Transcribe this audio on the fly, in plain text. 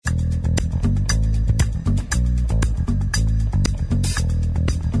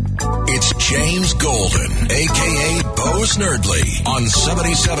James Golden, a.k.a. Bo Snerdley, on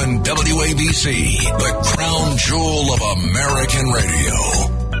 77 WABC, the crown jewel of American radio.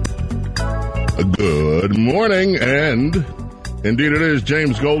 Good morning, and indeed it is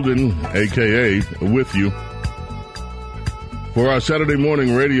James Golden, a.k.a. with you for our Saturday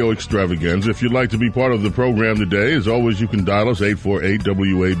morning radio extravaganza. If you'd like to be part of the program today, as always, you can dial us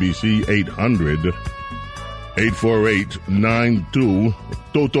 848-WABC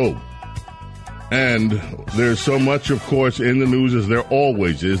 800-848-92-TOTO. And there's so much, of course, in the news, as there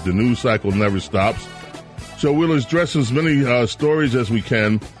always is. The news cycle never stops. So we'll address as many stories as we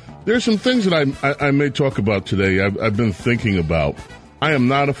can. There's some things that I may talk about today. I've been thinking about. I am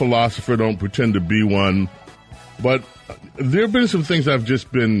not a philosopher, don't pretend to be one, but there have been some things I've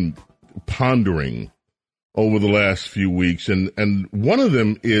just been pondering over the last few weeks, and one of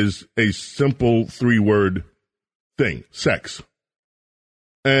them is a simple three-word thing: sex.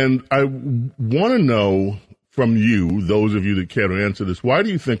 And I want to know from you, those of you that care to answer this, why do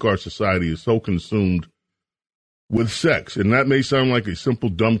you think our society is so consumed with sex? And that may sound like a simple,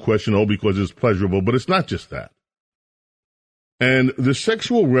 dumb question, because it's pleasurable, but it's not just that. And the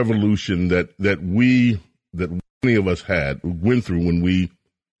sexual revolution that many of us went through when we,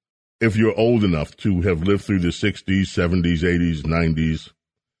 if you're old enough to have lived through the 60s, 70s, 80s, 90s,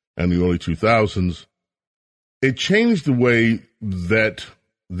 and the early 2000s, it changed the way that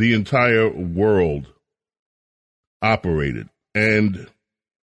the entire world operated. And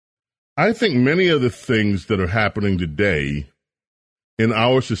I think many of the things that are happening today in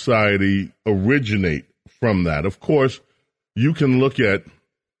our society originate from that. Of course, you can look at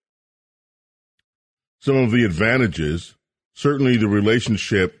some of the advantages. Certainly the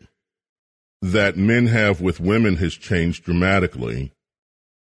relationship that men have with women has changed dramatically.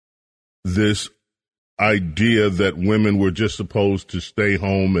 This idea that women were just supposed to stay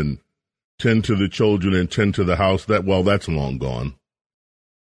home and tend to the children and tend to the house, that's long gone.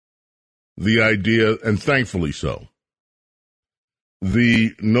 The idea, and thankfully so,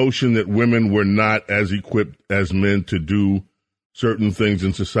 the notion that women were not as equipped as men to do certain things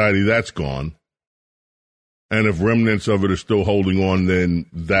in society, that's gone. And if remnants of it are still holding on, then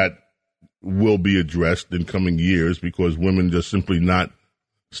that will be addressed in coming years, because women just simply not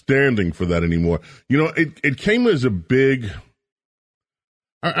standing for that anymore. You know, it came as a big...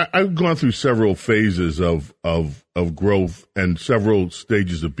 I've gone through several phases of growth and several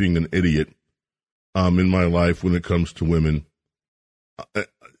stages of being an idiot in my life when it comes to women.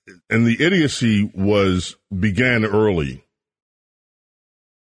 And the idiocy began early.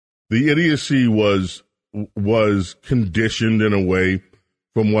 The idiocy was conditioned in a way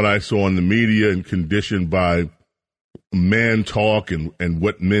from what I saw in the media, and conditioned by man talk and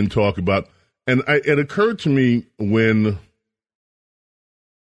what men talk about. And it occurred to me when,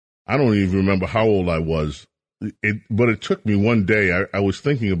 I don't even remember how old I was, but it took me one day. I was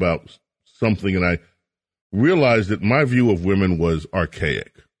thinking about something, and I realized that my view of women was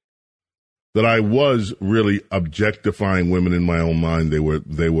archaic, that I was really objectifying women in my own mind. They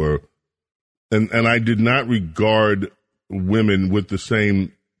were, and I did not regard women with the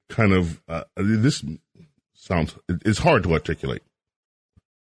same kind of, it's hard to articulate.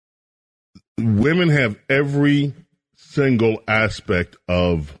 Women have every single aspect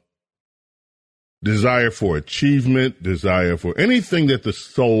of desire for achievement, desire for anything that the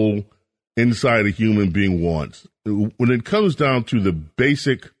soul inside a human being wants. When it comes down to the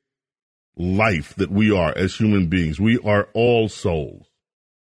basic life that we are as human beings, we are all souls.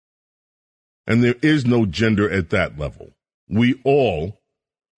 And there is no gender at that level. We all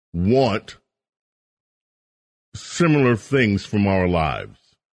want similar things from our lives.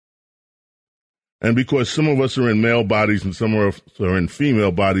 And because some of us are in male bodies and some of us are in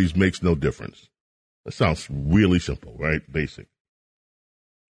female bodies makes no difference. That sounds really simple, right? Basic.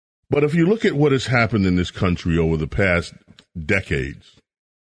 But if you look at what has happened in this country over the past decades,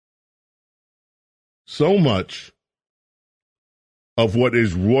 so much of what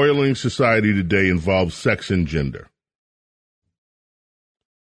is roiling society today involves sex and gender.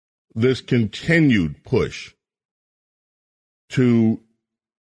 This continued push to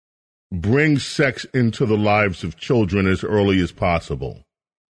bring sex into the lives of children as early as possible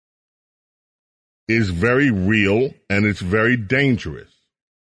is very real, and it's very dangerous.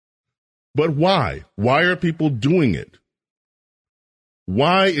 But why? Why are people doing it?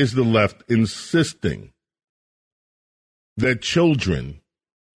 Why is the left insisting that children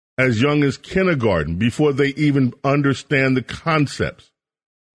as young as kindergarten, before they even understand the concepts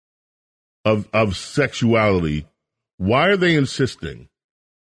of sexuality, why are they insisting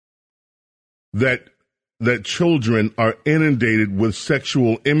that that children are inundated with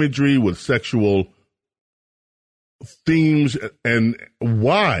sexual imagery, with sexual themes, and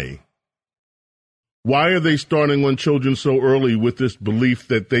why? Why are they starting on children so early with this belief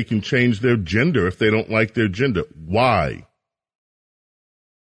that they can change their gender if they don't like their gender? Why?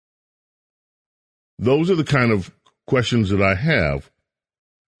 Those are the kind of questions that I have.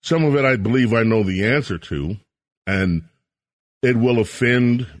 Some of it I believe I know the answer to, and it will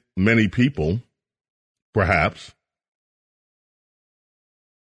offend many people, perhaps,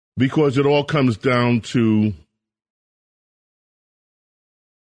 because it all comes down to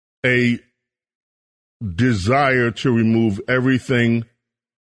a desire to remove everything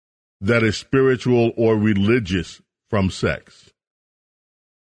that is spiritual or religious from sex.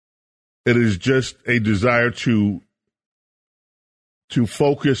 It is just a desire to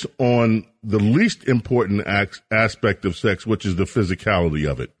focus on the least important aspect of sex, which is the physicality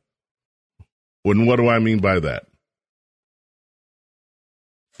of it. And what do I mean by that?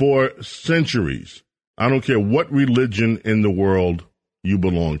 For centuries, I don't care what religion in the world you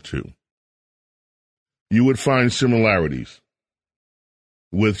belong to, you would find similarities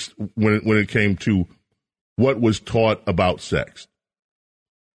with when it came to what was taught about sex.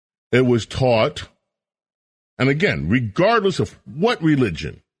 It was taught, and again, regardless of what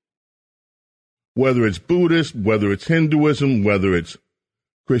religion, whether it's Buddhist, whether it's Hinduism, whether it's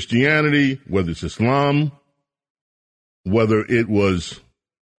Christianity, whether it's Islam, whether it was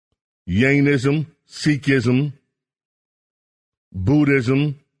Jainism, Sikhism,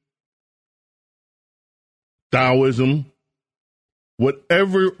 Buddhism, Taoism,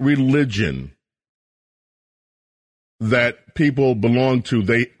 whatever religion that people belong to,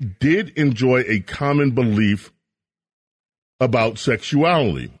 they did enjoy a common belief about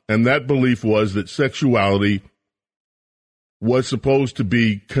sexuality. And that belief was that sexuality was supposed to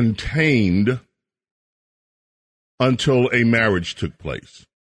be contained until a marriage took place.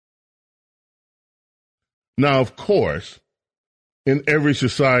 Now, of course, in every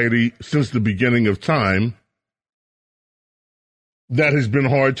society since the beginning of time, that has been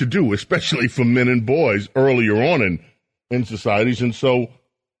hard to do, especially for men and boys earlier on in societies. And so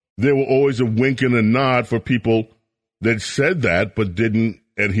there were always a wink and a nod for people that said that but didn't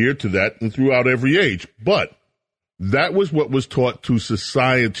adhere to that, and throughout every age. But that was what was taught to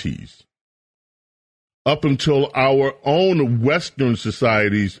societies up until our own Western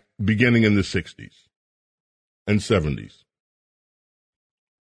societies beginning in the 60s and 70s.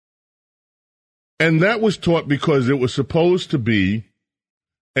 And that was taught because it was supposed to be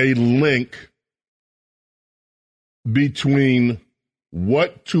a link between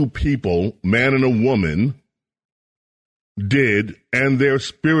what two people, man and a woman, did and their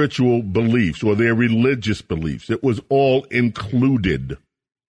spiritual beliefs or their religious beliefs. It was all included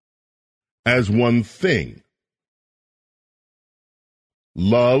as one thing.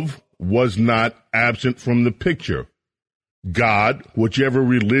 Love was not absent from the picture. God, whichever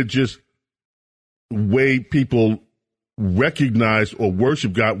religious way people recognize or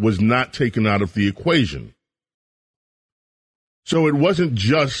worship God, was not taken out of the equation. So it wasn't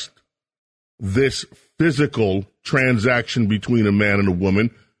just this physical transaction between a man and a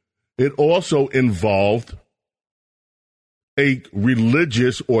woman. It also involved a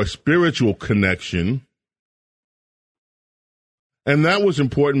religious or spiritual connection. And that was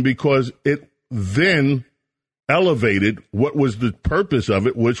important because it then elevated what was the purpose of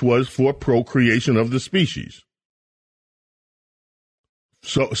it, which was for procreation of the species.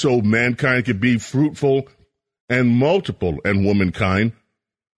 So mankind could be fruitful and multiple, and womankind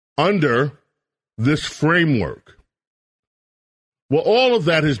under this framework. Well, all of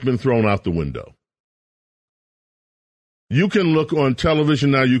that has been thrown out the window. You can look on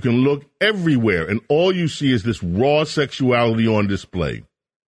television now, you can look everywhere, and all you see is this raw sexuality on display.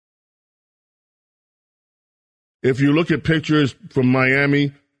 If you look at pictures from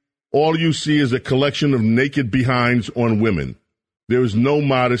Miami, all you see is a collection of naked behinds on women. There is no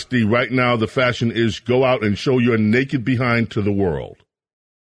modesty. Right now, the fashion is go out and show your naked behind to the world.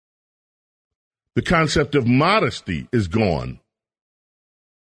 The concept of modesty is gone.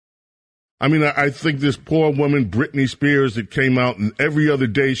 I mean, I think this poor woman, Britney Spears, that came out, and every other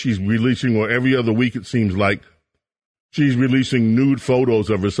day she's releasing, or every other week it seems like, she's releasing nude photos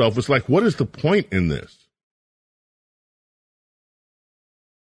of herself. It's like, what is the point in this?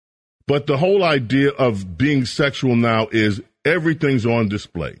 But the whole idea of being sexual now is everything's on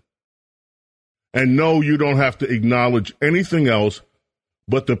display. And no, you don't have to acknowledge anything else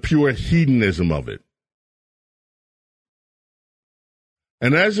but the pure hedonism of it.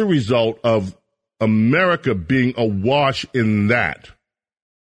 And as a result of America being awash in that,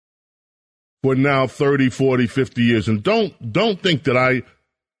 for now 30, 40, 50 years. And don't think that I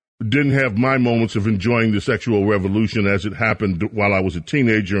didn't have my moments of enjoying the sexual revolution as it happened while I was a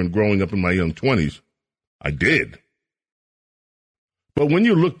teenager and growing up in my young 20s. I did. But when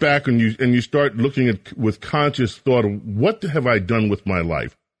you look back and you start looking at with conscious thought of what have I done with my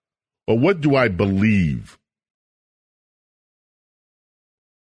life? Or what do I believe?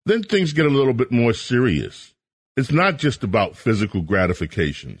 Then things get a little bit more serious. It's not just about physical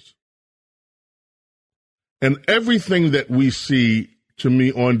gratifications. And everything that we see, to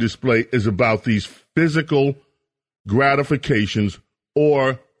me, on display is about these physical gratifications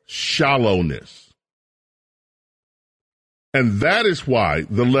or shallowness. And that is why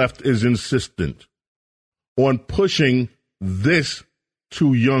the left is insistent on pushing this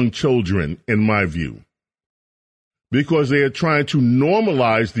to young children, in my view, because they are trying to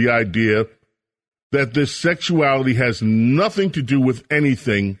normalize the idea that this sexuality has nothing to do with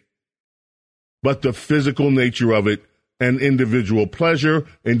anything but the physical nature of it and individual pleasure,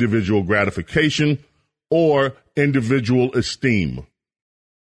 individual gratification, or individual esteem.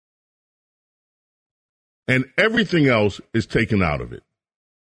 And everything else is taken out of it.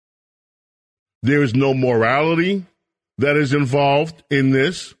 There is no morality that is involved in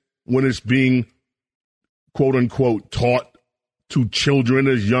this when it's being, quote unquote, taught to children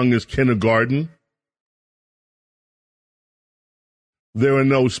as young as kindergarten. There are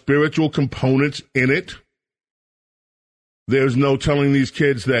no spiritual components in it. There's no telling these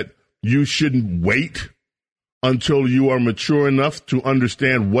kids that you shouldn't wait until you are mature enough to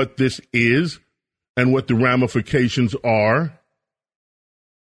understand what this is and what the ramifications are.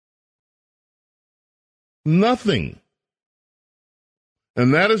 Nothing.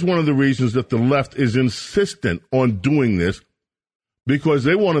 And that is one of the reasons that the left is insistent on doing this, because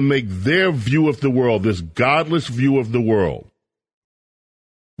they want to make their view of the world, this godless view of the world,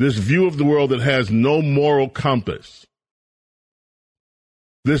 this view of the world that has no moral compass,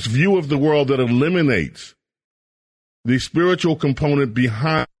 this view of the world that eliminates the spiritual component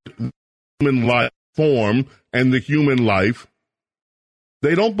behind human life form and the human life.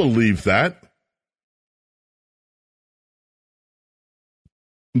 They don't believe that.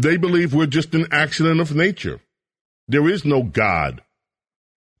 They believe we're just an accident of nature. There is no God.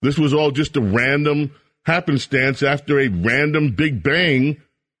 This was all just a random happenstance after a random Big Bang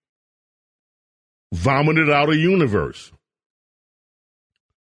vomited out a universe.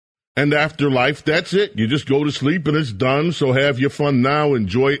 And after life, that's it. You just go to sleep and it's done. So have your fun now,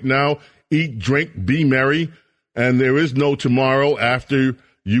 enjoy it now, eat, drink, be merry. And there is no tomorrow after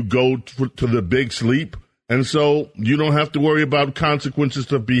you go to the big sleep. And so you don't have to worry about consequences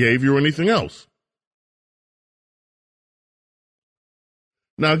of behavior or anything else.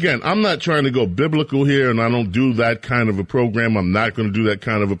 Now, again, I'm not trying to go biblical here, and I don't do that kind of a program. I'm not going to do that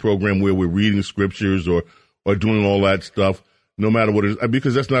kind of a program where we're reading scriptures or doing all that stuff, no matter what it is,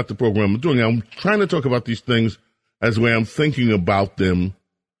 because that's not the program I'm doing. I'm trying to talk about these things as the way I'm thinking about them,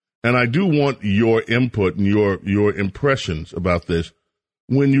 and I do want your input and your impressions about this.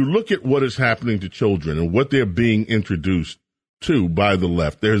 When you look at what is happening to children and what they're being introduced to by the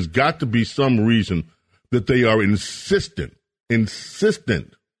left, there's got to be some reason that they are insistent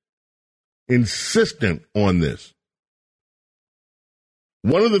on this.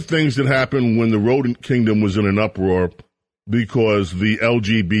 One of the things that happened when the rodent kingdom was in an uproar because the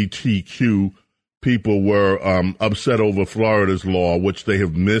LGBTQ people were upset over Florida's law, which they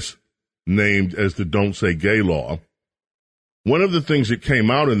have misnamed as the Don't Say Gay law. One of the things that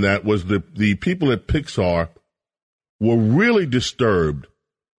came out in that was the people at Pixar were really disturbed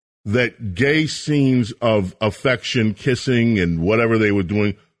that gay scenes of affection, kissing, and whatever they were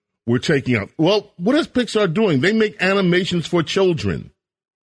doing were taking out. Well, what is Pixar doing? They make animations for children.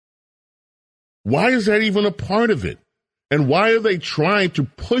 Why is that even a part of it? And why are they trying to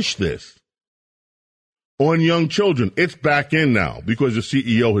push this on young children? It's back in now because the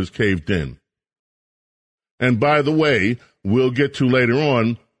CEO has caved in. And by the way, we'll get to later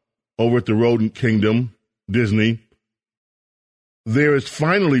on over at the Rodent Kingdom, Disney, there is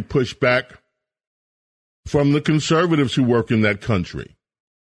finally pushback from the conservatives who work in that country,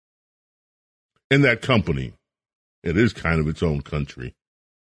 in that company. It is kind of its own country.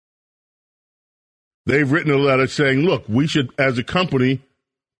 They've written a letter saying, look, we should, as a company,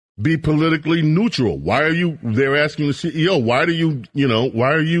 be politically neutral. Why are you, they're asking the CEO, why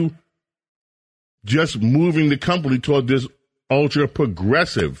are you just moving the company toward this ultra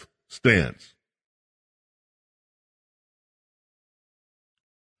progressive stance?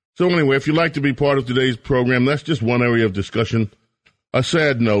 So anyway, if you'd like to be part of today's program, that's just one area of discussion. A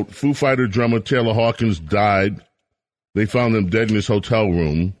sad note, Foo Fighter drummer Taylor Hawkins died. They found him dead in his hotel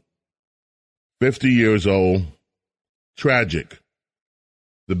room. 50 years old. Tragic.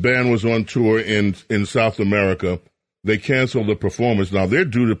 The band was on tour in South America. They canceled the performance. Now, they're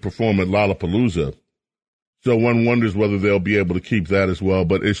due to perform at Lollapalooza, so one wonders whether they'll be able to keep that as well,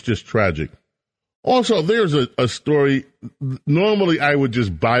 but it's just tragic. Also, there's a story. Normally, I would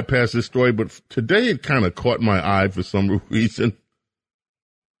just bypass this story, but today it kind of caught my eye for some reason.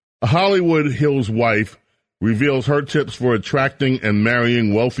 A Hollywood Hills wife reveals her tips for attracting and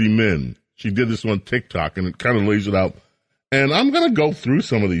marrying wealthy men. She did this on TikTok, and it kind of lays it out. And I'm going to go through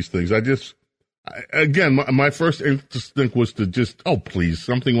some of these things. Again, my first instinct was to just, oh, please,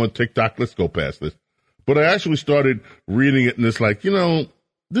 something on TikTok, let's go past this. But I actually started reading it, and it's like,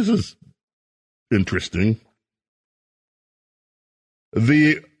 this is interesting.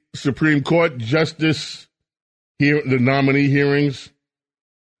 The Supreme Court Justice the nominee hearings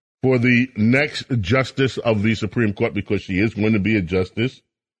for the next justice of the Supreme Court, because she is going to be a justice.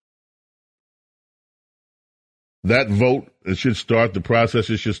 That vote, the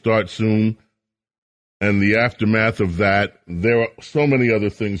processes should start soon. And the aftermath of that, there are so many other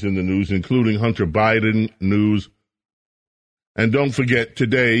things in the news, including Hunter Biden news. And don't forget,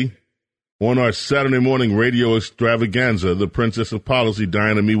 today, on our Saturday morning radio extravaganza, the Princess of Policy,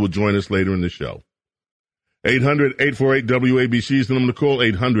 Diana Me, will join us later in the show. 800-848-WABC is the number to call,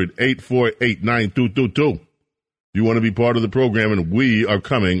 800-848-9222. You want to be part of the program, and we are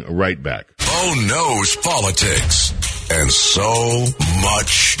coming right back. Bo knows politics and so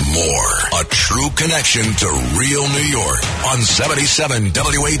much more. A true connection to real New York on 77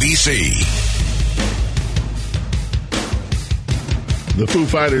 WABC. The Foo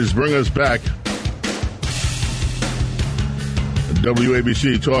Fighters bring us back.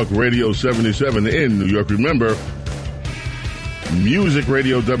 WABC Talk Radio 77 in New York. Remember, Music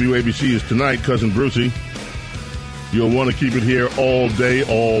Radio WABC is tonight, Cousin Brucey. You'll want to keep it here all day,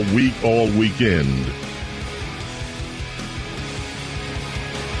 all week, all weekend.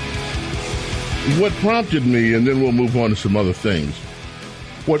 What prompted me, and then we'll move on to some other things,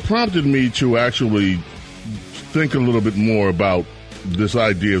 what prompted me to actually think a little bit more about this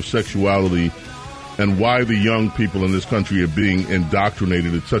idea of sexuality and why the young people in this country are being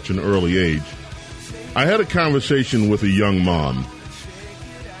indoctrinated at such an early age. I had a conversation with a young mom.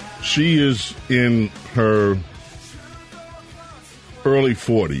 She is in her early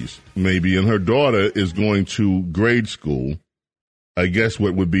 40s, maybe, and her daughter is going to grade school, I guess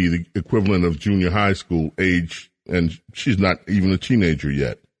what would be the equivalent of junior high school age, and she's not even a teenager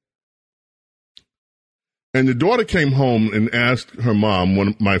yet. And the daughter came home and asked her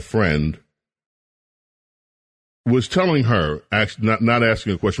mom, my friend, was telling her, not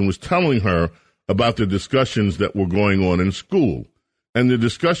asking a question, was telling her about the discussions that were going on in school. And the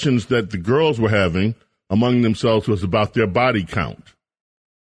discussions that the girls were having among themselves was about their body count.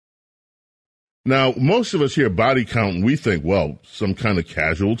 Now, most of us hear body count and we think, well, some kind of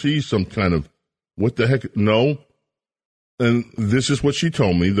casualty, some kind of, what the heck? No. And this is what she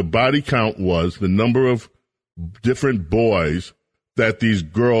told me. The body count was the number of different boys that these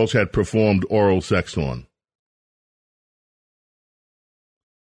girls had performed oral sex on.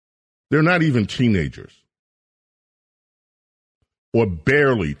 They're not even teenagers, or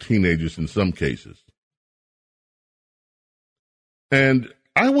barely teenagers in some cases. And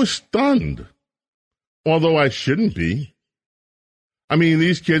I was stunned, although I shouldn't be. I mean,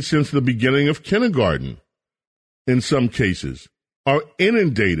 these kids, since the beginning of kindergarten, in some cases, are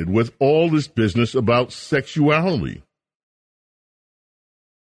inundated with all this business about sexuality.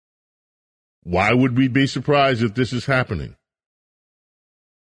 Why would we be surprised if this is happening?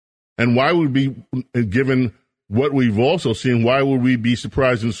 And why would we, given what we've also seen, why would we be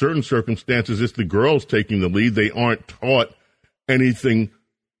surprised in certain circumstances it's the girls taking the lead? They aren't taught anything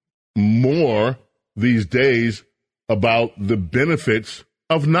more these days about the benefits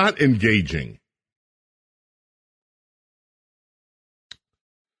of not engaging.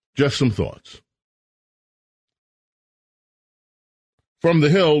 Just some thoughts. From the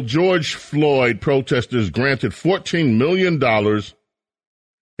Hill, George Floyd protesters granted $14 million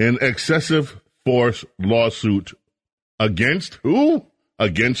in excessive force lawsuit against who?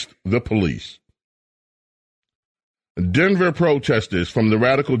 Against the police. Denver protesters from the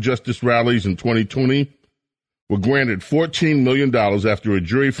radical justice rallies in 2020 were granted $14 million after a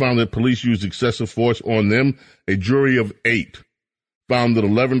jury found that police used excessive force on them. A jury of 8 found that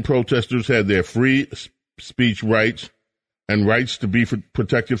 11 protesters had their free speech rights and rights to be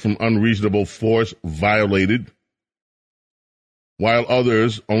protected from unreasonable force violated, while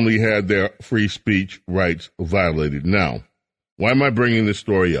others only had their free speech rights violated. Now, why am I bringing this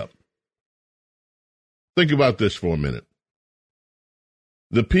story up? Think about this for a minute.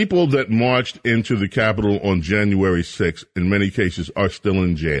 The people that marched into the Capitol on January 6th, in many cases, are still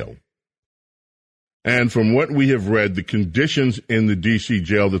in jail. And from what we have read, the conditions in the D.C.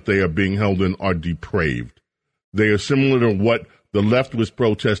 jail that they are being held in are depraved. They are similar to what the left was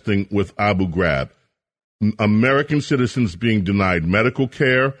protesting with Abu Ghraib. American citizens being denied medical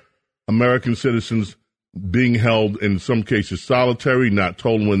care, American citizens being held, in some cases, solitary, not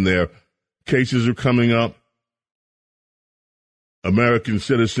told when their cases are coming up. American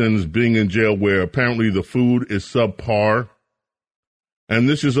citizens being in jail where apparently the food is subpar. And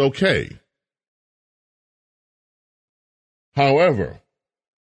this is okay. However,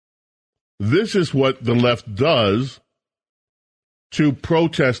 this is what the left does to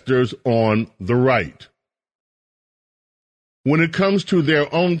protesters on the right. When it comes to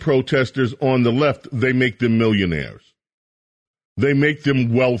their own protesters on the left, they make them millionaires. They make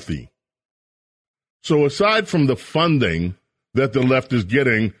them wealthy. So aside from the funding that the left is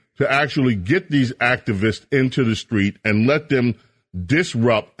getting to actually get these activists into the street and let them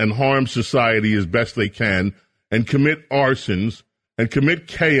disrupt and harm society as best they can and commit arsons and commit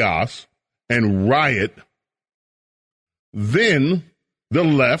chaos and riot, then the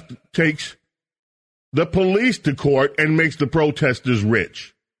left takes the police to court and makes the protesters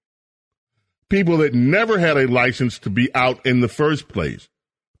rich. People that never had a license to be out in the first place,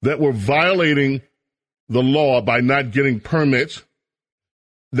 that were violating the law by not getting permits,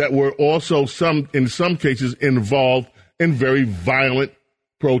 that were also in some cases involved in very violent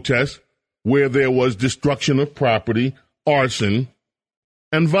protests where there was destruction of property, arson,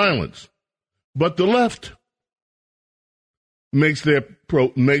 and violence. But the left makes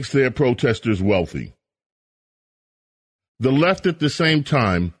their protesters wealthy. The left at the same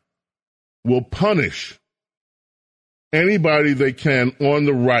time will punish anybody they can on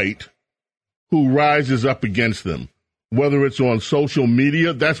the right who rises up against them, whether it's on social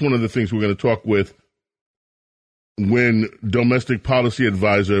media. That's one of the things we're going to talk with when domestic policy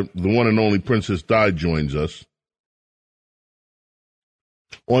advisor, the one and only Princess Di, joins us.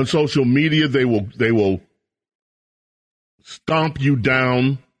 On social media, they will stomp you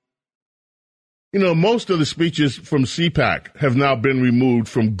down. You know, most of the speeches from CPAC have now been removed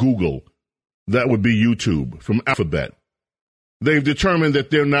from Google. That would be YouTube, from Alphabet. They've determined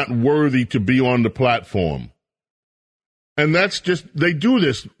that they're not worthy to be on the platform. And that's just, they do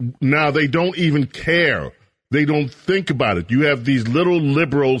this now. They don't even care. They don't think about it. You have these little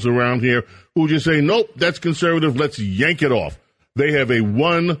liberals around here who just say, nope, that's conservative. Let's yank it off. They have a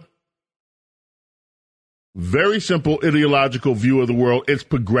one very simple ideological view of the world. It's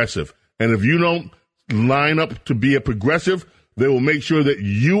progressive. And if you don't line up to be a progressive, they will make sure that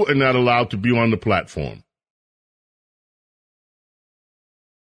you are not allowed to be on the platform.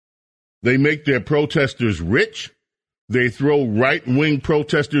 They make their protesters rich. They throw right-wing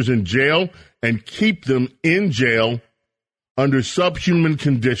protesters in jail and keep them in jail under subhuman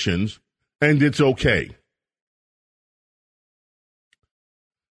conditions, and it's okay.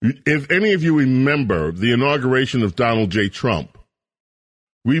 If any of you remember the inauguration of Donald J. Trump,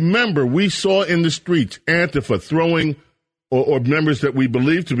 remember we saw in the streets Antifa throwing, or members that we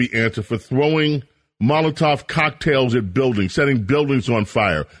believe to be Antifa, throwing Molotov cocktails at buildings, setting buildings on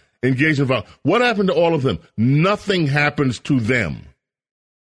fire, engaging in violence. What happened to all of them? Nothing happens to them.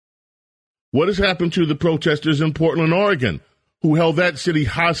 What has happened to the protesters in Portland, Oregon, who held that city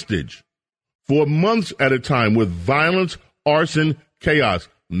hostage for months at a time with violence, arson, chaos?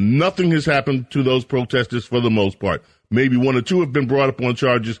 Nothing has happened to those protesters for the most part. Maybe one or two have been brought up on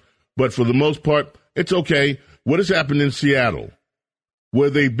charges, but for the most part, it's okay. What has happened in Seattle, where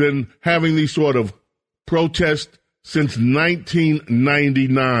they've been having these sort of protests since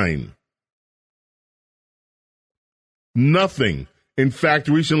 1999? Nothing. In fact,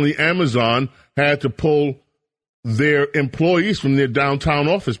 recently Amazon had to pull their employees from their downtown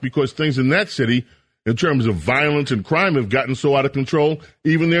office because things in that city, in terms of violence and crime, have gotten so out of control.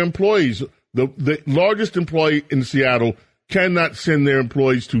 Even their employees, the largest employee in Seattle, cannot send their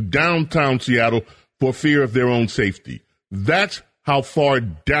employees to downtown Seattle for fear of their own safety. That's how far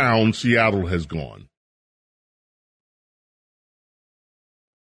down Seattle has gone.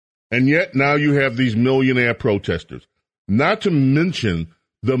 And yet now you have these millionaire protesters, not to mention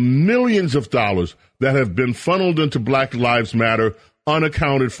the millions of dollars that have been funneled into Black Lives Matter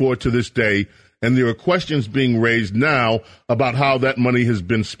unaccounted for to this day. And there are questions being raised now about how that money has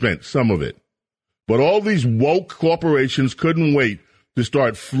been spent, some of it. But all these woke corporations couldn't wait to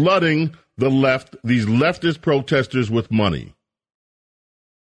start flooding the left, these leftist protesters, with money.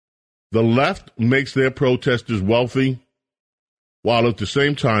 The left makes their protesters wealthy, while at the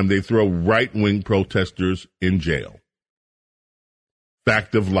same time they throw right-wing protesters in jail.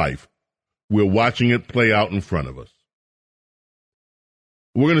 fact of life. We're watching it play out in front of us.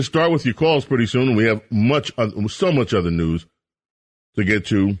 We're going to start with your calls pretty soon, and we have so much other news to get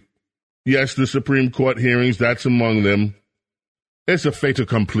to. Yes, the Supreme Court hearings, that's among them. It's a fait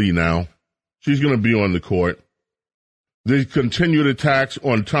accompli now. She's going to be on the court. The continued attacks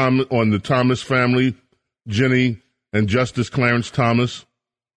on the Thomas family, Ginny and Justice Clarence Thomas.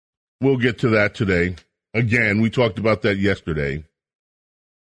 We'll get to that today. Again, we talked about that yesterday.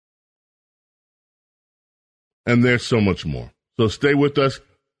 And there's so much more. So stay with us.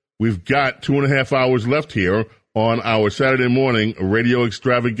 We've got 2.5 hours left here on our Saturday morning radio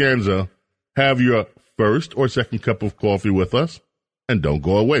extravaganza. Have your first or second cup of coffee with us. And don't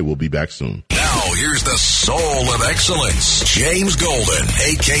go away. We'll be back soon. Now, here's the soul of excellence, James Golden,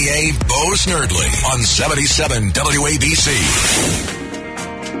 a.k.a. Bo Snerdley, on 77 WABC.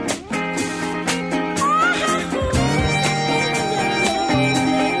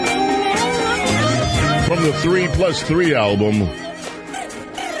 From the 3+3 album,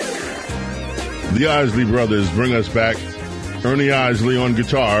 the Isley Brothers bring us back. Ernie Isley on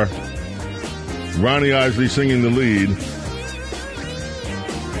guitar, Ronnie Isley singing the lead.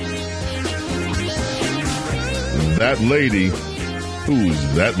 That lady,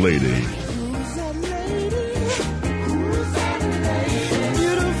 who's that lady?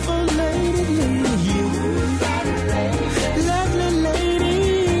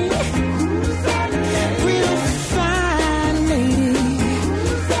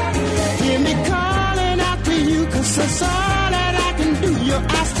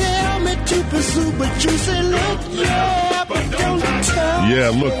 But you say, look, yeah, but don't touch.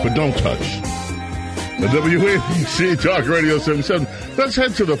 Yeah, look, but don't touch. The WABC Talk Radio 77. Let's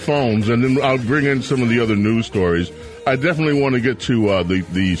head to the phones, and then I'll bring in some of the other news stories. I definitely want to get to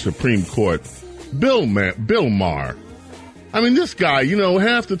the Supreme Court. Bill Maher. I mean, this guy,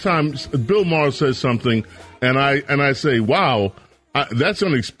 half the time Bill Maher says something, and I say, wow, that's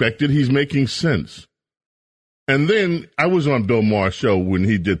unexpected. He's making sense. And then I was on Bill Maher's show when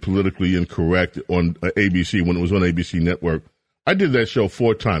he did Politically Incorrect on ABC, when it was on ABC Network. I did that show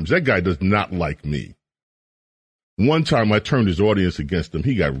 4 times. That guy does not like me. One time I turned his audience against him.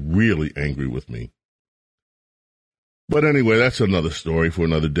 He got really angry with me. But anyway, that's another story for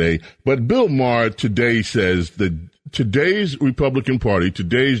another day. But Bill Maher today says that today's Republican Party,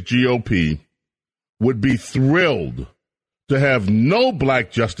 today's GOP, would be thrilled to have no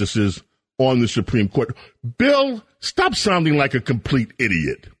black justices on the Supreme Court. Bill, stop sounding like a complete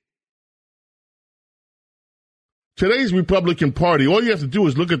idiot. Today's Republican Party, all you have to do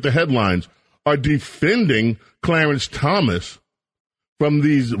is look at the headlines, are defending Clarence Thomas from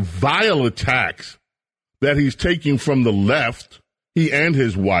these vile attacks that he's taking from the left, he and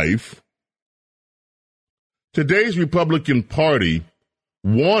his wife. Today's Republican Party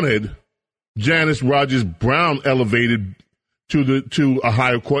wanted Janice Rogers Brown elevated to a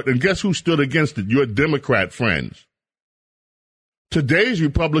higher court, and guess who stood against it? Your Democrat friends. Today's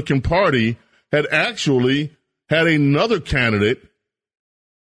Republican Party had actually had another candidate,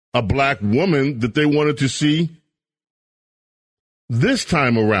 a black woman, that they wanted to see this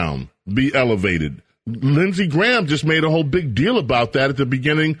time around be elevated. Lindsey Graham just made a whole big deal about that at the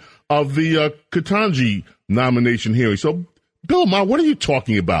beginning of the Ketanji nomination hearing. So, Bill Maher, what are you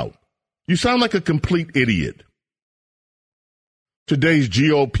talking about? You sound like a complete idiot. Today's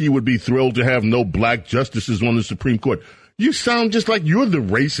GOP would be thrilled to have no black justices on the Supreme Court. You sound just like you're the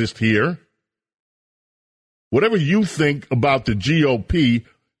racist here. Whatever you think about the GOP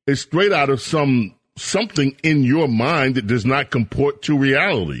is straight out of something in your mind that does not comport to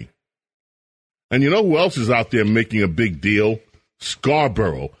reality. And you know who else is out there making a big deal?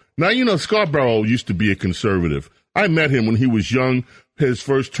 Scarborough. Now, Scarborough used to be a conservative. I met him when he was young, his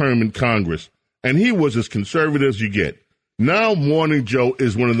first term in Congress, and he was as conservative as you get. Now Morning Joe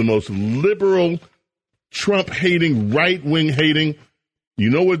is one of the most liberal, Trump-hating, right-wing hating. You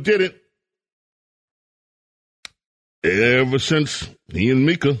know what did it? Ever since he and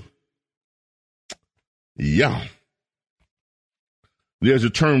Mika. Yeah. There's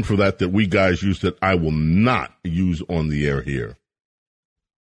a term for that we guys use that I will not use on the air here.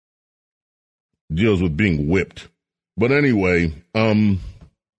 Deals with being whipped. But anyway,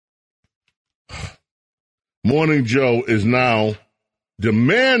 Morning Joe is now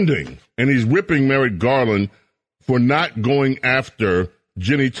demanding, and he's whipping Merrick Garland for not going after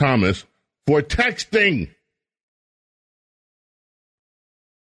Ginny Thomas for texting.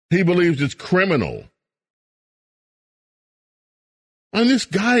 He believes it's criminal. And this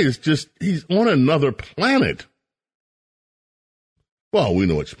guy is he's on another planet. Well, we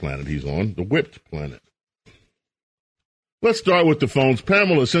know which planet he's on, the whipped planet. Let's start with the phones.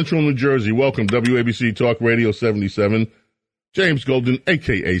 Pamela, Central New Jersey. Welcome, WABC Talk Radio 77. James Golden,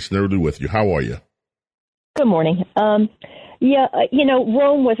 a.k.a. Snerdly, with you. How are you? Good morning. Rome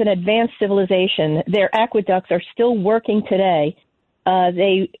was an advanced civilization. Their aqueducts are still working today.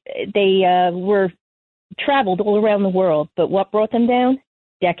 They were traveled all around the world, but what brought them down?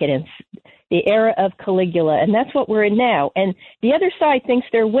 Decadence, the era of Caligula, and that's what we're in now. And the other side thinks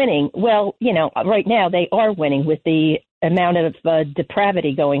they're winning. Well, right now they are winning with the amount of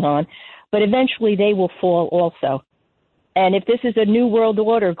depravity going on, but eventually they will fall also. And if this is a new world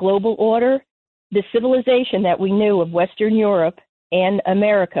order, global order, the civilization that we knew of Western Europe and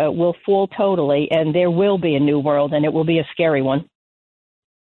America will fall totally, and there will be a new world, and it will be a scary one.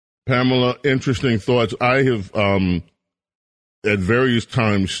 Pamela, interesting thoughts. I have at various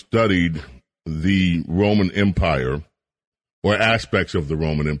times studied the Roman Empire, or aspects of the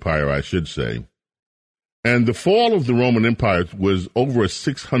Roman Empire, I should say. And the fall of the Roman Empire was over a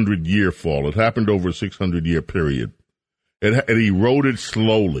 600-year fall. It happened over a 600-year period. It eroded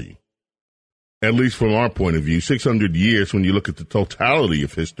slowly, at least from our point of view. 600 years, when you look at the totality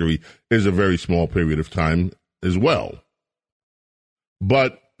of history, is a very small period of time as well.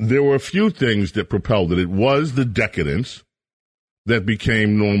 But there were a few things that propelled it. It was the decadence that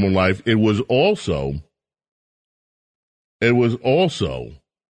became normal life. It was also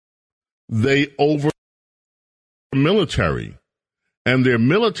they over military, and their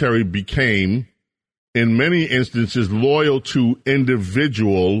military became, in many instances, loyal to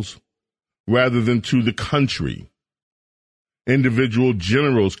individuals rather than to the country. Individual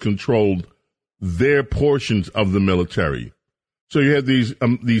generals controlled their portions of the military. So you had these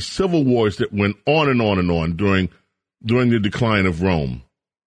civil wars that went on and on and on during the decline of Rome.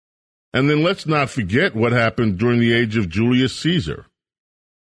 And then let's not forget what happened during the age of Julius Caesar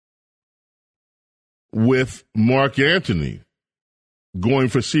with Mark Antony going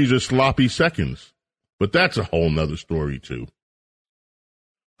for Caesar's sloppy seconds. But that's a whole nother story, too.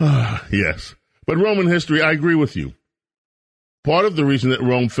 Yes. But Roman history, I agree with you. Part of the reason that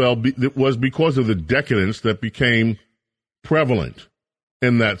Rome fell was because of the decadence that became prevalent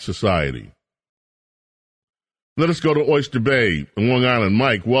in that society. Let us go to Oyster Bay in Long Island.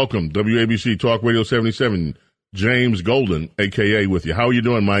 Mike, welcome. WABC Talk Radio 77. James Golden, a.k.a. with you. How are you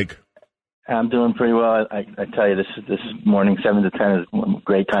doing, Mike? I'm doing pretty well. I tell you, this morning, 7 to 10 is a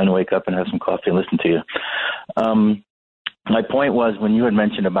great time to wake up and have some coffee and listen to you. My point was, when you had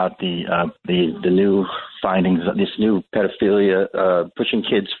mentioned about the new findings, this new pedophilia, pushing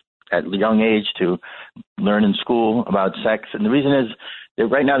kids at a young age to learn in school about sex. And the reason is that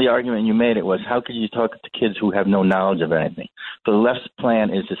right now the argument you made it was, how could you talk to kids who have no knowledge of anything? So the left's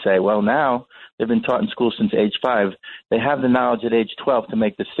plan is to say, well, now they've been taught in school since age 5. They have the knowledge at age 12 to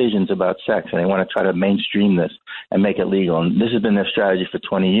make decisions about sex, and they want to try to mainstream this and make it legal. And this has been their strategy for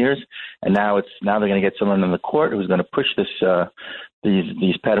 20 years, and now they're going to get someone in the court who's going to push this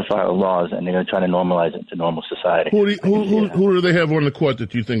these pedophile laws, and they're going to try to normalize it into normal society. Who do they have on the court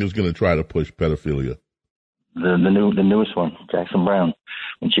that you think is going to try to push pedophilia? The newest one, Jackson Brown.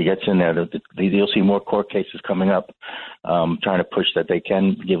 When she gets in there, you'll see more court cases coming up trying to push that they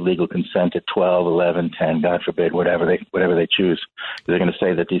can give legal consent at 12, 11, 10, God forbid, whatever they choose. They're going to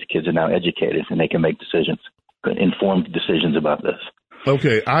say that these kids are now educated and they can make decisions, informed decisions about this.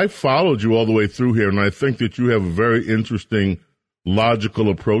 Okay, I followed you all the way through here, and I think that you have a very interesting, logical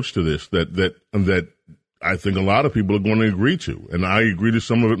approach to this that I think a lot of people are going to agree to, and I agree to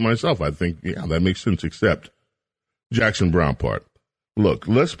some of it myself. I think, yeah, that makes sense, except Jackson Brown part. Look,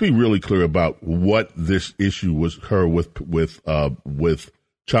 let's be really clear about what this issue was with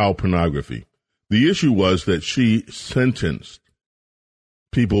child pornography. The issue was that she sentenced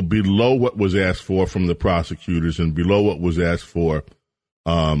people below what was asked for from the prosecutors and below what was asked for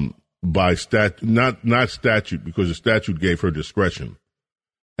by not statute, because the statute gave her discretion.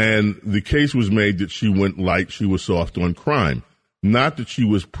 And the case was made that she went light, she was soft on crime, not that she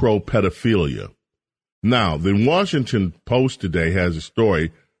was pro-pedophilia. Now, the Washington Post today has a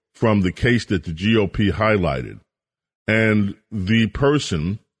story from the case that the GOP highlighted. And the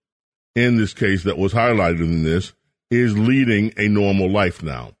person in this case that was highlighted in this is leading a normal life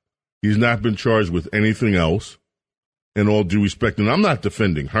now. He's not been charged with anything else, in all due respect. And I'm not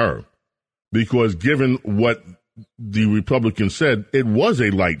defending her, because given what the Republicans said, it was a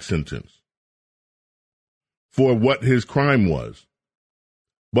light sentence for what his crime was.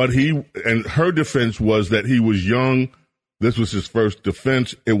 But her defense was that he was young. This was his first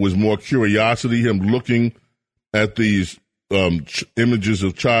defense. It was more curiosity, him looking at these images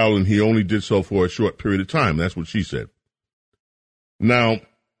of child, and he only did so for a short period of time. That's what she said. Now,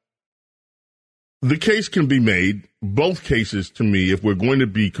 the case can be made. Both cases, to me, if we're going to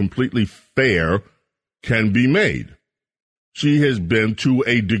be completely fair, can be made. She has been, to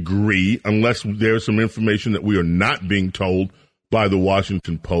a degree, unless there's some information that we are not being told by the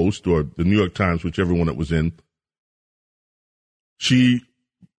Washington Post or the New York Times, whichever one it was in, she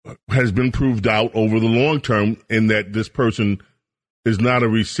has been proved out over the long term in that this person is not a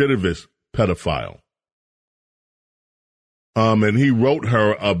recidivist pedophile. And he wrote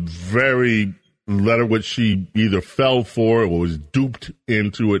her a very letter which she either fell for or was duped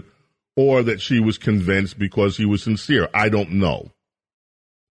into it, or that she was convinced because he was sincere. I don't know.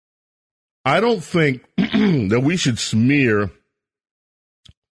 I don't think that we should smear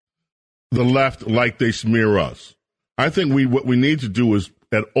the left like they smear us. I think what we need to do is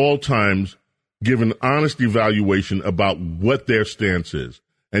at all times give an honest evaluation about what their stance is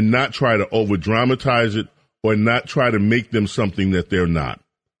and not try to over-dramatize it or not try to make them something that they're not.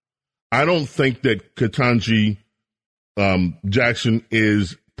 I don't think that Ketanji Jackson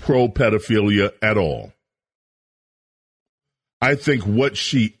is pro-pedophilia at all. I think what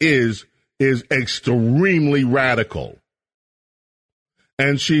she is extremely radical.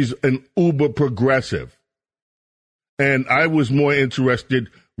 And she's an uber progressive. And I was more interested,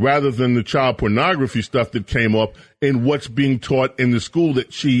 rather than the child pornography stuff that came up, in what's being taught in the school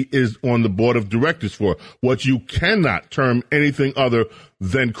that she is on the board of directors for, what you cannot term anything other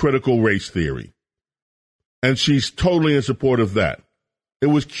than critical race theory. And she's totally in support of that. It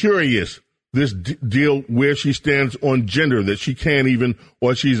was curious, this deal where she stands on gender, that she can't even,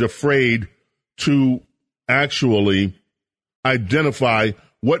 or she's afraid to actually identify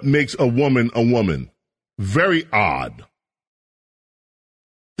what makes a woman a woman. Very odd.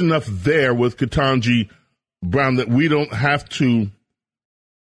 Enough there with Ketanji Brown that we don't have to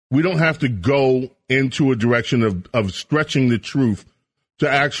go into a direction of stretching the truth to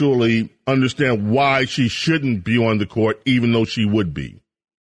actually understand why she shouldn't be on the court, even though she would be.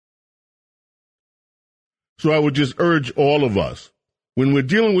 So I would just urge all of us, when we're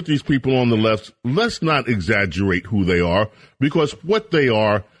dealing with these people on the left, let's not exaggerate who they are, because what they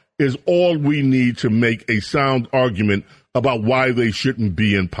are is all we need to make a sound argument about why they shouldn't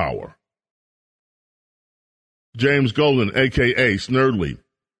be in power. James Golden, a.k.a. Snerdley.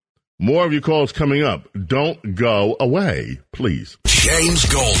 More of your calls coming up. Don't go away, please.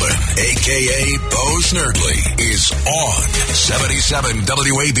 James Golden, a.k.a. Bo Snerdley, is on 77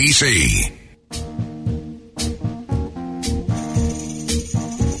 WABC.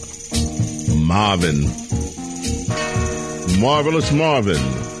 Marvin. Marvelous Marvin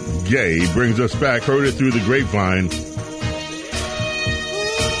Gaye brings us back. Heard it through the grapevine.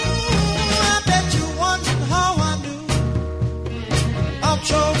 I bet you wondered how I knew I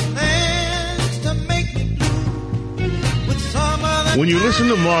chose hands to make me blue with some other. When you listen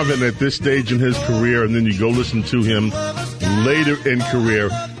to Marvin at this stage in his career and then you go listen to him later in career,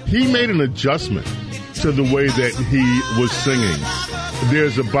 he made an adjustment to the way that he was singing.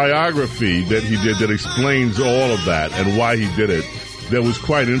 There's a biography that he did that explains all of that and why he did it. That was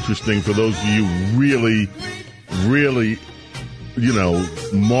quite interesting for those of you really, really,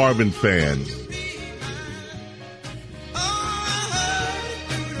 Marvin fans.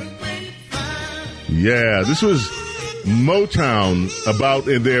 Yeah, this was Motown about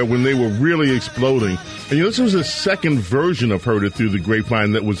in there when they were really exploding. And this was a second version of Heard It Through the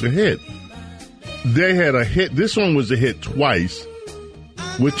Grapevine that was a hit. They had a hit. This one was a hit twice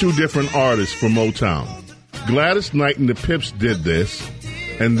with two different artists from Motown. Gladys Knight and the Pips did this,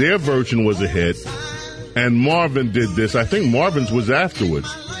 and their version was a hit. And Marvin did this. I think Marvin's was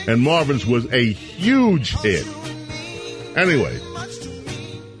afterwards. And Marvin's was a huge hit. Anyway,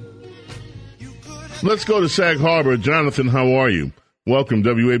 let's go to Sag Harbor. Jonathan, how are you? Welcome,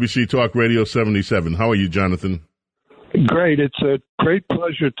 WABC Talk Radio 77. How are you, Jonathan? Great. It's a great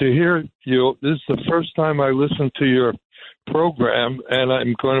pleasure to hear you. This is the first time I listened to your program, and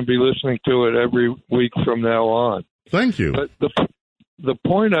I'm going to be listening to it every week from now on. Thank you. But the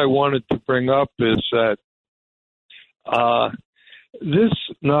point I wanted to bring up is that this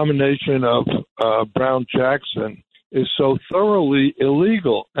nomination of Brown Jackson is so thoroughly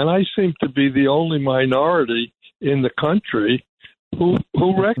illegal, and I seem to be the only minority in the country who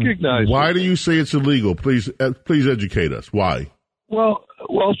recognizes. Why do you say it's illegal? Please educate us. Why? Well,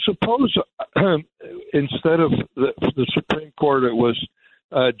 suppose instead of the Supreme Court, it was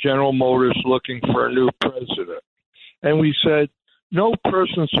General Motors looking for a new president, and we said no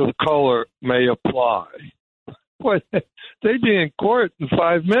persons of color may apply. Well, they'd be in court in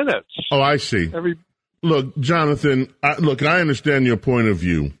 5 minutes. Oh, I see. Look, Jonathan, I understand your point of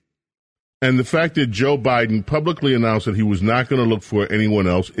view. And the fact that Joe Biden publicly announced that he was not going to look for anyone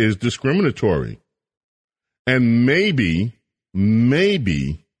else is discriminatory. And maybe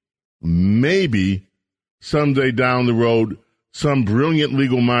someday down the road, some brilliant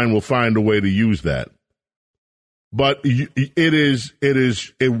legal mind will find a way to use that. But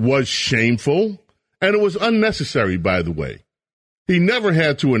it was shameful, and it was unnecessary, by the way. He never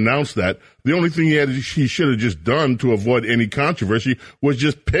had to announce that. The only thing he should have just done to avoid any controversy was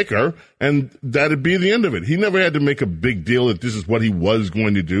just pick her, and that'd be the end of it. He never had to make a big deal that this is what he was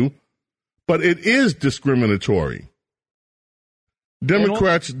going to do. But it is discriminatory.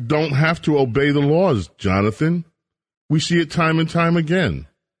 Democrats don't have to obey the laws, Jonathan. We see it time and time again.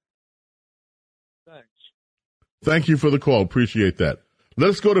 Thanks. Thank you for the call. Appreciate that.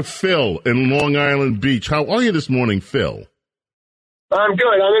 Let's go to Phil in Long Island Beach. How are you this morning, Phil? I'm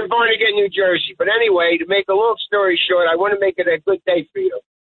good. I'm in Barnegat, New Jersey. But anyway, to make a long story short, I want to make it a good day for you.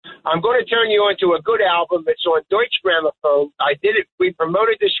 I'm going to turn you on to a good album. It's on Deutsche Grammophon. I did it. We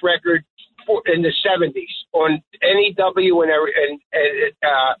promoted this record in the 70s on NEW and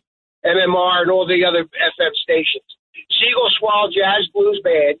MMR and all the other FM stations. Siegel Swall Jazz Blues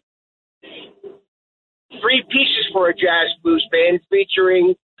Band. 3 pieces for a jazz blues band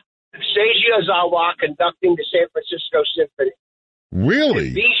featuring Seiji Ozawa conducting the San Francisco Symphony. Really?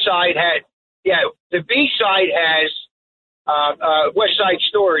 The B-side has West Side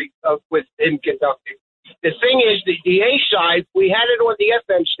Story with him conducting. The thing is, the A-side, we had it on the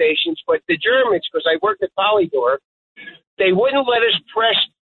FM stations, but the Germans, because I worked at Polydor, they wouldn't let us press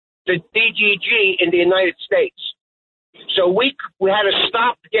the DGG in the United States. So we had to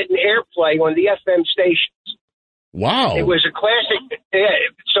stop getting airplay on the FM stations. Wow. It was a classic.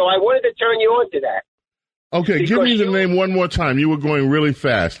 So I wanted to turn you on to that. Okay, give me the name one more time. You were going really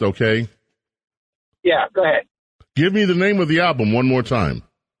fast, okay? Yeah, go ahead. Give me the name of the album one more time.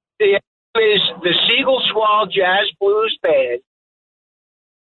 The album is the Siegel Swall Jazz Blues Band.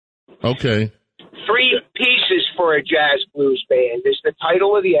 Okay. 3 pieces for a jazz blues band is the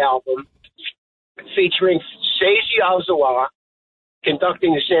title of the album, featuring Seiji Ozawa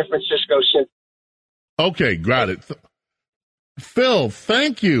conducting the San Francisco Symphony. Okay, got it. Phil,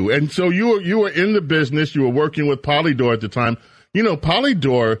 thank you. And so you were in the business. You were working with Polydor at the time. You know,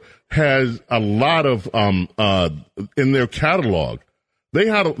 Polydor has a lot of in their catalog. They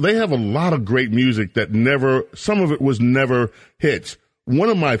have a lot of great music that some of it was never hits. One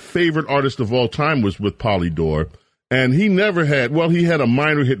of my favorite artists of all time was with Polydor, and he had a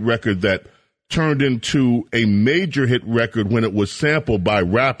minor hit record that turned into a major hit record when it was sampled by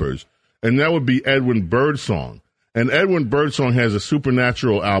rappers, and that would be Edwin Birdsong. And Edwin Birdsong has a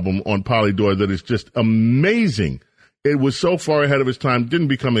Supernatural album on Polydor that is just amazing. It was so far ahead of its time, didn't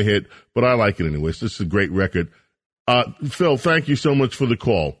become a hit, but I like it anyways. This is a great record. Phil, thank you so much for the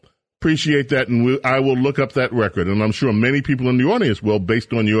call. Appreciate that, and I will look up that record, and I'm sure many people in the audience will,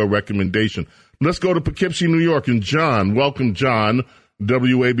 based on your recommendation. Let's go to Poughkeepsie, New York, and John. Welcome, John.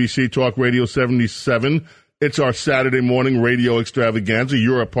 WABC Talk Radio 77. It's our Saturday morning radio extravaganza.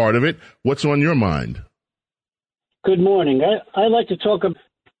 You're a part of it. What's on your mind? Good morning. I'd like to talk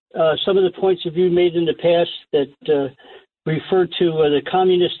about some of the points of view made in the past that refer to the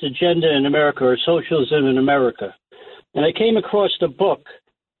communist agenda in America or socialism in America. And I came across a book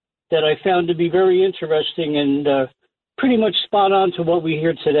that I found to be very interesting and pretty much spot on to what we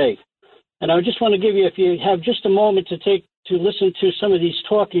hear today. And I just want to give you, if you have just a moment to listen to some of these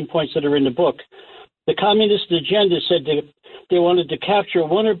talking points that are in the book. The communist agenda said they wanted to capture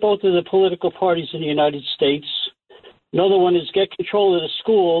one or both of the political parties in the United States. Another one is get control of the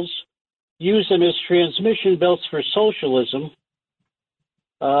schools, use them as transmission belts for socialism,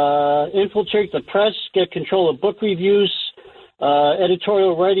 infiltrate the press, get control of book reviews,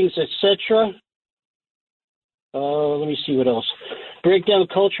 editorial writings, etc. Let me see what else. Break down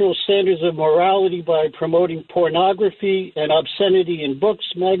cultural standards of morality by promoting pornography and obscenity in books,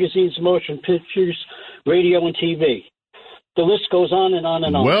 magazines, motion pictures, radio, and TV. The list goes on and on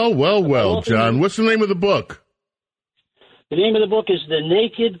and on. Well, John. What's the name of the book? The name of the book is The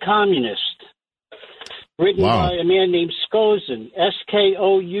Naked Communist, written by a man named Skozen,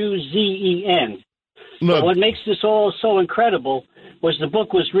 Skouzen. But what makes this all so incredible was the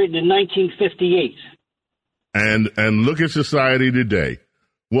book was written in 1958. And look at society today.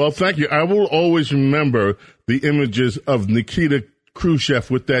 Well, thank you. I will always remember the images of Nikita Khrushchev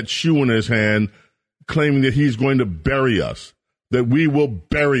with that shoe in his hand, claiming that he's going to bury us, that we will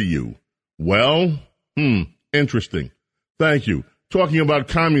bury you. Well, interesting. Thank you. Talking about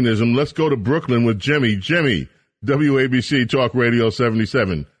communism, let's go to Brooklyn with Jimmy. Jimmy, WABC Talk Radio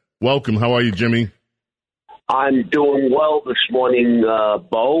 77. Welcome. How are you, Jimmy? I'm doing well this morning,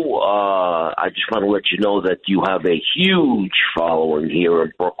 Bo. I just want to let you know that you have a huge following here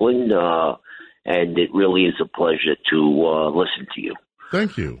in Brooklyn. and it really is a pleasure to listen to you.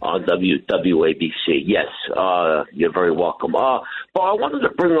 Thank you. On WABC. Yes, you're very welcome. But I wanted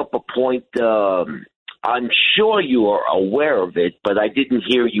to bring up a point. I'm sure you are aware of it, but I didn't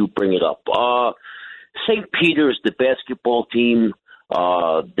hear you bring it up. St. Peter's, the basketball team,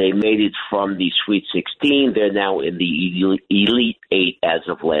 they made it from the Sweet 16. They're now in the Elite 8 as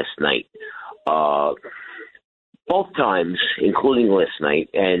of last night. Both times, including last night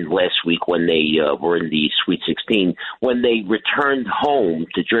and last week when they were in the Sweet 16, when they returned home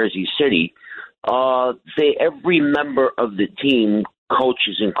to Jersey City, every member of the team,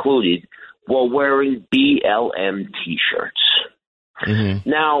 coaches included, were wearing BLM T-shirts. Mm-hmm.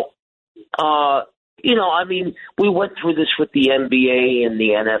 Now, we went through this with the NBA and the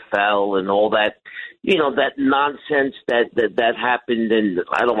NFL and all that, that nonsense that happened. And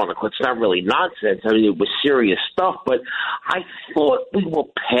I don't want to, it's not really nonsense. I mean, it was serious stuff, but I thought we were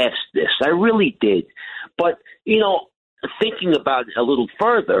past this. I really did. But, thinking about it a little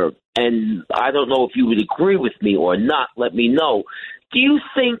further, and I don't know if you would agree with me or not, let me know. Do you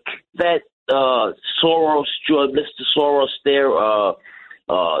think that Soros, Mr. Soros there, wrote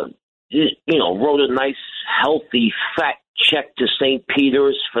a nice, healthy, fat check to St.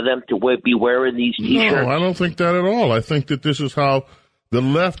 Peter's for them to be wearing these T-shirts? No, I don't think that at all. I think that this is how the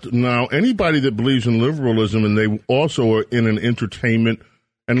left now, anybody that believes in liberalism, and they also are in an entertainment,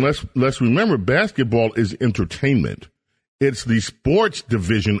 and let's remember, basketball is entertainment. It's the sports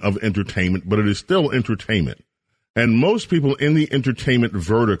division of entertainment, but it is still entertainment. And most people in the entertainment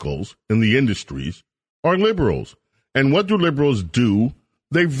verticals, in the industries, are liberals. And what do liberals do?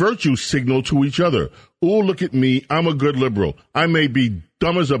 They virtue signal to each other. Oh, look at me. I'm a good liberal. I may be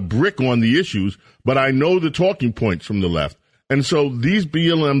dumb as a brick on the issues, but I know the talking points from the left. And so these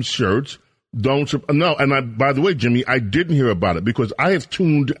BLM shirts don't. No, and by the way, Jimmy, I didn't hear about it because I have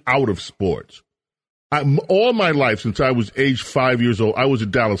tuned out of sports. All my life, since I was age 5 years old, I was a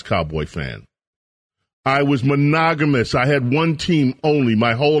Dallas Cowboy fan. I was monogamous. I had one team only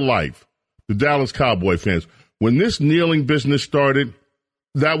my whole life, the Dallas Cowboy fans. When this kneeling business started,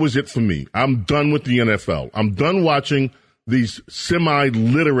 that was it for me. I'm done with the NFL. I'm done watching these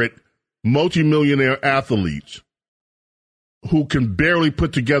semi-literate, multimillionaire athletes who can barely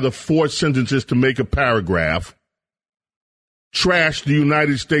put together 4 sentences to make a paragraph trash the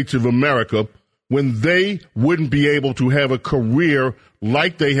United States of America when they wouldn't be able to have a career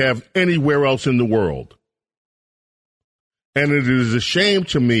like they have anywhere else in the world. And it is a shame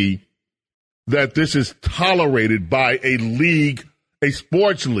to me that this is tolerated by a league, a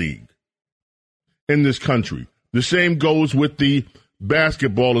sports league in this country. The same goes with the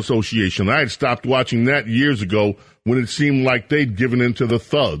Basketball Association. I had stopped watching that years ago when it seemed like they'd given in to the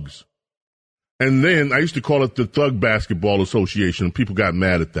thugs. And then I used to call it the Thug Basketball Association. People got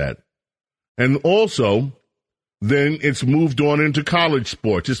mad at that. And also, then it's moved on into college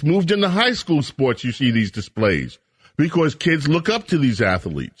sports. It's moved into high school sports. You see these displays because kids look up to these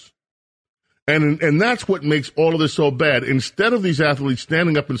athletes. And that's what makes all of this so bad. Instead of these athletes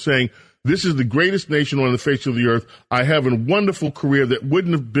standing up and saying, this is the greatest nation on the face of the earth, I have a wonderful career that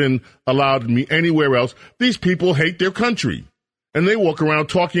wouldn't have been allowed me anywhere else, these people hate their country. And they walk around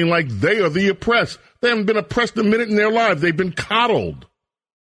talking like they are the oppressed. They haven't been oppressed a minute in their lives. They've been coddled.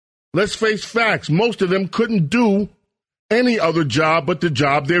 Let's face facts. Most of them couldn't do any other job but the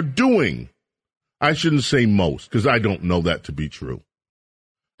job they're doing. I shouldn't say most, because I don't know that to be true.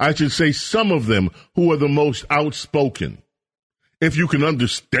 I should say some of them who are the most outspoken. If you can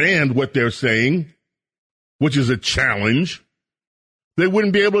understand what they're saying, which is a challenge, they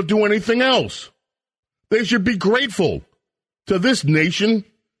wouldn't be able to do anything else. They should be grateful to this nation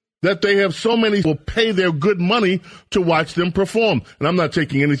that they have so many people pay their good money to watch them perform. And I'm not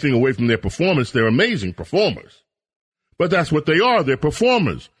taking anything away from their performance. They're amazing performers. But that's what they are. They're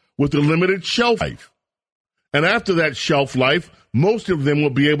performers with a limited shelf life. And after that shelf life, most of them will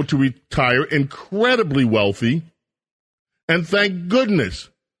be able to retire incredibly wealthy. And thank goodness.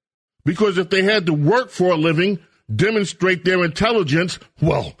 Because if they had to work for a living, demonstrate their intelligence,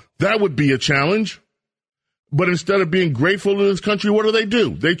 well, that would be a challenge. But instead of being grateful to this country, what do?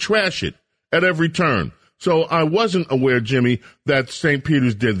 They trash it at every turn. So I wasn't aware, Jimmy, that St.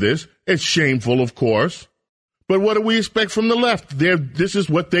 Peter's did this. It's shameful, of course. But what do we expect from the left? This is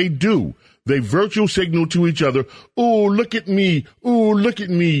what they do. They virtue signal to each other. Oh, look at me. Oh, look at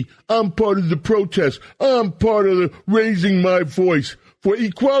me. I'm part of the protest. I'm part of the raising my voice for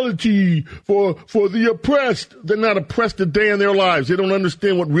equality, for the oppressed. They're not oppressed a day in their lives. They don't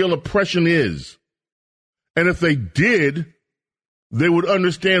understand what real oppression is. And if they did, they would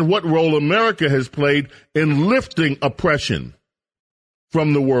understand what role America has played in lifting oppression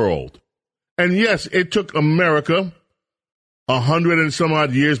from the world And yes, it took America 100 and some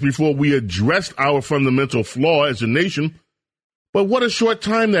odd years before we addressed our fundamental flaw as a nation. But what a short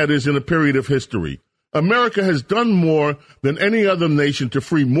time that is in a period of history. America has done more than any other nation to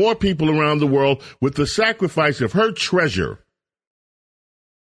free more people around the world with the sacrifice of her treasure,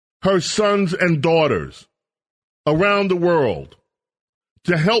 her sons and daughters around the world,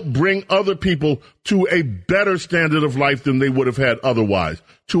 to help bring other people to a better standard of life than they would have had otherwise,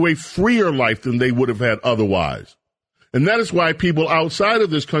 to a freer life than they would have had otherwise. And that is why people outside of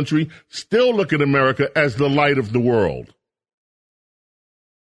this country still look at America as the light of the world.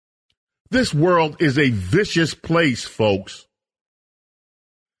 This world is a vicious place, folks.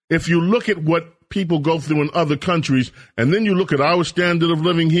 If you look at what people go through in other countries, and then you look at our standard of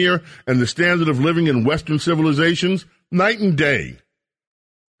living here and the standard of living in Western civilizations, night and day.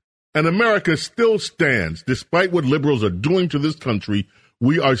 And America still stands. Despite what liberals are doing to this country,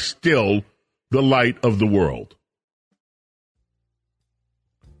 we are still the light of the world.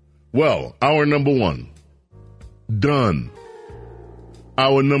 Well, our number one, done.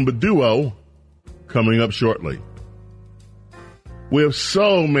 Our number duo, coming up shortly. We have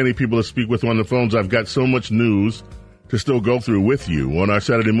so many people to speak with on the phones. I've got so much news to still go through with you on our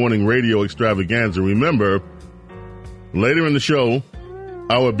Saturday morning radio extravaganza. Remember, later in the show,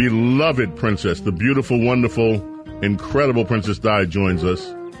 our beloved princess, the beautiful, wonderful, incredible Princess Di joins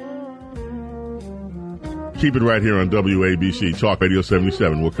us. Keep it right here on WABC Talk Radio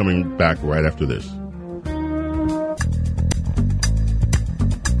 77. We're coming back right after this.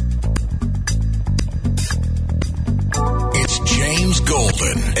 James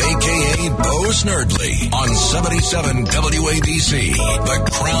Golden, a.k.a. Bo Snerdley, on 77 WABC, the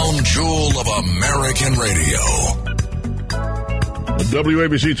crown jewel of American radio.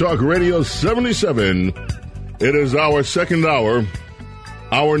 WABC Talk Radio 77. It is our second hour,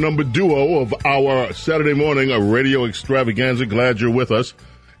 our number duo of our Saturday morning, a radio extravaganza. Glad you're with us.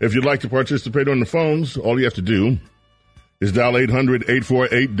 If you'd like to participate on the phones, all you have to do is dial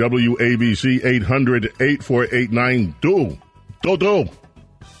 800-848-WABC, 800-848-9-DO.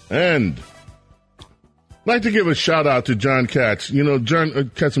 And I'd like to give a shout out to John Katz. You know, John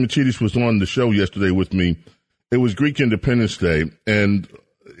Katzimatidis was on the show yesterday with me. It was Greek Independence Day, and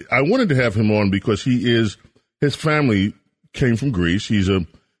I wanted to have him on because his family came from Greece. He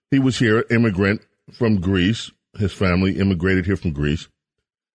was here, immigrant from Greece. His family immigrated here from Greece.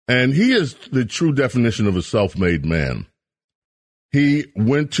 And he is the true definition of a self-made man. He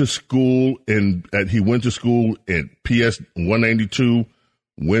went to school at PS 192,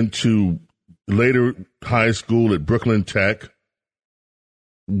 went to later high school at Brooklyn Tech,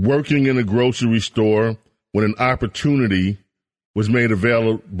 working in a grocery store when an opportunity was made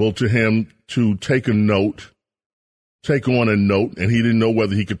available to him to take on a note, and he didn't know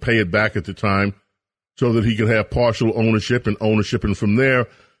whether he could pay it back at the time so that he could have partial ownership. And from there,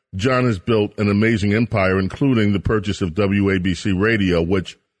 John has built an amazing empire, including the purchase of WABC Radio,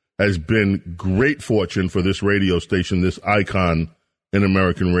 which has been great fortune for this radio station, this icon in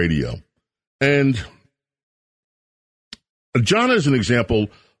American radio. And John is an example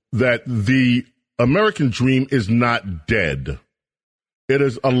that the American dream is not dead. It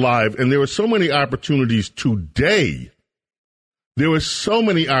is alive. And there are so many opportunities today. There are so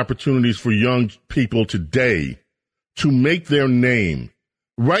many opportunities for young people today to make their name.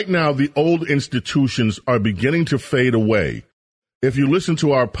 Right now, the old institutions are beginning to fade away. If you listen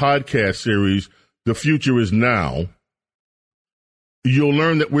to our podcast series, The Future is Now, you'll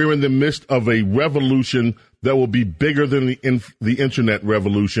learn that we're in the midst of a revolution that will be bigger than the internet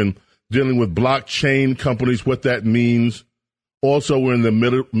revolution, dealing with blockchain companies, what that means. Also, we're in the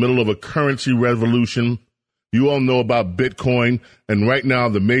middle of a currency revolution. You all know about Bitcoin, and right now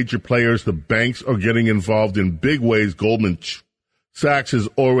the major players, the banks, are getting involved in big ways. Goldman Sachs has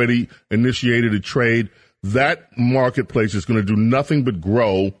already initiated a trade. That marketplace is going to do nothing but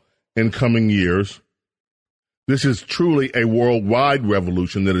grow in coming years. This is truly a worldwide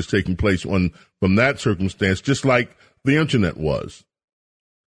revolution that is taking place from that circumstance, just like the internet was.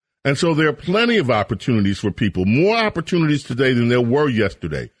 And so there are plenty of opportunities for people, more opportunities today than there were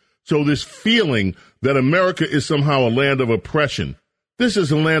yesterday. So this feeling that America is somehow a land of oppression, this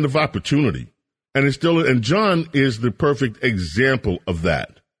is a land of opportunity. And John is the perfect example of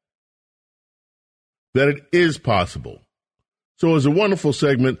that it is possible. So it's a wonderful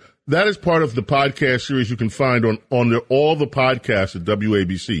segment. That is part of the podcast series you can find on all the podcasts at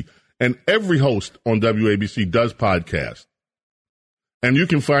WABC. And every host on WABC does podcast. And you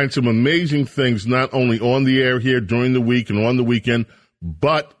can find some amazing things not only on the air here during the week and on the weekend,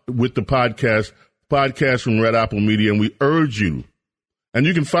 but with the podcast from Red Apple Media. And we urge you, And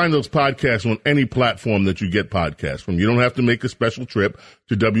you can find those podcasts on any platform that you get podcasts from. You don't have to make a special trip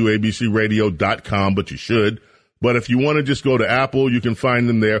to WABCRadio.com, but you should. But if you want to just go to Apple, you can find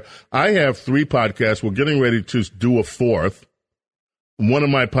them there. I have 3 podcasts. We're getting ready to do a 4th. One of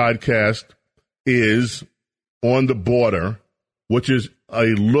my podcasts is On the Border, which is a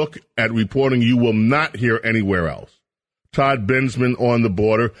look at reporting you will not hear anywhere else. Todd Bensman on the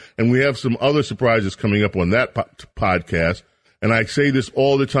border, and we have some other surprises coming up on that podcast. And I say this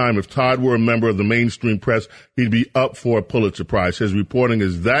all the time. If Todd were a member of the mainstream press, he'd be up for a Pulitzer Prize. His reporting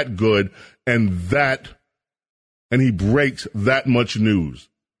is that good and he breaks that much news.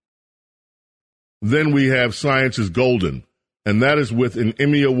 Then we have Science is Golden, and that is with an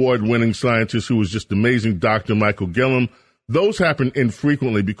Emmy Award-winning scientist who was just amazing, Dr. Michael Gillum. Those happen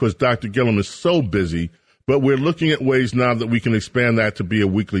infrequently because Dr. Gillum is so busy, but we're looking at ways now that we can expand that to be a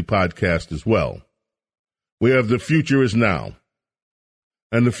weekly podcast as well. We have The Future is Now.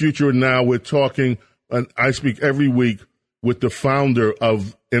 And The Future Now, we're talking, and I speak every week with the founder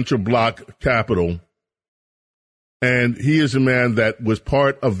of Interblock Capital. And he is a man that was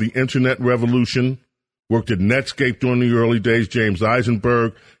part of the internet revolution, worked at Netscape during the early days, James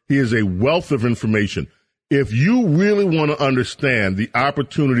Eisenberg. He is a wealth of information. If you really want to understand the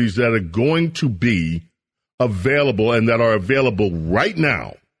opportunities that are going to be available and that are available right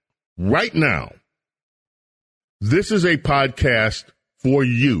now, this is a podcast for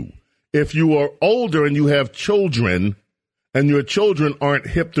you. If you are older and you have children and your children aren't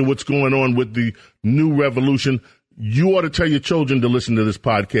hip to what's going on with the new revolution, you ought to tell your children to listen to this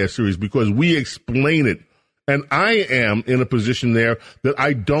podcast series because we explain it. And I am in a position there that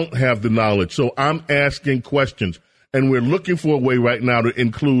I don't have the knowledge. So I'm asking questions. And we're looking for a way right now to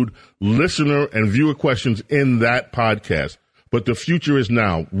include listener and viewer questions in that podcast. But The Future is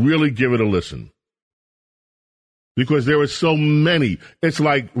Now. Really give it a listen. Because there are so many. It's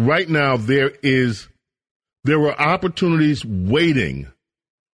like right now there are opportunities waiting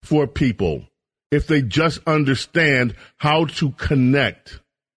for people if they just understand how to connect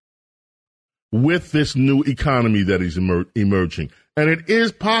with this new economy that is emerging. And it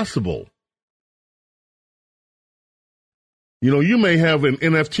is possible. You know, you may have an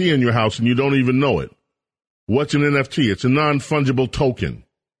NFT in your house and you don't even know it. What's an NFT? It's a non-fungible token.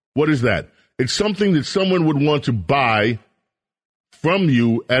 What is that? It's something that someone would want to buy from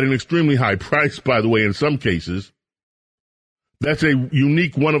you at an extremely high price, by the way, in some cases. That's a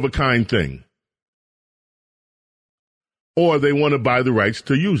unique, one-of-a-kind thing. Or they want to buy the rights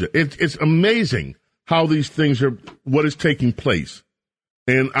to use it. It's amazing how these things are, what is taking place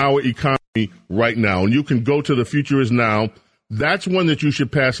in our economy right now. And you can go to The Future is Now. That's one that you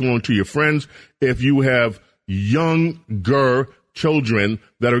should pass along to your friends. If you have younger children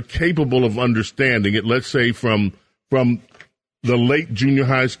that are capable of understanding it, let's say from the late junior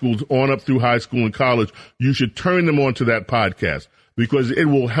high schools on up through high school and college, you should turn them on to that podcast because it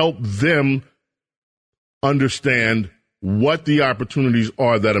will help them understand what the opportunities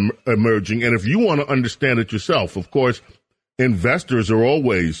are that are emerging. And if you want to understand it yourself, of course, investors are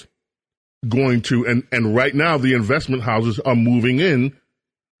always going to, and right now the investment houses are moving in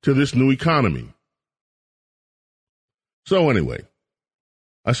to this new economy. So anyway,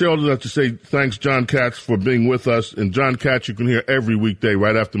 I say all of that to say thanks, John Katz, for being with us. And John Katz, you can hear every weekday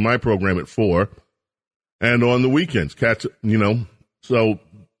right after my program at 4 and on the weekends. Katz, so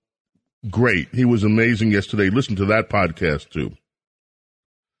great. He was amazing yesterday. Listen to that podcast, too.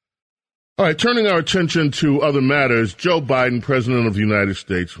 All right, turning our attention to other matters, Joe Biden, President of the United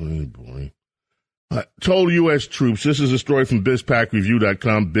States, told U.S. troops, this is a story from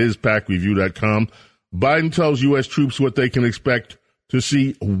BizPackReview.com, BizPackReview.com, Biden tells U.S. troops what they can expect to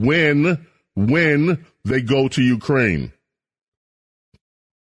see when they go to Ukraine.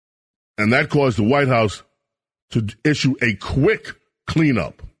 And that caused the White House to issue a quick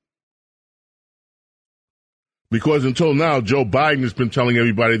cleanup. Because until now, Joe Biden has been telling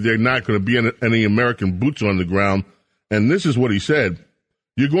everybody they're not going to be any American boots on the ground. And this is what he said.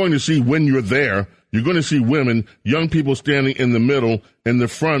 You're going to see when you're there, you're going to see women, young people standing in the middle, in the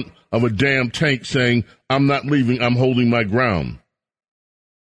front of a damn tank saying, I'm not leaving, I'm holding my ground.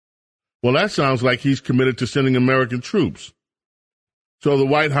 Well, that sounds like he's committed to sending American troops. So the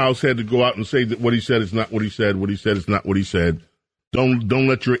White House had to go out and say that what he said is not what he said, what he said is not what he said. Don't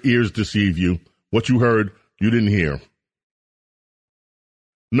let your ears deceive you. What you heard, you didn't hear.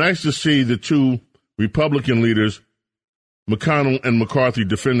 Nice to see the two Republican leaders, McConnell and McCarthy,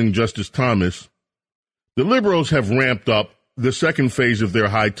 defending Justice Thomas. The liberals have ramped up the second phase of their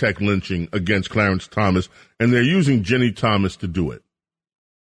high-tech lynching against Clarence Thomas, and they're using Ginny Thomas to do it.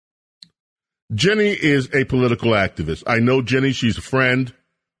 Jenny is a political activist. I know Jenny. She's a friend.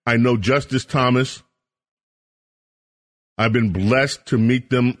 I know Justice Thomas. I've been blessed to meet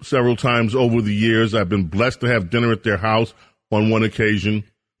them several times over the years. I've been blessed to have dinner at their house on one occasion.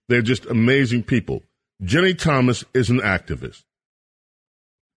 They're just amazing people. Jenny Thomas is an activist.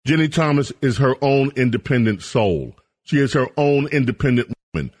 Jenny Thomas is her own independent soul. She is her own independent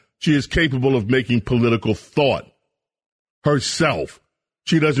woman. She is capable of making political thought herself.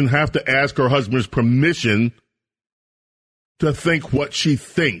 She doesn't have to ask her husband's permission to think what she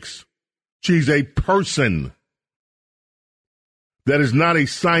thinks. She's a person that is not a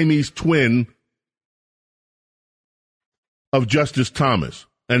Siamese twin of Justice Thomas.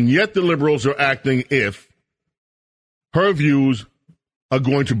 And yet the liberals are acting if her views are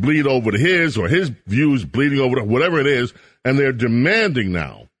going to bleed over to his, or his views bleeding over to whatever it is, and they're demanding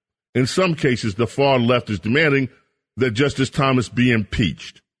now. In some cases, the far left is demanding that Justice Thomas be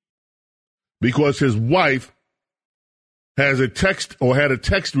impeached because his wife has a text or had a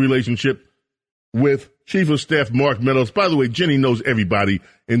text relationship with Chief of Staff Mark Meadows. By the way, Jenny knows everybody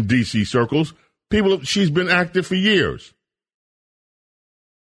in D.C. circles. She's been active for years.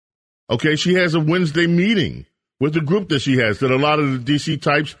 Okay, she has a Wednesday meeting with the group that she has that a lot of the D.C.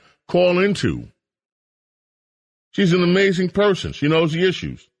 types call into. She's an amazing person. She knows the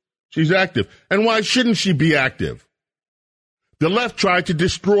issues. She's active. And why shouldn't she be active? The left tried to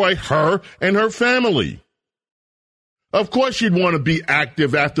destroy her and her family. Of course she'd want to be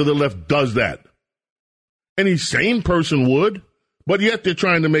active after the left does that. Any sane person would. But yet they're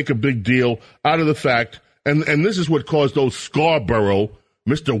trying to make a big deal out of the fact, and this is what caused those Scarborough,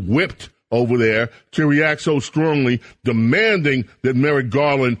 Mr. Whipped over there, to react so strongly, demanding that Merrick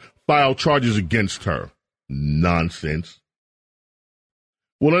Garland file charges against her. Nonsense.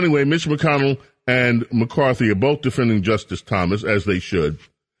 Well, anyway, Mitch McConnell and McCarthy are both defending Justice Thomas, as they should.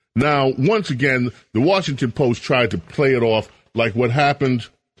 Now, once again, the Washington Post tried to play it off like what happened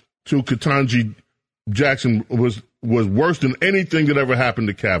to Ketanji Jackson was worse than anything that ever happened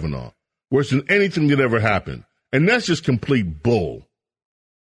to Kavanaugh. Worse than anything that ever happened. And that's just complete bull.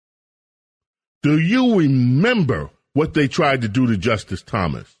 Do you remember what they tried to do to Justice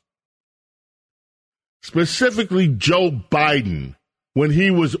Thomas? Specifically, Joe Biden, when he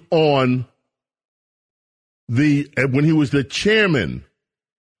was when he was the chairman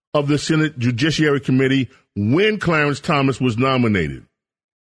of the Senate Judiciary Committee when Clarence Thomas was nominated.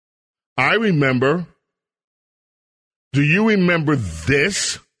 I remember. Do you remember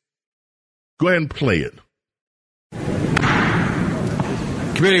this? Go ahead and play it.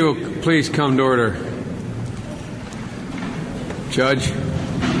 Committee will please come to order. Judge,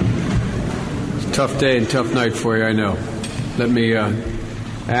 it's a tough day and tough night for you, I know. Let me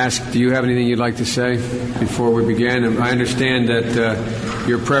ask, do you have anything you'd like to say before we begin? I understand that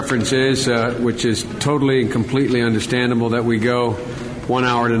your preference is, which is totally and completely understandable, that we go 1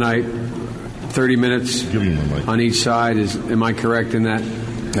 hour tonight, 30 minutes on each side. Am I correct in that?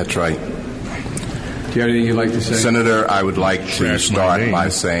 That's right. Do you have anything you'd like to say? Senator, I would like to start by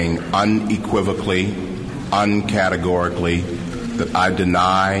saying unequivocally, uncategorically, that I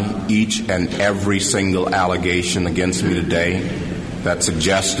deny each and every single allegation against me today that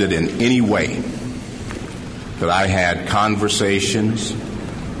suggested in any way that I had conversations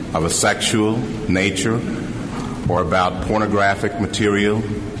of a sexual nature or about pornographic material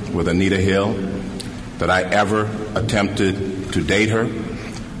with Anita Hill, that I ever attempted to date her,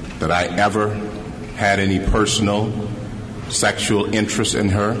 that I ever had any personal sexual interest in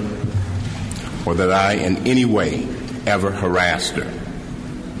her, or that I in any way ever harassed her.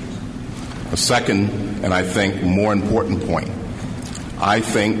 A second, and I think more important point, I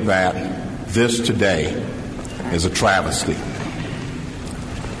think that this today is a travesty.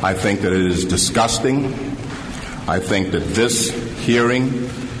 I think that it is disgusting. I think that this hearing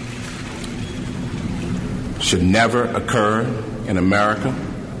should never occur in America.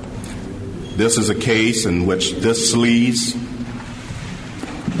 This is a case in which this sleaze,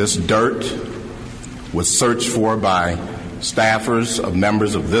 this dirt, was searched for by staffers of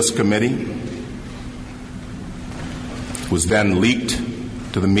members of this committee, was then leaked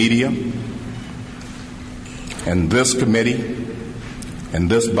to the media, and this committee and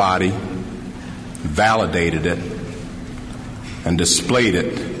this body validated it and displayed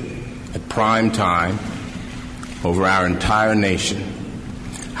it at prime time over our entire nation.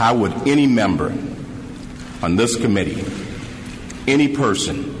 How would any member on this committee, any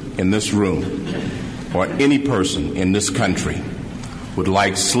person in this room, or any person in this country would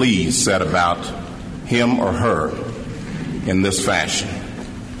like sleaze said about him or her in this fashion,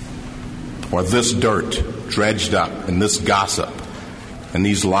 or this dirt dredged up and this gossip and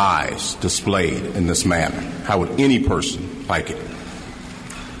these lies displayed in this manner? How would any person like it?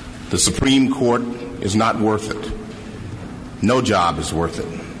 The Supreme Court is not worth it. No job is worth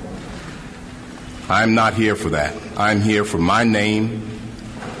it. I'm not here for that. I'm here for my name,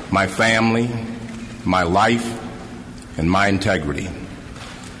 my family, my life, and my integrity.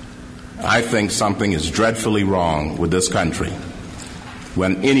 I think something is dreadfully wrong with this country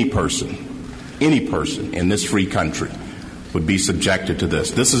when any person in this free country would be subjected to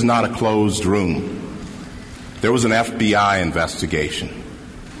this. This is not a closed room. There was an FBI investigation.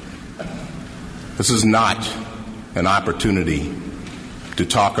 This is not an opportunity to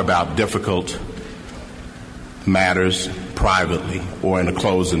talk about difficult matters privately or in a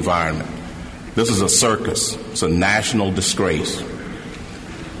closed environment. This is a circus. It's a national disgrace.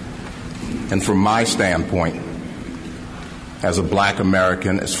 And from my standpoint, as a black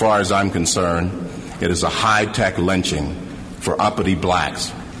American, as far as I'm concerned, it is a high-tech lynching for uppity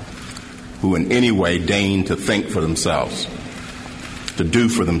blacks who in any way deign to think for themselves, to do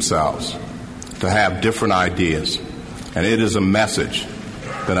for themselves, to have different ideas. And it is a message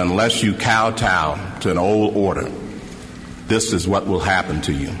that unless you kowtow to an old order, this is what will happen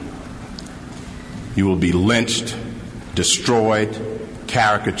to you. You will be lynched, destroyed,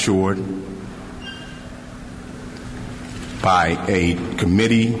 caricatured by a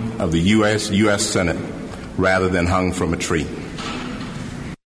committee of the U.S. Senate rather than hung from a tree.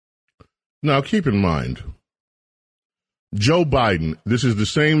 Now, keep in mind, Joe Biden, this is the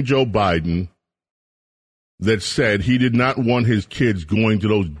same Joe Biden that said he did not want his kids going to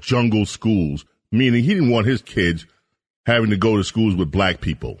those jungle schools, meaning he didn't want his kids having to go to schools with black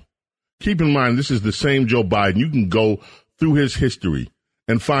people. Keep in mind, this is the same Joe Biden. You can go through his history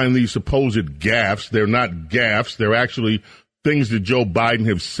and find these supposed gaffes. They're not gaffes. They're actually things that Joe Biden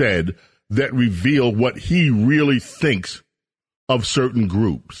have said that reveal what he really thinks of certain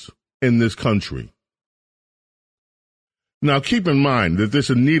groups in this country. Now, keep in mind that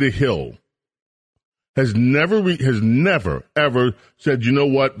this Anita Hill has never, ever said, you know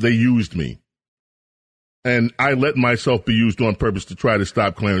what, they used me. And I let myself be used on purpose to try to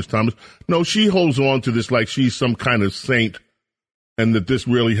stop Clarence Thomas. No, she holds on to this like she's some kind of saint and that this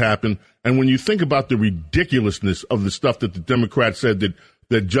really happened. And when you think about the ridiculousness of the stuff that the Democrats said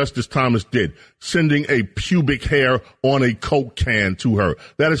that Justice Thomas did, sending a pubic hair on a Coke can to her,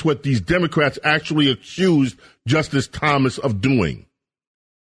 that is what these Democrats actually accused Justice Thomas of doing.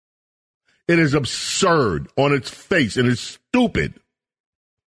 It is absurd on its face, and it's stupid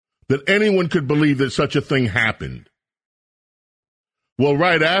that anyone could believe that such a thing happened. Well,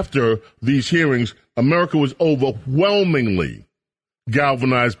 right after these hearings, America was overwhelmingly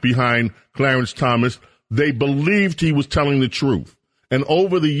galvanized behind Clarence Thomas. They believed he was telling the truth. And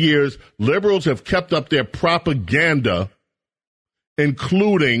over the years, liberals have kept up their propaganda,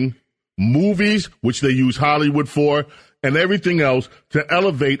 including movies, which they use Hollywood for, and everything else to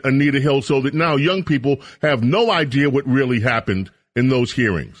elevate Anita Hill so that now young people have no idea what really happened in those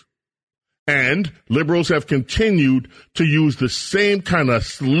hearings. And liberals have continued to use the same kind of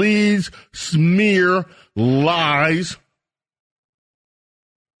sleaze, smear, lies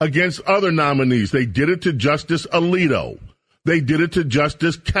against other nominees. They did it to Justice Alito. They did it to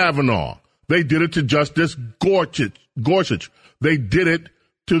Justice Kavanaugh. They did it to Justice Gorsuch. They did it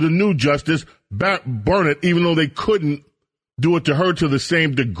to the new Justice Barnett, even though they couldn't do it to her to the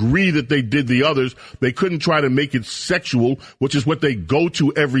same degree that they did the others. They couldn't try to make it sexual, which is what they go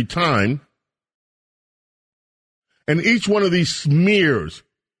to every time. And each one of these smears,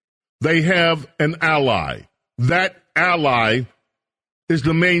 they have an ally. That ally is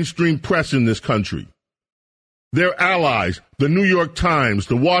the mainstream press in this country. Their allies, the New York Times,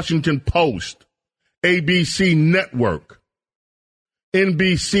 the Washington Post, ABC Network,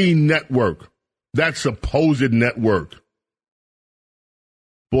 NBC Network, that supposed network.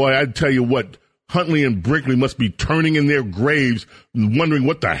 Boy, I'd tell you what, Huntley and Brinkley must be turning in their graves and wondering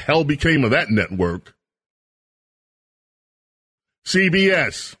what the hell became of that network.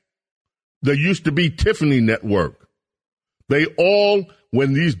 CBS, there used to be Tiffany Network. They all,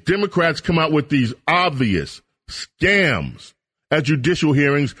 when these Democrats come out with these obvious scams at judicial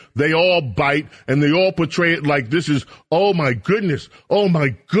hearings, they all bite and they all portray it like this is, oh my goodness,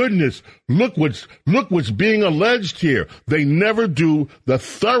 look what's being alleged here. They never do the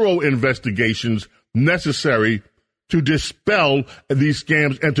thorough investigations necessary to dispel these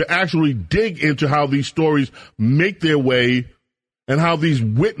scams and to actually dig into how these stories make their way and how these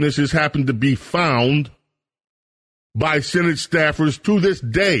witnesses happen to be found by Senate staffers to this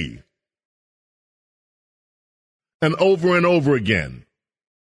day. And over again.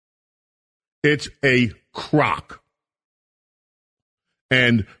 It's a crock.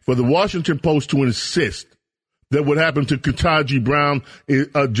 And for the Washington Post to insist that what happened to Ketanji Brown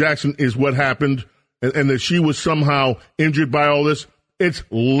Jackson is what happened and that she was somehow injured by all this, it's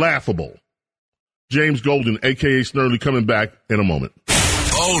laughable. James Golden, a.k.a. Snurley, coming back in a moment.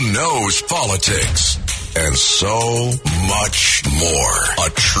 Bo knows politics and so much more. A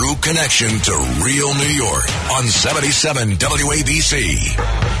true connection to real New York on 77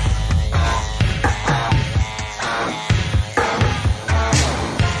 WABC.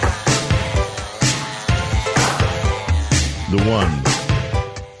 The one,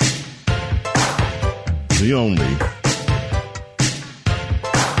 the only,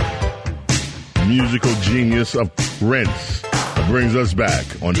 musical genius of Prince brings us back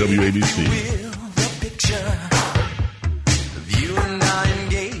on WABC.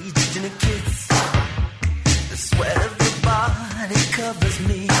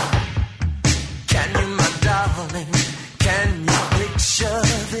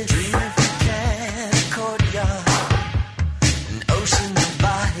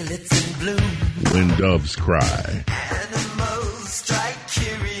 When doves cry. Animals strike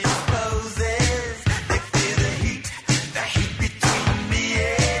curious poses. They feel the heat between me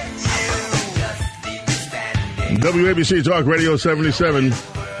and you. Just leave me standing. WABC Talk Radio 77.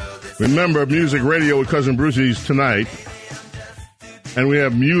 Remember, Music Radio with Cousin Brucey's tonight. And we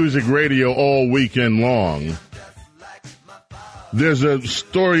have Music Radio all weekend long. There's a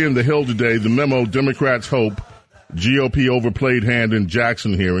story in The Hill today, the memo Democrats hope GOP overplayed hand in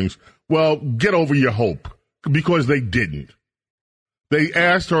Jackson hearings. Well, get over your hope, because they didn't. They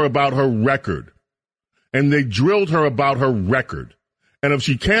asked her about her record, and they drilled her about her record. And if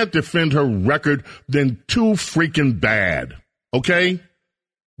she can't defend her record, then too freaking bad. Okay?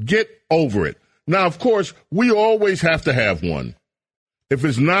 Get over it. Now, of course, we always have to have one. If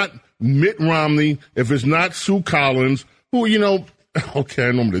it's not Mitt Romney, if it's not Sue Collins, who, you know, okay,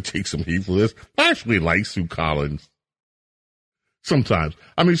 I know I'm going to take some heat for this. I actually like Sue Collins. Sometimes.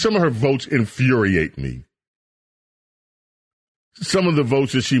 I mean, some of her votes infuriate me. Some of the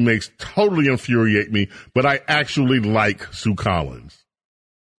votes that she makes totally infuriate me, but I actually like Sue Collins.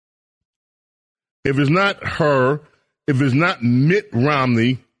 If it's not her, if it's not Mitt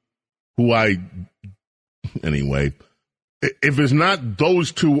Romney, anyway, if it's not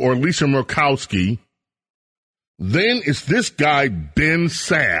those two or Lisa Murkowski, then it's this guy, Ben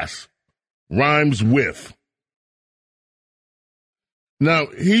Sasse, rhymes with. Now,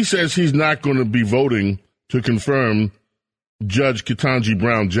 he says he's not going to be voting to confirm Judge Ketanji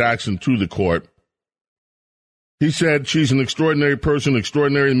Brown Jackson to the court. He said she's an extraordinary person,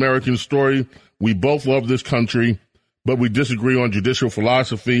 extraordinary American story. We both love this country, but we disagree on judicial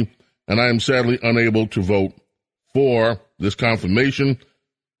philosophy, and I am sadly unable to vote for this confirmation.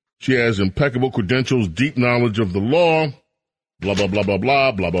 She has impeccable credentials, deep knowledge of the law, blah, blah, blah, blah,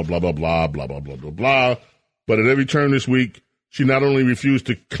 blah, blah, blah, blah, blah, blah, blah, blah, blah, blah, blah. But at every turn this week, she not only refused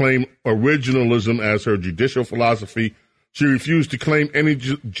to claim originalism as her judicial philosophy, she refused to claim any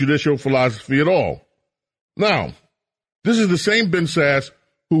judicial philosophy at all. Now, this is the same Ben Sasse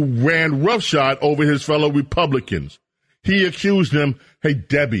who ran roughshod over his fellow Republicans. He accused them, hey,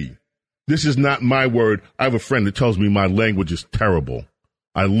 Debbie, this is not my word. I have a friend that tells me my language is terrible.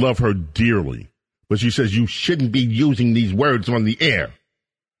 I love her dearly. But she says you shouldn't be using these words on the air.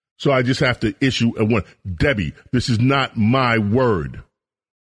 So I just have to issue a warning. Debbie, this is not my word.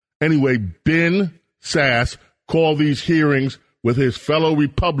 Anyway, Ben Sasse called these hearings with his fellow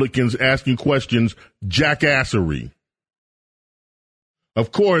Republicans asking questions jackassery.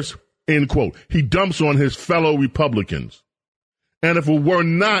 Of course, end quote, he dumps on his fellow Republicans. And if it were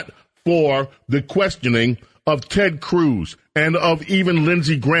not for the questioning of Ted Cruz and of even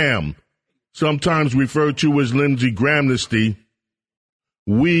Lindsey Graham, sometimes referred to as Lindsey Grahamnesty,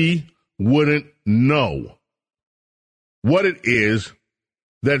 we wouldn't know what it is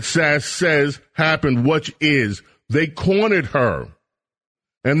that Sasse says happened, which is they cornered her.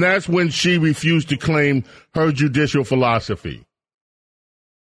 And that's when she refused to claim her judicial philosophy.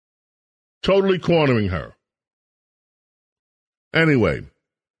 Totally cornering her. Anyway,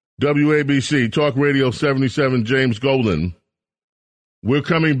 WABC, Talk Radio 77, James Golden. We're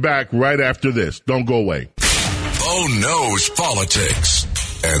coming back right after this. Don't go away. Bo knows politics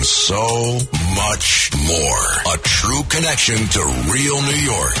and so much more. A true connection to real New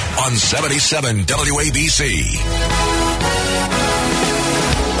York on 77 WABC.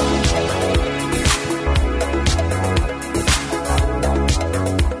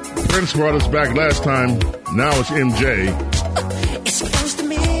 Prince brought us back last time. Now it's MJ. It's close to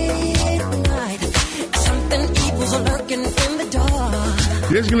midnight. Something evil's lurking in the dark.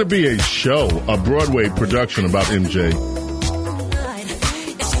 There's going to be a show, a Broadway production about MJ.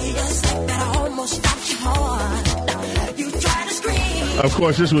 Of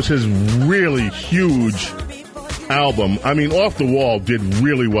course, this was his really huge album. I mean, Off the Wall did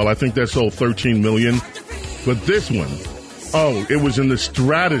really well. I think that sold 13 million. But this one, it was in the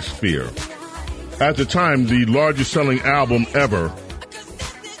stratosphere. At the time, the largest selling album ever.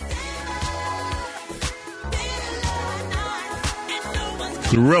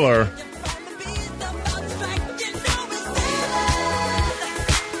 Thriller.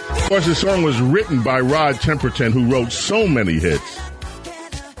 Of course, the song was written by Rod Temperton, who wrote so many hits.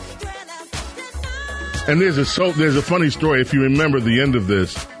 And there's a funny story. If you remember the end of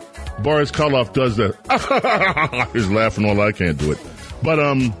this, Boris Karloff does the he's laughing all I can't do it. But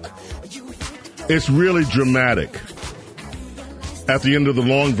it's really dramatic at the end of the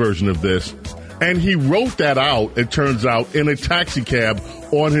long version of this. And he wrote that out, it turns out, in a taxi cab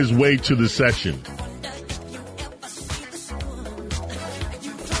on his way to the session.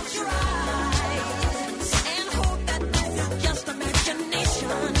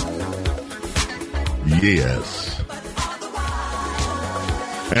 Yes.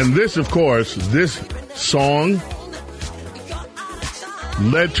 And this, of course, this song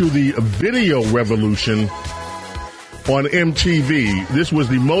led to the video revolution on MTV. This was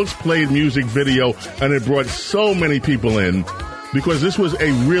the most played music video, and it brought so many people in because this was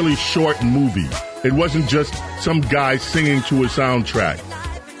a really short movie. It wasn't just some guy singing to a soundtrack.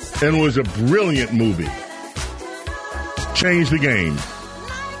 And it was a brilliant movie. Changed the game.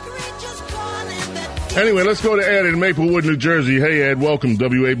 Anyway, let's go to Ed in Maplewood, New Jersey. Hey, Ed, welcome,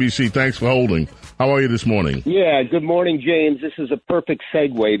 WABC. Thanks for holding. How are you this morning? Yeah, good morning, James. This is a perfect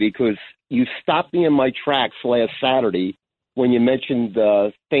segue because you stopped me in my tracks last Saturday when you mentioned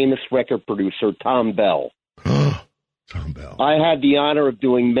the famous record producer, Tom Bell. Tom Bell. I had the honor of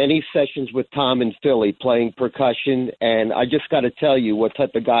doing many sessions with Tom in Philly playing percussion, and I just got to tell you what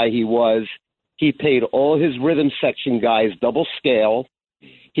type of guy he was. He paid all his rhythm section guys double scale.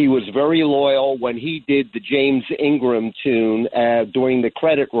 He was very loyal when he did the James Ingram tune during the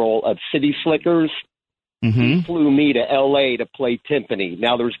credit roll of City Slickers. Mm-hmm. He flew me to L.A. to play timpani.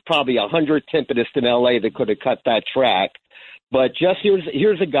 Now, there's probably 100 timpanists in L.A. that could have cut that track. But just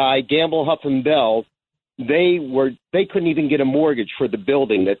here's a guy, Gamble, Huff, and Bell. They couldn't even get a mortgage for the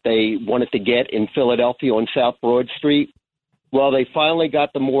building that they wanted to get in Philadelphia on South Broad Street. Well, they finally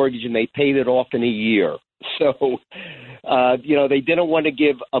got the mortgage, and they paid it off in a year. So, they didn't want to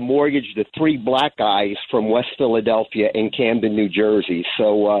give a mortgage to three black guys from West Philadelphia and Camden, New Jersey.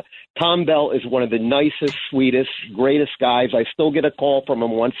 So Tom Bell is one of the nicest, sweetest, greatest guys. I still get a call from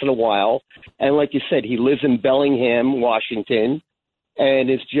him once in a while. And like you said, he lives in Bellingham, Washington, and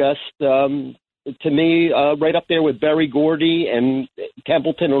is just, to me, right up there with Berry Gordy and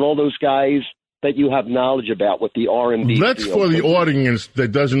Templeton and all those guys that you have knowledge about with the R&B Let's, field. for the audience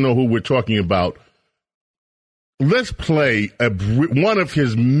that doesn't know who we're talking about, let's play one of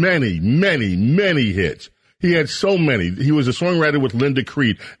his many, many, many hits. He had so many. He was a songwriter with Linda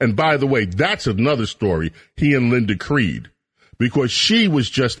Creed. And by the way, that's another story, he and Linda Creed, because she was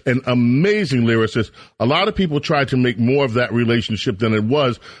just an amazing lyricist. A lot of people tried to make more of that relationship than it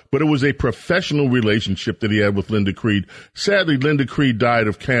was, but it was a professional relationship that he had with Linda Creed. Sadly, Linda Creed died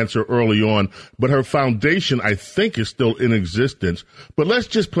of cancer early on, but her foundation, I think, is still in existence. But let's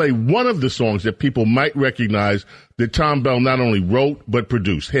just play one of the songs that people might recognize that Tom Bell not only wrote, but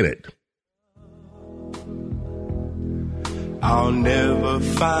produced. Hit it. I'll never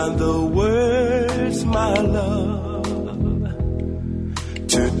find the words, my love,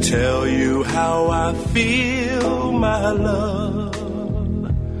 to tell you how I feel, my love.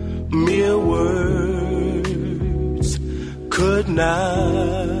 Mere words could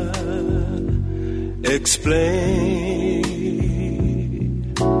not explain.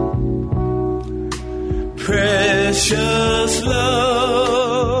 Precious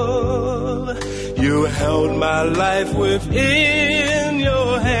love, you held my life within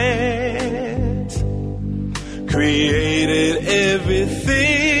your hands, created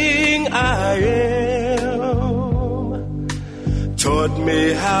everything I am, taught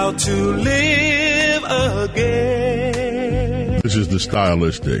me how to live again. This is the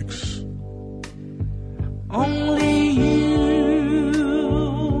Stylistics. Only you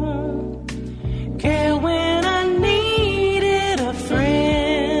care when I needed a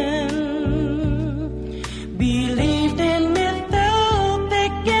friend, believed in me through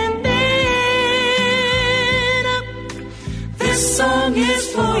thick and thin. This song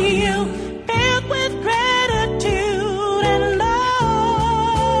is for you, filled with gratitude and love.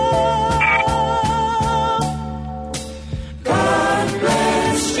 God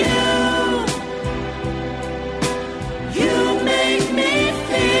bless you.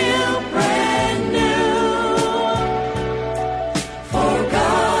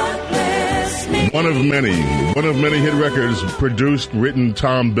 of many hit records produced, written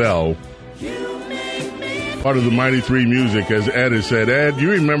Tom Bell. Part of the Mighty Three music, as Ed has said. Ed, you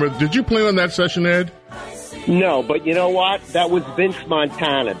remember, did you play on that session, Ed? No, but you know what? That was Vince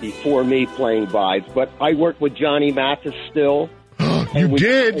Montana before me playing vibes. But I work with Johnny Mathis still. You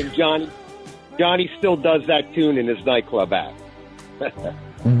did? And Johnny still does that tune in his nightclub act.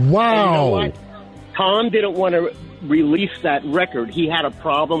 Wow. And you know what? Tom didn't want to release that record. He had a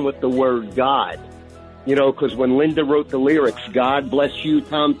problem with the word God. You know, because when Linda wrote the lyrics, God bless you,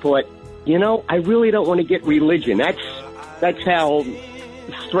 Tom thought, you know, I really don't want to get religion. That's how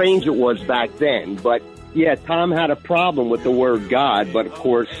strange it was back then. But, yeah, Tom had a problem with the word God. But, of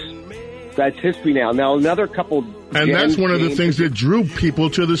course, that's history now. Now, another couple... And that's one of the things that drew people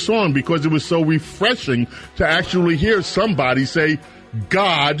to the song, because it was so refreshing to actually hear somebody say,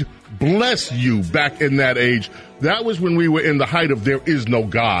 God bless you, back in that age. That was when we were in the height of there is no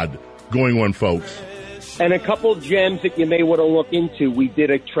God going on, folks. And a couple gems that you may want to look into. We did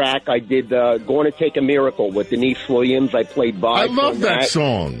a track. I did Going to Take a Miracle with Denise Williams. I played vibes. I love that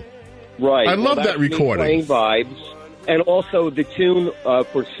song. Right. I love that recording. Playing vibes. And also the tune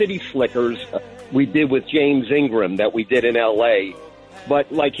for City Slickers we did with James Ingram that we did in L.A. But,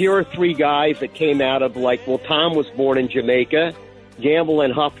 like, here are three guys that came out of, like, well, Tom was born in Jamaica, Gamble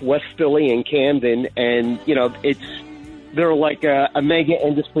and Huff, West Philly and Camden. And, you know, they're like a mega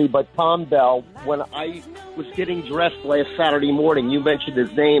industry. But Tom Bell, when I was getting dressed last Saturday morning, you mentioned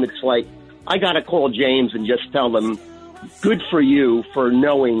his name. It's like, I got to call James and just tell him, good for you for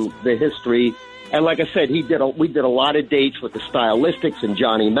knowing the history. And like I said, we did a lot of dates with the Stylistics and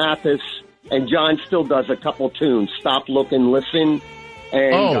Johnny Mathis. And John still does a couple tunes, Stop, Look, and Listen.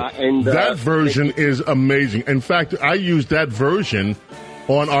 And, that version is amazing. In fact, I used that version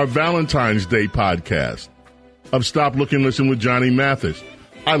on our Valentine's Day podcast of Stop, Look, and Listen with Johnny Mathis.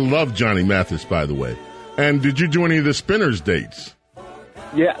 I love Johnny Mathis, by the way. And did you do any of the Spinners dates?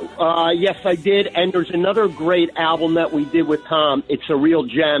 Yeah, yes, I did. And there's another great album that we did with Tom. It's a real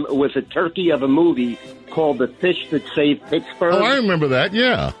gem. It was a turkey of a movie called The Fish That Saved Pittsburgh. Oh, I remember that,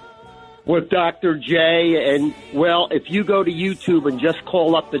 yeah. With Dr. J. And, well, if you go to YouTube and just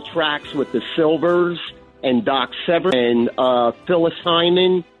call up the tracks with the Silvers and Doc Severn and Phyllis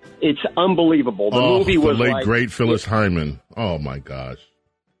Hyman, it's unbelievable. The movie was the late, great Phyllis Hyman. Oh, my gosh.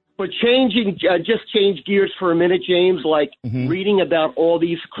 But just change gears for a minute, James, like reading about all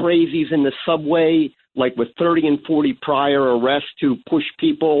these crazies in the subway, like with 30 and 40 prior arrests to push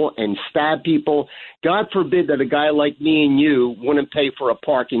people and stab people. God forbid that a guy like me and you wouldn't pay for a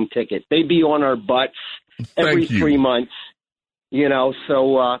parking ticket. They'd be on our butts every 3 months, you know,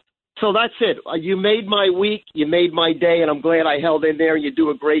 so that's it. You made my week, you made my day, and I'm glad I held in there. You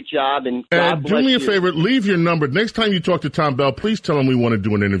do a great job, and God bless you. Do me a favor, leave your number. Next time you talk to Tom Bell, please tell him we want to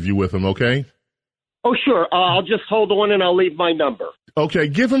do an interview with him, okay? Oh, sure. I'll just hold on, and I'll leave my number. Okay,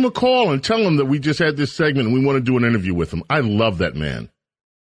 give him a call and tell him that we just had this segment and we want to do an interview with him. I love that man.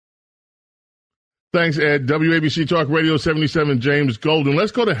 Thanks, Ed. WABC Talk Radio 77, James Golden.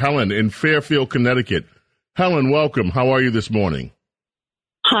 Let's go to Helen in Fairfield, Connecticut. Helen, welcome. How are you this morning?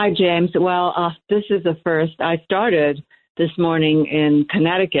 Hi, James. Well, this is the first. I started this morning in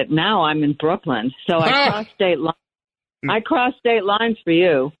Connecticut. Now I'm in Brooklyn. So I crossed state lines. I crossed state lines for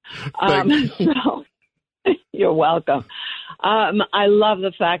you. So you're welcome. I love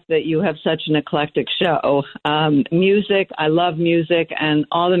the fact that you have such an eclectic show. Music, I love music, and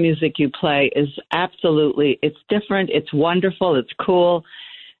all the music you play is absolutely, it's different, it's wonderful, it's cool,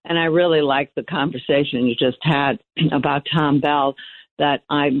 and I really like the conversation you just had about Tom Bell that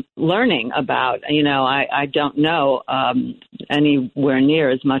I'm learning about. You know, I don't know anywhere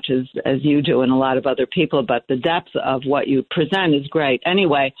near as much as you do and a lot of other people, but the depth of what you present is great.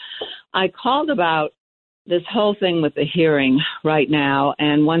 Anyway, I called about this whole thing with the hearing right now,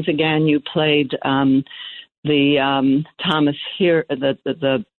 and once again, you played the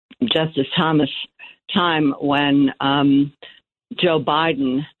Justice Thomas time when Joe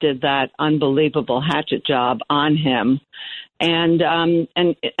Biden did that unbelievable hatchet job on him, and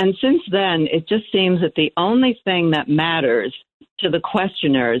since then, it just seems that the only thing that matters to the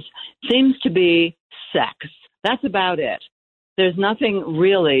questioners seems to be sex. That's about it. There's nothing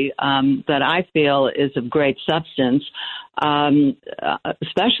really that I feel is of great substance,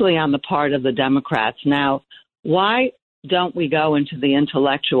 especially on the part of the Democrats. Now, why don't we go into the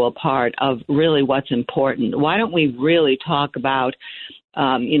intellectual part of really what's important? Why don't we really talk about,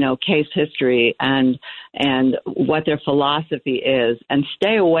 case history and what their philosophy is, and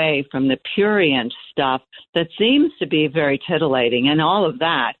stay away from the prurient stuff that seems to be very titillating and all of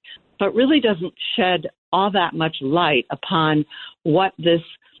that, but really doesn't shed all that much light upon what this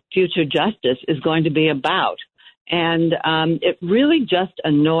future justice is going to be about. And it really just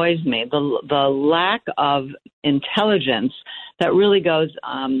annoys me, the lack of intelligence that really goes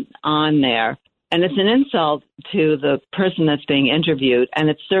on there. And it's an insult to the person that's being interviewed, and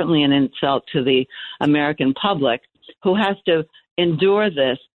it's certainly an insult to the American public who has to endure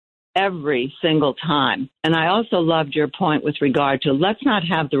this every single time. And I also loved your point with regard to let's not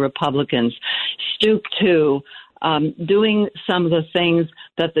have the Republicans stoop to doing some of the things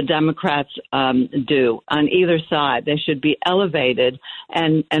that the Democrats do on either side. They should be elevated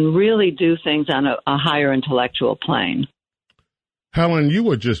and really do things on a higher intellectual plane. Helen, you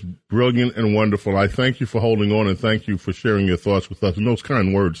were just brilliant and wonderful. I thank you for holding on, and thank you for sharing your thoughts with us, and those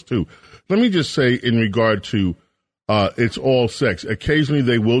kind words, too. Let me just say in regard to it's all sex. Occasionally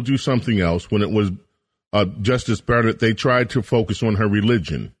they will do something else. When it was Justice Barrett, they tried to focus on her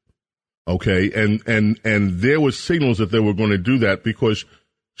religion. Okay, and there were signals that they were going to do that because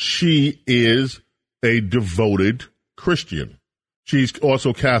she is a devoted Christian. She's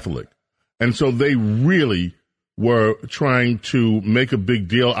also Catholic. And so they really were trying to make a big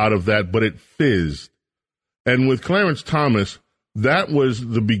deal out of that, but it fizzed. And with Clarence Thomas, that was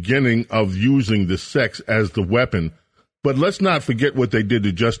the beginning of using the sex as the weapon. But let's not forget what they did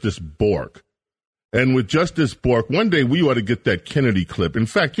to Justice Bork. And with Justice Bork, one day we ought to get that Kennedy clip. In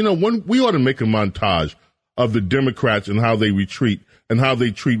fact, we ought to make a montage of the Democrats and how they retreat and how they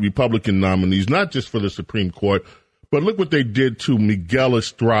treat Republican nominees, not just for the Supreme Court, but look what they did to Miguel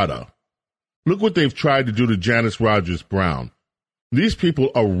Estrada. Look what they've tried to do to Janice Rogers Brown. These people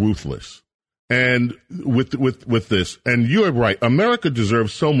are ruthless. And with this, and you're right, America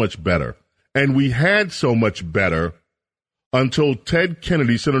deserves so much better. And we had so much better until Ted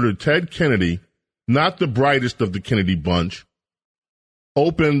Kennedy, Senator Ted Kennedy, not the brightest of the Kennedy bunch,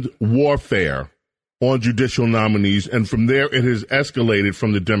 opened warfare on judicial nominees, and from there it has escalated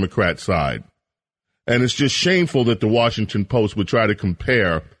from the Democrat side. And it's just shameful that the Washington Post would try to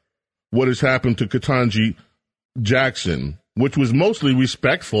compare what has happened to Ketanji Jackson, which was mostly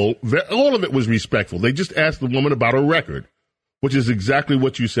respectful. All of it was respectful. They just asked the woman about her record, which is exactly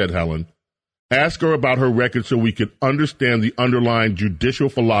what you said, Helen. Ask her about her record so we could understand the underlying judicial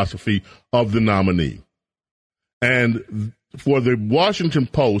philosophy of the nominee. And for the Washington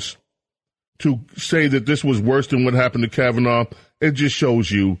Post to say that this was worse than what happened to Kavanaugh, it just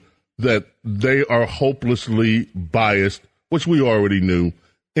shows you that they are hopelessly biased, which we already knew,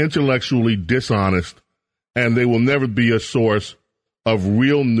 intellectually dishonest, and they will never be a source of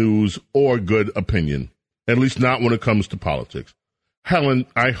real news or good opinion, at least not when it comes to politics. Helen,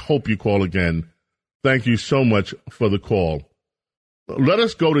 I hope you call again. Thank you so much for the call. Let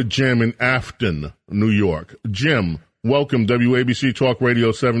us go to Jim in Afton, New York. Jim, welcome, WABC Talk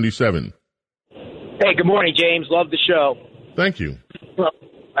Radio 77. Hey, good morning, James. Love the show. Thank you. Well,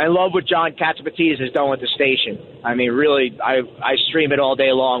 I love what John Katsimatidis has done with the station. I mean, really, I stream it all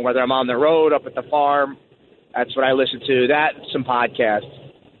day long, whether I'm on the road, up at the farm. That's what I listen to. That, some podcasts.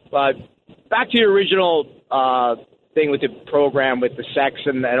 But back to your original thing with the program with the sex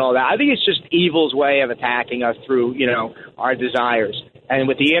and all that. I think it's just evil's way of attacking us through, our desires. And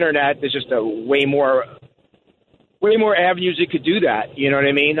with the internet, there's just a way more avenues it could do that. You know what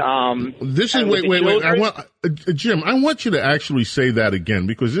I mean? Wait. Jim, I want you to actually say that again,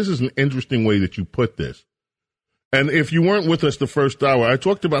 because this is an interesting way that you put this. And if you weren't with us the first hour, I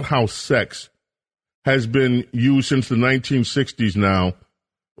talked about how sex has been used since the 1960s now.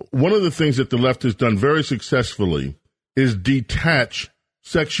 One of the things that the left has done very successfully is detach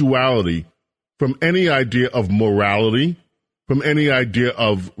sexuality from any idea of morality, from any idea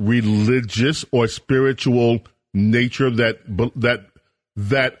of religious or spiritual nature that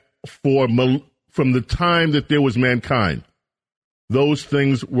from the time that there was mankind, those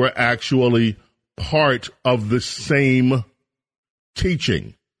things were actually part of the same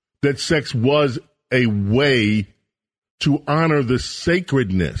teaching, that sex was a way to honor the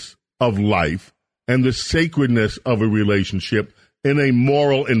sacredness of life and the sacredness of a relationship in a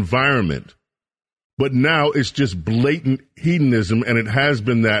moral environment. But now it's just blatant hedonism, and it has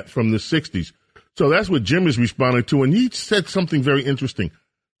been that from the 60s. So that's what Jim is responding to, and he said something very interesting.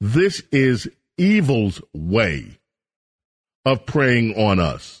 This is evil's way of preying on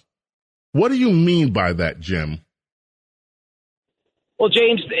us. What do you mean by that, Jim? Well,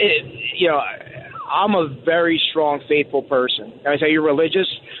 James, I'm a very strong, faithful person. I say you're religious.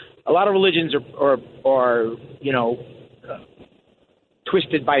 A lot of religions are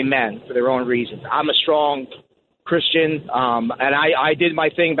twisted by men for their own reasons. I'm a strong Christian, and I did my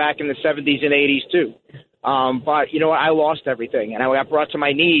thing back in the 70s and 80s too. But you know what? I lost everything, and I got brought to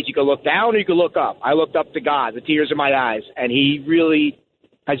my knees. You could look down or you could look up. I looked up to God, the tears in my eyes, and He really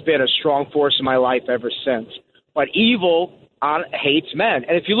has been a strong force in my life ever since. But evil hates men.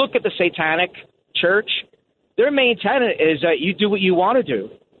 And if you look at the Satanic Church, their main tenet is that you do what you want to do.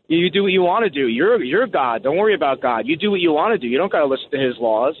 You do what you want to do. You're God. Don't worry about God. You do what you want to do. You don't got to listen to his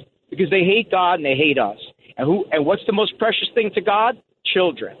laws, because they hate God and they hate us. And what's the most precious thing to God?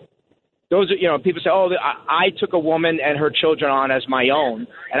 Children. Those are, people say, I took a woman and her children on as my own.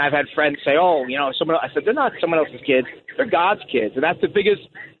 And I've had friends say, I said, they're not someone else's kids. They're God's kids. And that's the biggest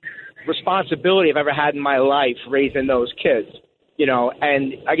responsibility I've ever had in my life, raising those kids.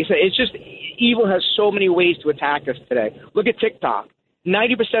 And like I said, it's just evil has so many ways to attack us today. Look at TikTok.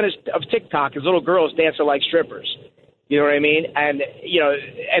 90% of TikTok is little girls dancing like strippers. You know what I mean? And,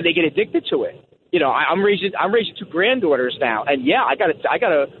 and they get addicted to it. I'm raising 2 granddaughters now, and I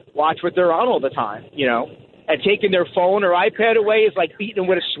gotta watch what they're on all the time, and taking their phone or iPad away is like beating them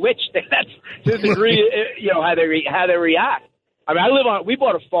with a switch. That's to the degree, how they react. I mean, we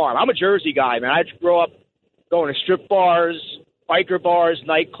bought a farm. I'm a Jersey guy, man. I grew up going to strip bars, biker bars,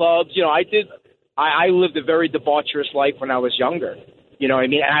 nightclubs. I lived a very debaucherous life when I was younger. You know what I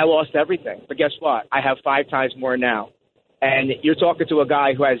mean? And I lost everything. But guess what? I have 5 times more now. And you're talking to a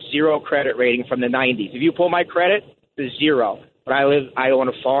guy who has 0 credit rating from the 90s. If you pull my credit, it's 0. But I own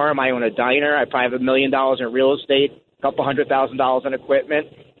a farm. I own a diner. I probably have $1 million in real estate, a couple $100,000 in equipment.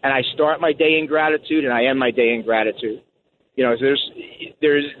 And I start my day in gratitude, and I end my day in gratitude.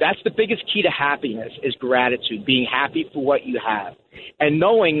 That's the biggest key to happiness is gratitude, being happy for what you have. And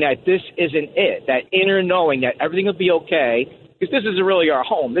knowing that this isn't it, that inner knowing that everything will be okay, because this isn't really our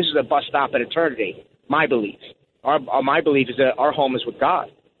home. This is a bus stop at eternity, my belief. My belief is that our home is with God.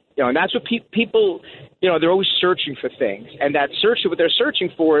 And that's what people, they're always searching for things. And what they're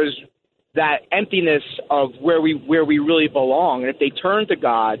searching for is that emptiness of where we really belong. And if they turn to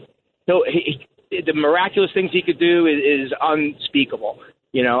God, the miraculous things he could do is unspeakable.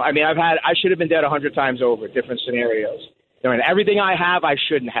 I should have been dead 100 times over, different scenarios. And everything I have, I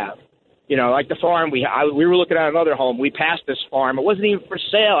shouldn't have. Like the farm, we were looking at another home. We passed this farm. It wasn't even for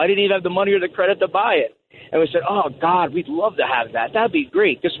sale. I didn't even have the money or the credit to buy it. And we said, oh, God, we'd love to have that. That'd be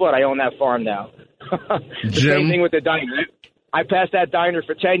great. Guess what? I own that farm now. The same thing with the diner. I passed that diner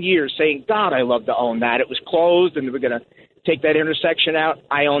for 10 years saying, God, I love to own that. It was closed, and we're going to take that intersection out.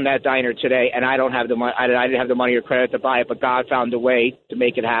 I own that diner today, and I don't have the money. I didn't have the money or credit to buy it, but God found a way to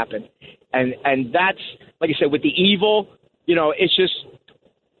make it happen. And that's, like I said, with the evil, it's just,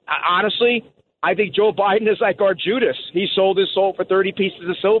 honestly, I think Joe Biden is like our Judas. He sold his soul for 30 pieces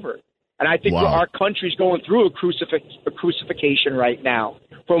of silver. And I think our country's going through a crucifixion right now.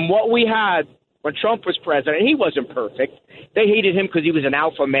 From what we had when Trump was president, he wasn't perfect. They hated him because he was an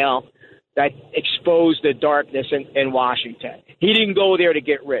alpha male that exposed the darkness in Washington. He didn't go there to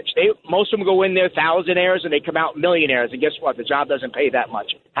get rich. Most of them go in there thousandaires and they come out millionaires. And guess what? The job doesn't pay that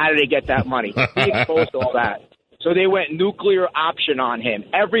much. How do they get that money? He exposed all that. So they went nuclear option on him.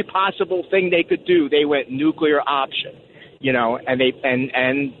 Every possible thing they could do, they went nuclear option.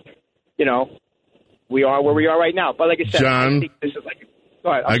 We are where we are right now. But like I said, John, I think this is like.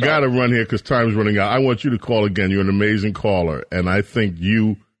 Go ahead, I got to run here because time's running out. I want you to call again. You're an amazing caller, and I think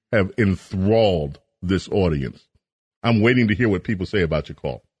you have enthralled this audience. I'm waiting to hear what people say about your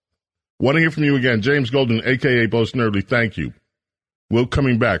call. Want to hear from you again. James Golden, a.k.a. Bo Snerdley, thank you. We're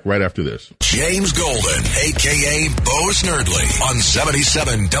coming back right after this. James Golden, a.k.a. Bo Snerdley, on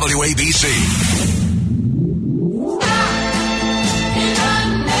 77 WABC.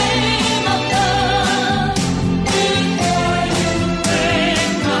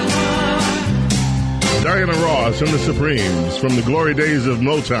 Diana Ross and the Supremes from the glory days of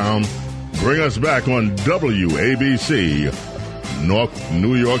Motown bring us back on WABC,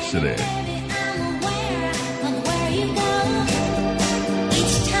 New York City.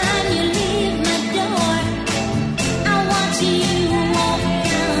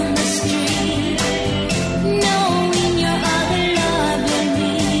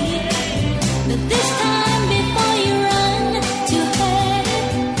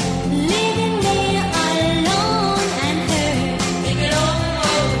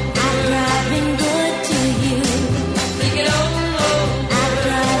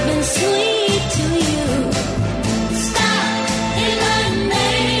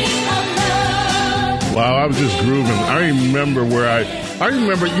 I was just grooving. I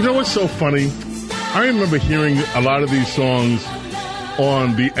remember, you know what's so funny? I remember hearing a lot of these songs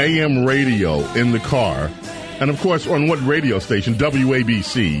on the AM radio in the car. And, of course, on what radio station?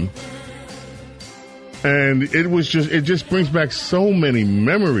 WABC. And it just brings back so many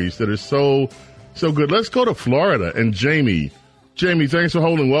memories that are so good. Let's go to Florida. And Jamie Jamie, thanks for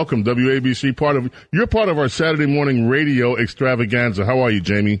holding. Welcome, WABC. You're part of our Saturday morning radio extravaganza. How are you,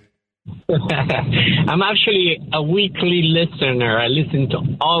 Jamie? I'm actually a weekly listener. I listen to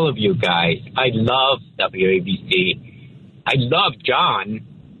all of you guys. I love WABC. I love John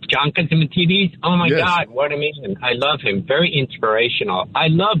Catsimatidis. Oh, my God, what a man. I love him. Very inspirational. I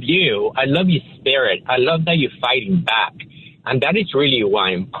love you. I love your spirit. I love that you're fighting back. And that is really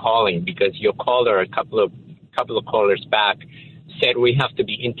why I'm calling, because your caller, a couple of callers back, said we have to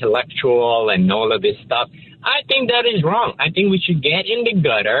be intellectual and all of this stuff. I think that is wrong. I think we should get in the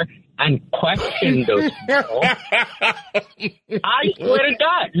gutter and question those people. I swear to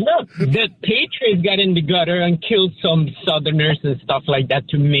God, look, the Patriots got in the gutter and killed some Southerners and stuff like that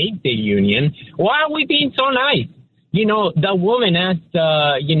to make the Union. Why are we being so nice? You know, the woman asked,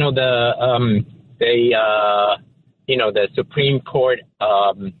 the Supreme Court,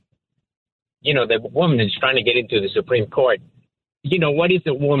 the woman is trying to get into the Supreme Court. You know, what is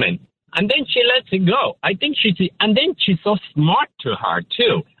a woman? And then she lets it go. And then she's so smart to her,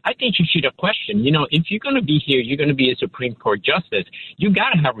 too. I think she should have questioned, if you're going to be here, you're going to be a Supreme Court justice, you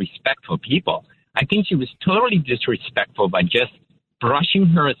got to have respect for people. I think she was totally disrespectful by just brushing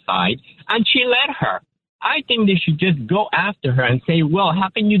her aside, and she let her. I think they should just go after her and say, well, how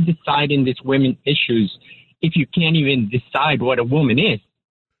can you decide in these women issues if you can't even decide what a woman is?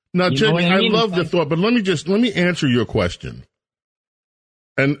 Now, Jamie, I love the thought, but let me answer your question.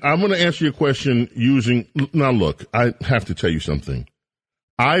 And I'm going to answer your question now look, I have to tell you something.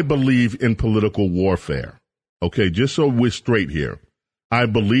 I believe in political warfare. Okay, just so we're straight here. I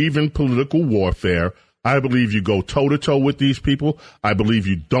believe in political warfare. I believe you go toe-to-toe with these people. I believe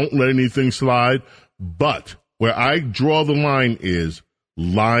you don't let anything slide. But where I draw the line is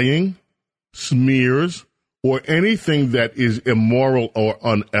lying, smears, or anything that is immoral or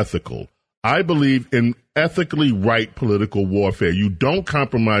unethical. I believe in ethically right political warfare. You don't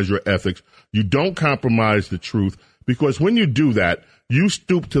compromise your ethics. You don't compromise the truth, because when you do that, you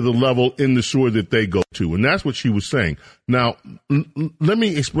stoop to the level in the sewer that they go to. And that's what she was saying. Now, let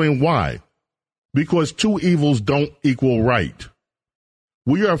me explain why. Because two evils don't equal right.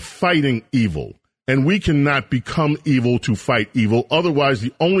 We are fighting evil, and we cannot become evil to fight evil. Otherwise,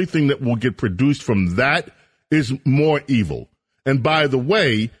 the only thing that will get produced from that is more evil. And by the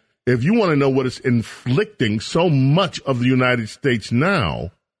way, if you want to know what is inflicting so much of the United States now,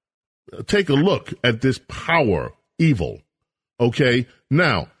 take a look at this power evil. Okay?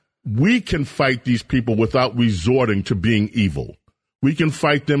 Now, we can fight these people without resorting to being evil. We can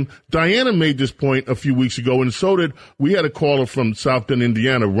fight them. Diana made this point a few weeks ago, and so did, we had a caller from South Bend,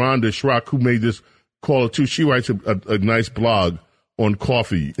 Indiana, Rhonda Schrock, who made this caller too. She writes a nice blog on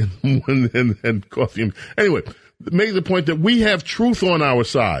coffee and coffee. Anyway, made the point that we have truth on our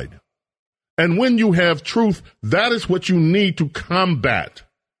side. And when you have truth, that is what you need to combat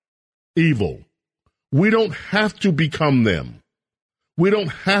evil. We don't have to become them. We don't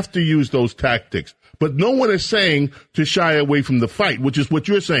have to use those tactics. But no one is saying to shy away from the fight, which is what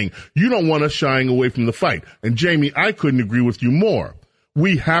you're saying. You don't want us shying away from the fight. And Jamie, I couldn't agree with you more.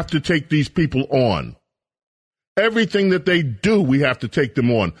 We have to take these people on. Everything that they do, we have to take them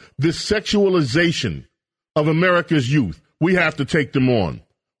on. This sexualization of America's youth, we have to take them on.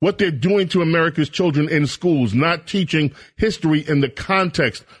 What they're doing to America's children in schools, not teaching history in the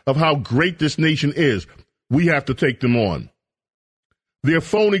context of how great this nation is, we have to take them on. Their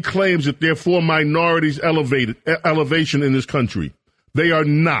phony claims that they're for minorities' elevation in this country. They are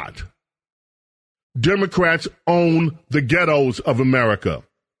not. Democrats own the ghettos of America.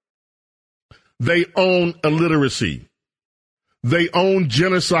 They own illiteracy. They own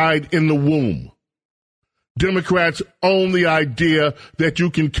genocide in the womb. Democrats own the idea that you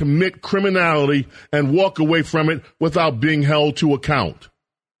can commit criminality and walk away from it without being held to account.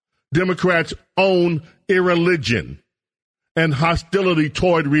 Democrats own irreligion and hostility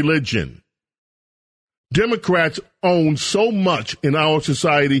toward religion. Democrats own so much in our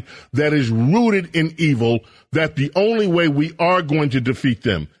society that is rooted in evil that the only way we are going to defeat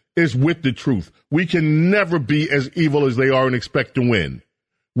them is with the truth. We can never be as evil as they are and expect to win.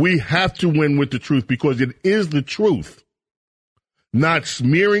 We have to win with the truth because it is the truth. Not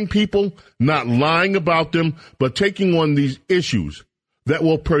smearing people, not lying about them, but taking on these issues that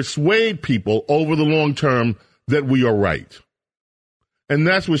will persuade people over the long term that we are right. And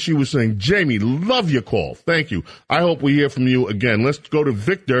that's what she was saying. Jamie, love your call. Thank you. I hope we hear from you again. Let's go to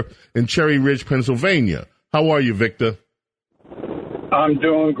Victor in Cherry Ridge, Pennsylvania. How are you, Victor? I'm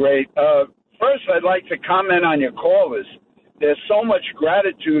doing great. First, I'd like to comment on your callers. There's so much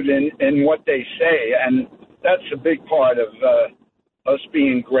gratitude in what they say, and that's a big part of us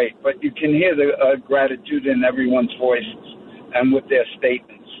being great. But you can hear the gratitude in everyone's voices. and with their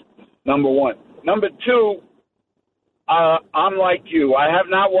statements. Number one. Number two, I'm like you. I have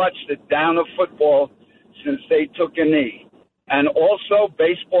not watched a down of football since they took a knee. And also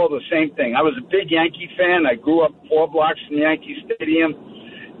baseball, the same thing. I was a big Yankee fan. I grew up 4 blocks from Yankee Stadium.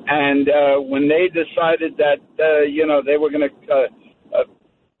 And when they decided that, they were going to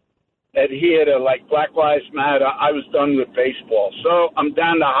adhere to, like, Black Lives Matter, I was done with baseball. So I'm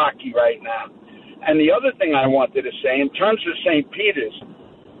down to hockey right now. And the other thing I wanted to say, in terms of St. Peter's,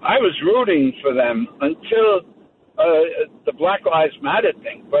 I was rooting for them until the Black Lives Matter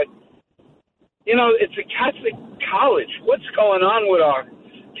thing. But, it's a Catholic college. What's going on with our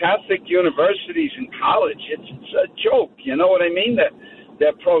Catholic universities and college? It's a joke. You know what I mean?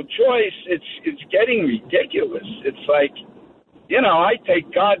 They're pro-choice. It's getting ridiculous. It's like, I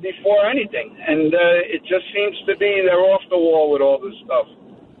take God before anything. And it just seems to be they're off the wall with all this stuff.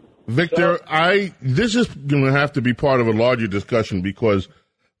 Victor, this is going to have to be part of a larger discussion because,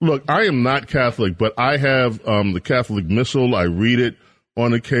 look, I am not Catholic, but I have the Catholic Missal. I read it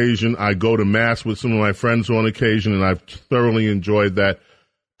on occasion. I go to Mass with some of my friends on occasion, and I've thoroughly enjoyed that.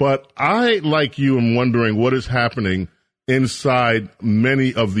 But I, like you, am wondering what is happening inside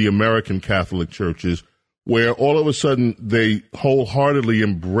many of the American Catholic churches where all of a sudden they wholeheartedly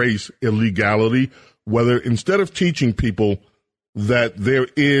embrace illegality, whether instead of teaching people that there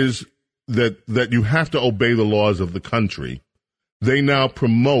is that you have to obey the laws of the country, they now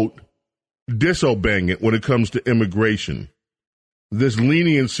promote disobeying it when it comes to immigration. This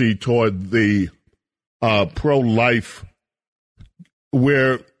leniency toward the pro-life,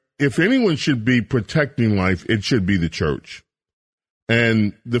 where if anyone should be protecting life, it should be the church.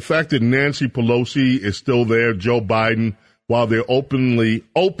 And the fact that Nancy Pelosi is still there, Joe Biden, while they're openly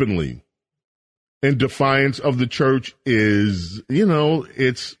in defiance of the church is,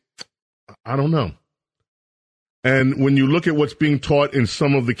 it's, I don't know. And when you look at what's being taught in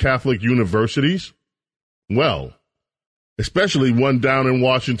some of the Catholic universities, well, especially one down in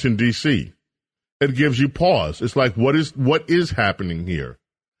Washington, D.C., it gives you pause. It's like, what is happening here?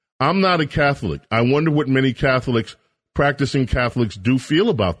 I'm not a Catholic. I wonder what many practicing Catholics do feel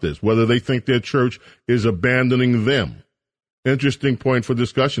about this, whether they think their church is abandoning them. Interesting point for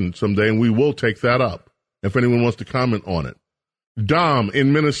discussion someday, and we will take that up if anyone wants to comment on it. Dom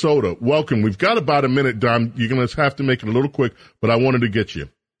in Minnesota, welcome. We've got about a minute, Dom. You're going to have to make it a little quick, but I wanted to get you.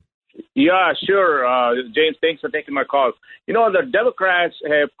 Yeah, sure. James, thanks for taking my call. The Democrats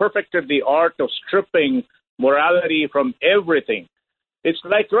have perfected the art of stripping morality from everything. It's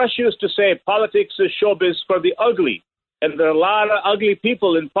like Rush used to say, politics is showbiz for the ugly. And there are a lot of ugly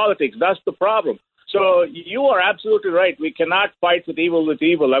people in politics. That's the problem. So you are absolutely right. We cannot fight with evil.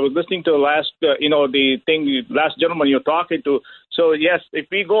 I was listening to the last gentleman you're talking to. So, yes, if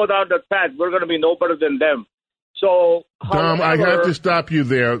we go down that path, we're going to be no better than them. So, Dom, I have to stop you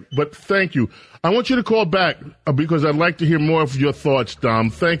there, but thank you. I want you to call back because I'd like to hear more of your thoughts,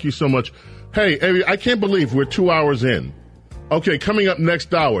 Dom. Thank you so much. Hey, I can't believe we're 2 hours in. Okay, coming up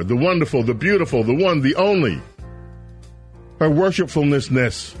next hour, the wonderful, the beautiful, the one, the only, her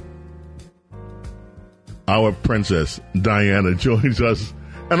worshipfulness. Our princess, Diana, joins us.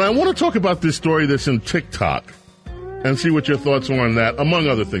 And I want to talk about this story that's in TikTok and see what your thoughts are on that, among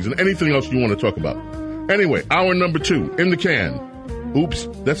other things, and anything else you want to talk about. Anyway, hour number 2, in the can. Oops,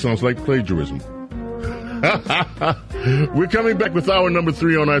 that sounds like plagiarism. We're coming back with hour number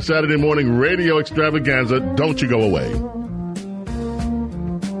 3 on our Saturday morning radio extravaganza. Don't you go away.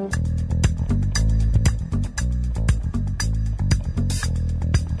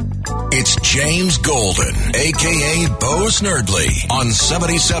 It's James Golden, a.k.a. Bo Snerdley, on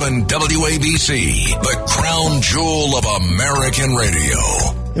 77 WABC, the crown jewel of American radio.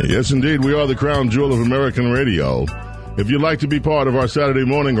 Yes, indeed, we are the crown jewel of American radio. If you'd like to be part of our Saturday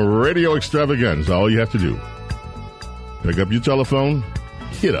morning radio extravaganza, all you have to do, pick up your telephone,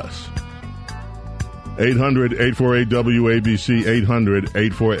 hit us. 800-848-WABC,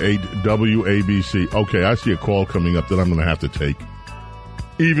 800-848-WABC. Okay, I see a call coming up that I'm going to have to take.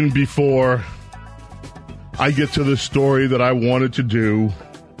 Even before I get to the story that I wanted to do,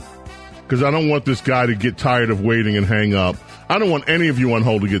 because I don't want this guy to get tired of waiting and hang up. I don't want any of you on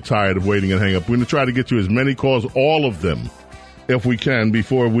hold to get tired of waiting and hang up. We're going to try to get to as many calls, all of them, if we can,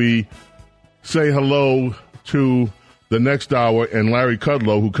 before we say hello to the next hour and Larry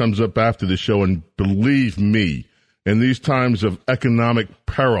Kudlow, who comes up after the show. And believe me, in these times of economic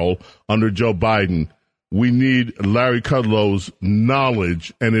peril under Joe Biden, we need Larry Kudlow's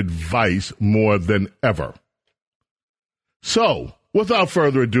knowledge and advice more than ever. So, without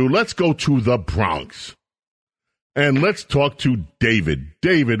further ado, let's go to the Bronx. And let's talk to David.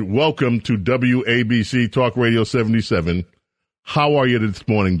 David, welcome to WABC Talk Radio 77. How are you this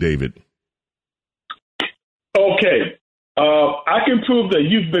morning, David? Okay. I can prove that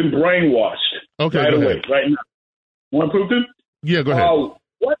you've been brainwashed. Okay, right go away, ahead. right now. Want to prove it? Yeah, go ahead.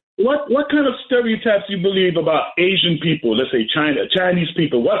 What kind of stereotypes you believe about Asian people? Let's say Chinese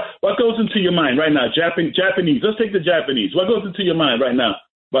people. What goes into your mind right now? Japanese. Let's take the Japanese. What goes into your mind right now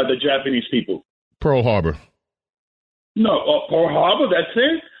about the Japanese people? Pearl Harbor. No, Pearl Harbor. That's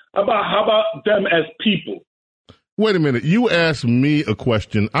it. How about them as people? Wait a minute. You asked me a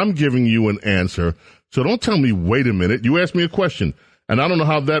question. I'm giving you an answer. So don't tell me, wait a minute. You asked me a question. And I don't know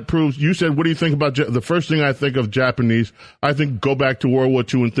how that proves. You said, what do you think about the first thing I think of Japanese? I think go back to World War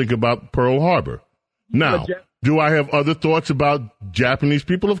II and think about Pearl Harbor. Now, do I have other thoughts about Japanese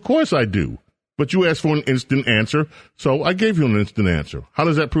people? Of course I do. But you asked for an instant answer, so I gave you an instant answer. How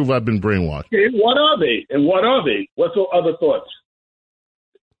does that prove I've been brainwashed? Okay, what are they? And what are they? What's the other thoughts?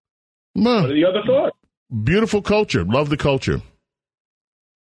 What are the other thoughts? Beautiful culture. Love the culture.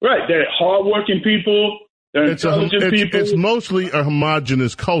 Right. They're hardworking people. They're intelligent people. It's mostly a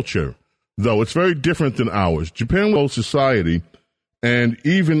homogenous culture, though. It's very different than ours. Japan was a society, and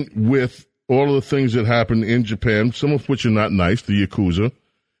even with all of the things that happened in Japan, some of which are not nice, the Yakuza,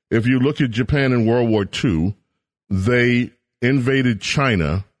 if you look at Japan in World War II, they invaded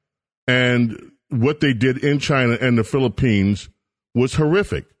China, and what they did in China and the Philippines was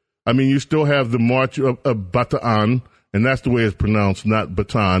horrific. I mean, you still have the March of Bataan, and that's the way it's pronounced, not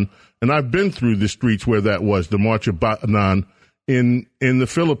Bataan. And I've been through the streets where that was, the March of Bataan in the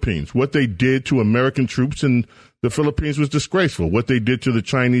Philippines. What they did to American troops in the Philippines was disgraceful. What they did to the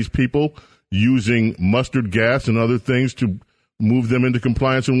Chinese people using mustard gas and other things to move them into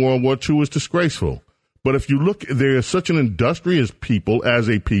compliance in World War II was disgraceful. But if you look, they are such an industrious people as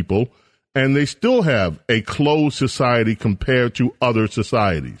a people, and they still have a closed society compared to other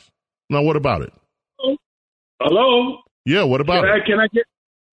societies. Now, what about it? Hello? Yeah, what about it? Can I get...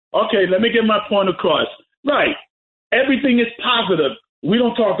 Okay, let me get my point across. Right. Everything is positive. We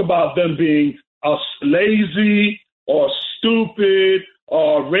don't talk about them being lazy or stupid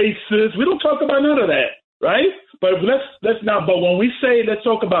or racist. We don't talk about none of that, right? But let's not. But when we say let's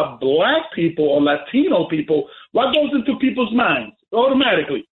talk about black people or Latino people, what goes into people's minds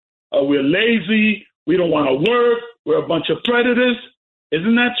automatically? We're lazy. We don't want to work. We're a bunch of predators.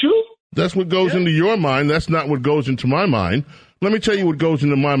 Isn't that true? That's what goes into your mind. That's not what goes into my mind. Let me tell you what goes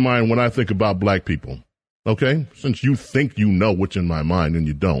into my mind when I think about black people. Okay? Since you think you know what's in my mind and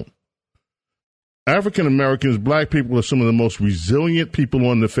you don't. African Americans, black people are some of the most resilient people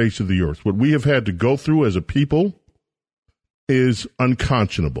on the face of the earth. What we have had to go through as a people is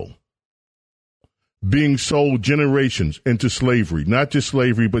unconscionable. Being sold generations into slavery, not just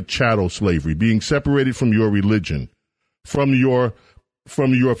slavery, but chattel slavery, being separated from your religion, from your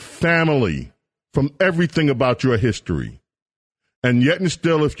family, from everything about your history. And yet and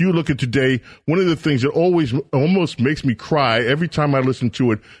still, if you look at today, one of the things that almost makes me cry every time I listen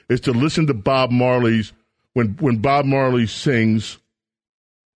to it is to listen to Bob Marley's, when Bob Marley sings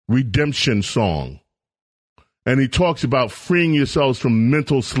Redemption Song. And he talks about freeing yourselves from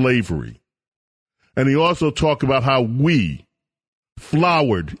mental slavery. And he also talks about how we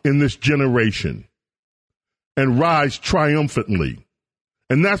flowered in this generation and rise triumphantly.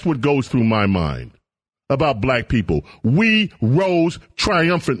 And that's what goes through my mind about black people. We rose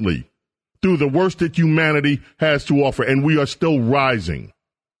triumphantly through the worst that humanity has to offer, and we are still rising.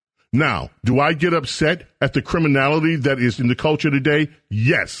 Now, do I get upset at the criminality that is in the culture today?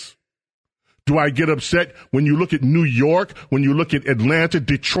 Yes. Do I get upset when you look at New York, when you look at Atlanta,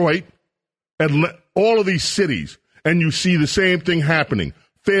 Detroit, all of these cities, and you see the same thing happening?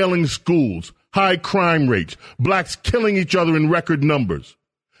 Failing schools, high crime rates, blacks killing each other in record numbers,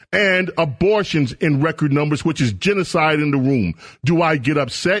 and abortions in record numbers, which is genocide in the room. Do I get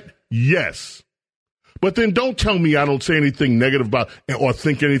upset? Yes. But then don't tell me I don't say anything negative about or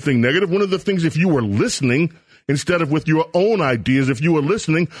think anything negative. One of the things, if you were listening, instead of with your own ideas, if you were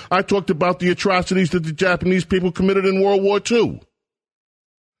listening, I talked about the atrocities that the Japanese people committed in World War II.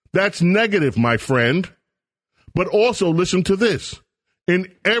 That's negative, my friend. But also listen to this. In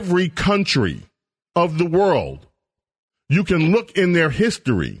every country of the world, you can look in their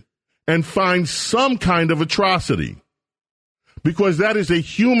history and find some kind of atrocity, because that is a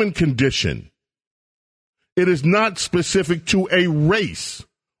human condition. It is not specific to a race,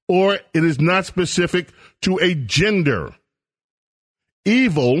 or it is not specific to a gender.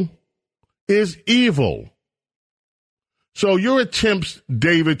 Evil is evil. So your attempts,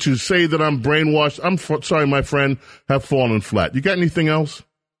 David, to say that I'm brainwashed, I'm sorry, my friend, have fallen flat. You got anything else?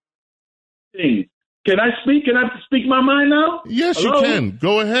 Can I speak? Can I speak my mind now? Yes, Hello? you can.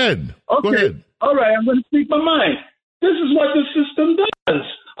 Go ahead. Okay. Go ahead. All right, I'm going to speak my mind. This is what the system does.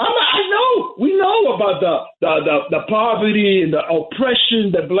 I know. We know about the poverty and the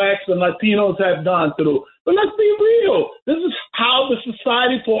oppression that blacks and Latinos have gone through. But let's be real. This is how the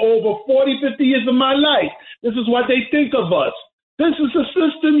society for over 40, 50 years of my life, this is what they think of us. This is a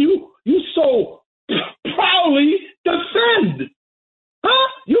system you so proudly defend. Huh?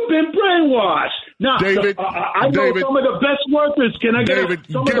 You've been brainwashed. Now, David, I know some of the best workers. Can I David,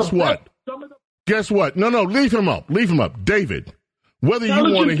 get some guess of the what? Guess what? No, leave him up. Leave him up. David, whether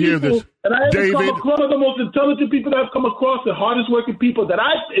you want to hear this, and I David, some of the most intelligent people that I've come across, the hardest working people that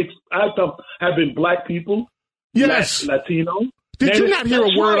I've come have been black people. Yes. Latino. Did you not hear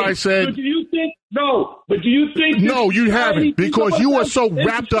a word I said? But do you think? No. But do you think? No, you haven't, because you are so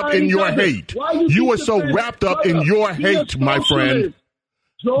wrapped up in your hate. You are so wrapped up in your hate, my friend.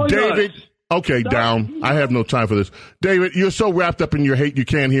 David, okay, down. I have no time for this. David, you're so wrapped up in your hate you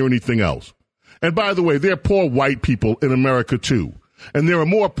can't hear anything else. And by the way, there are poor white people in America, too. And there are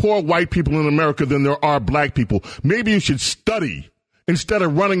more poor white people in America than there are black people. Maybe you should study. Instead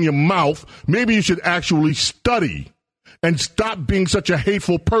of running your mouth, maybe you should actually study and stop being such a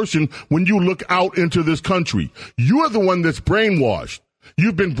hateful person when you look out into this country. You're the one that's brainwashed.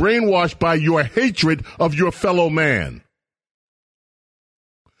 You've been brainwashed by your hatred of your fellow man.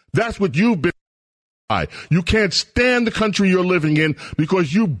 That's what you've been by. You can't stand the country you're living in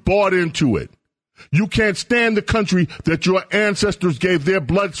because you bought into it. You can't stand the country that your ancestors gave their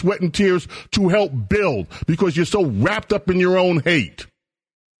blood, sweat, and tears to help build because you're so wrapped up in your own hate.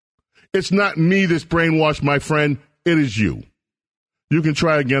 It's not me that's brainwashed, my friend. It is you. You can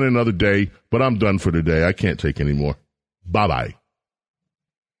try again another day, but I'm done for today. I can't take any more. Bye-bye.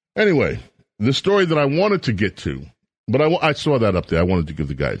 Anyway, the story that I wanted to get to, but I saw that up there. I wanted to give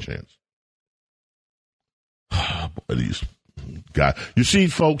the guy a chance. Boy, these guys. You see,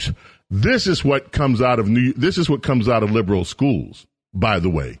 folks, this is what comes out of liberal schools, by the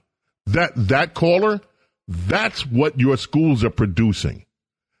way. That caller, that's what your schools are producing.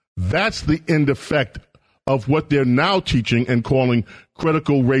 That's the end effect of what they're now teaching and calling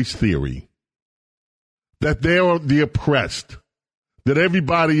critical race theory. That they are the oppressed. That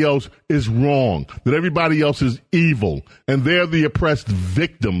everybody else is wrong. That everybody else is evil. And they're the oppressed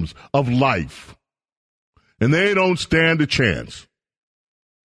victims of life. And they don't stand a chance.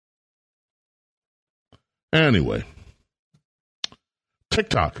 Anyway,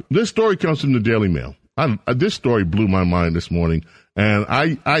 TikTok. This story comes from the Daily Mail. This story blew my mind this morning, and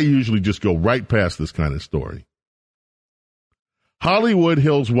I usually just go right past this kind of story. Hollywood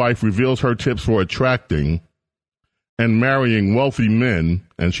Hills wife reveals her tips for attracting and marrying wealthy men,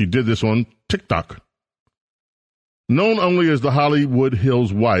 and she did this on TikTok. Known only as the Hollywood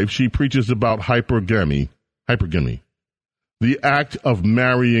Hills wife, she preaches about hypergamy, the act of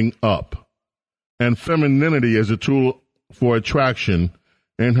marrying up, and femininity as a tool for attraction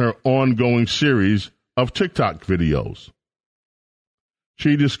in her ongoing series of TikTok videos.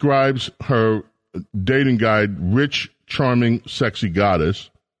 She describes her dating guide, Rich, Charming, Sexy Goddess.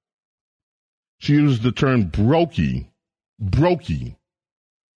 She uses the term brokey,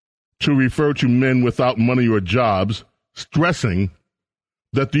 to refer to men without money or jobs, stressing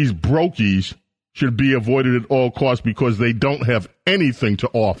that these brokies should be avoided at all costs because they don't have anything to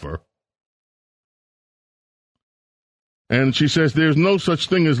offer. And she says there's no such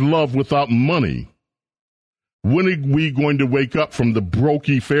thing as love without money. When are we going to wake up from the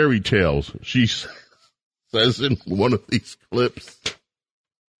brokey fairy tales? She says in one of these clips.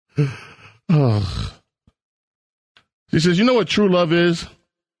 She says, you know what true love is?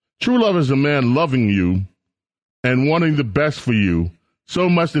 True love is a man loving you and wanting the best for you so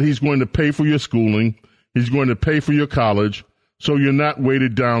much that he's going to pay for your schooling, he's going to pay for your college, so you're not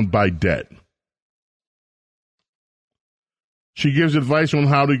weighted down by debt. She gives advice on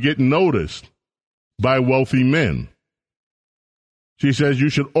how to get noticed by wealthy men. She says you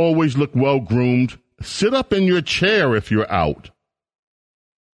should always look well-groomed. Sit up in your chair if you're out.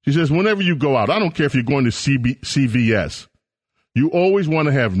 She says whenever you go out, I don't care if you're going to CVS, you always want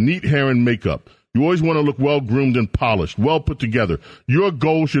to have neat hair and makeup. You always want to look well-groomed and polished, well put together. Your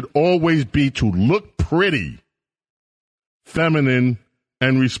goal should always be to look pretty, feminine,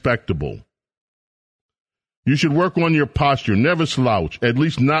 and respectable. You should work on your posture. Never slouch, at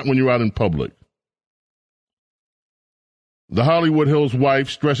least not when you're out in public. The Hollywood Hills wife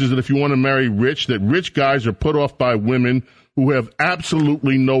stresses that if you want to marry rich, that rich guys are put off by women who have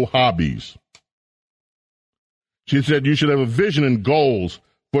absolutely no hobbies. She said you should have a vision and goals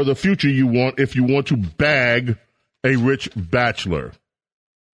for the future you want if you want to bag a rich bachelor.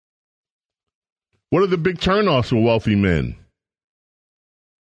 What are the big turnoffs for wealthy men?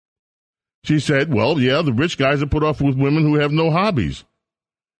 She said, well, yeah, the rich guys are put off with women who have no hobbies.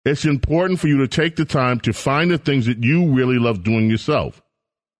 It's important for you to take the time to find the things that you really love doing yourself.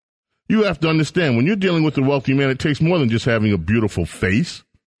 You have to understand, when you're dealing with a wealthy man, it takes more than just having a beautiful face.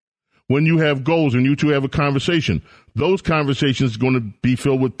 When you have goals and you two have a conversation, those conversations are going to be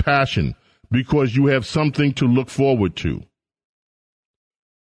filled with passion because you have something to look forward to.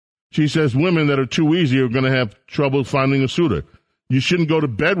 She says women that are too easy are going to have trouble finding a suitor. You shouldn't go to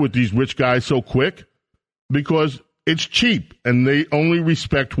bed with these rich guys so quick because it's cheap and they only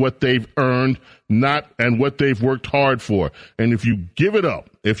respect what they've earned, and what they've worked hard for. And if you give it up,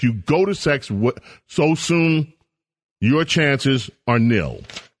 if you go to sex so soon, your chances are nil.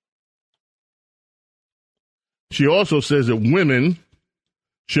 She also says that women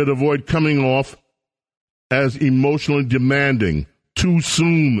should avoid coming off as emotionally demanding too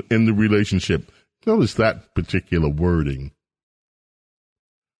soon in the relationship. Notice that particular wording.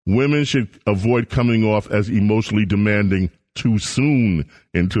 Women should avoid coming off as emotionally demanding too soon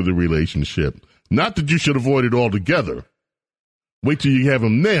into the relationship. Not that you should avoid it altogether. Wait till you have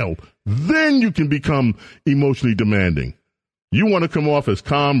them nailed. Then you can become emotionally demanding. You want to come off as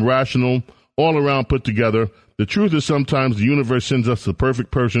calm, rational, all around put together. The truth is sometimes the universe sends us the perfect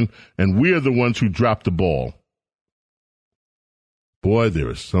person, and we're the ones who drop the ball. Boy,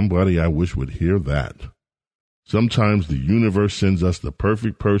 there is somebody I wish would hear that. Sometimes the universe sends us the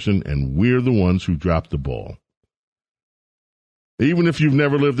perfect person, and we're the ones who drop the ball. Even if you've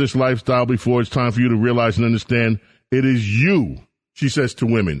never lived this lifestyle before, it's time for you to realize and understand it is you, she says to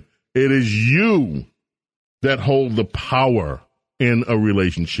women, it is you that hold the power in a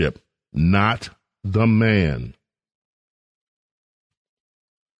relationship, not the man.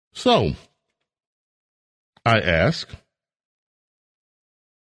 So, I ask,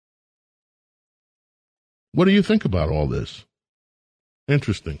 what do you think about all this?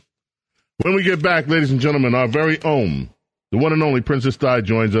 Interesting. When we get back, ladies and gentlemen, our very own, the one and only Princess Di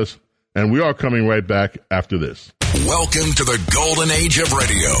joins us, and we are coming right back after this. Welcome to the golden age of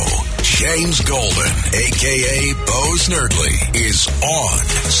radio. James Golden, a.k.a. Bo Snerdley, is on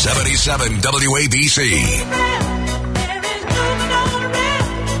 77 WABC.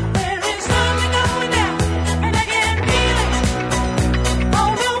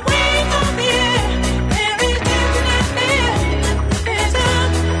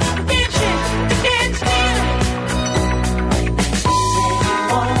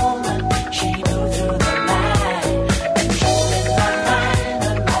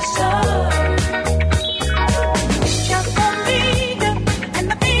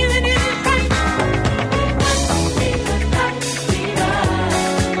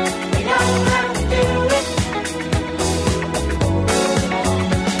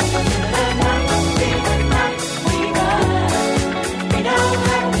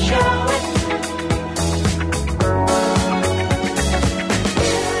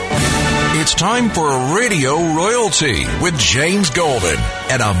 Time for Radio Royalty with James Golden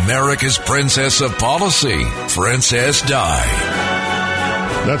and America's Princess of Policy, Princess Di.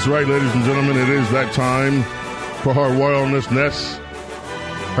 That's right, ladies and gentlemen. It is that time for her royalness,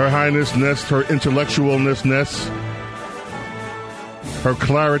 her highnessness, her intellectualness, her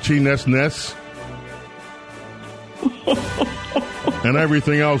clarityness, and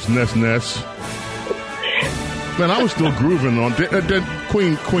everything else, ness. Man, I was still grooving on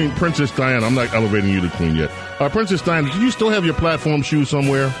Queen Princess Diana. I'm not elevating you to Queen yet. Princess Diana, do you still have your platform shoes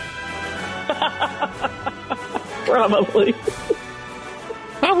somewhere? Probably.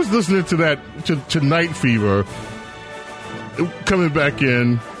 I was listening to that, to Night Fever, coming back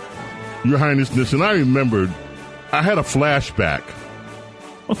in, Your Highnessness, and I remembered, I had a flashback.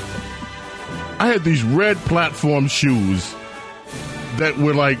 I had these red platform shoes that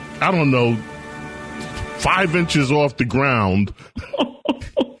were like, I don't know, 5 inches off the ground.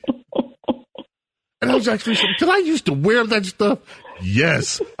 And I was actually, did I used to wear that stuff?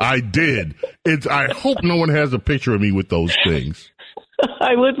 Yes, I did. I hope no one has a picture of me with those things.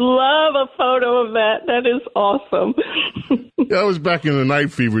 I would love a photo of that. That is awesome. That was back in the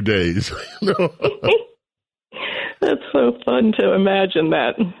Night Fever days. That's so fun to imagine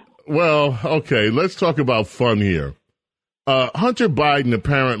that. Well, okay, let's talk about fun here. Hunter Biden,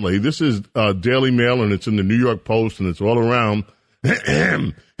 apparently, this is Daily Mail, and it's in the New York Post, and it's all around.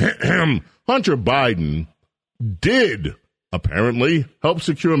 Hunter Biden did, apparently, help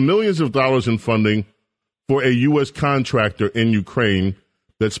secure millions of dollars in funding for a U.S. contractor in Ukraine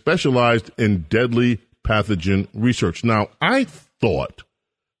that specialized in deadly pathogen research. Now, I thought,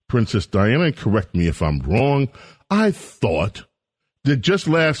 Princess Diana, correct me if I'm wrong, I thought that just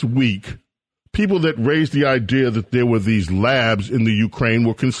last week, people that raised the idea that there were these labs in the Ukraine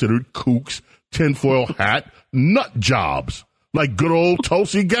were considered kooks, tinfoil hat, nut jobs, like good old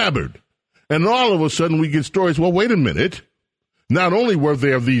Tulsi Gabbard. And all of a sudden we get stories, well, wait a minute. Not only were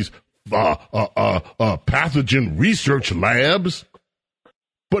there these pathogen research labs,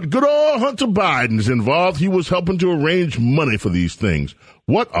 but good old Hunter Biden's involved. He was helping to arrange money for these things.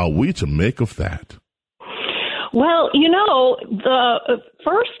 What are we to make of that? Well, the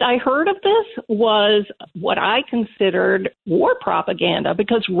first I heard of this was what I considered war propaganda,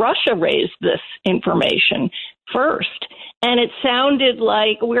 because Russia raised this information first. And it sounded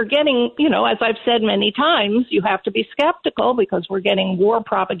like we're getting, as I've said many times, you have to be skeptical because we're getting war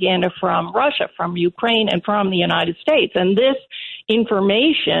propaganda from Russia, from Ukraine, and from the United States. And this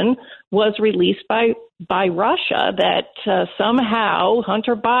information was released by Russia that somehow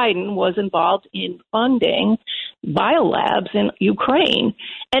Hunter Biden was involved in funding biolabs in Ukraine.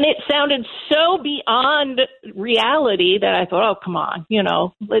 And it sounded so beyond reality that I thought, oh, come on,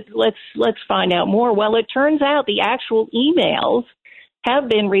 let's find out more. Well, it turns out the actual emails have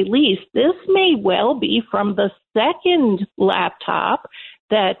been released. This may well be from the second laptop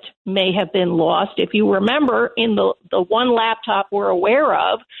that may have been lost. If you remember, in the one laptop we're aware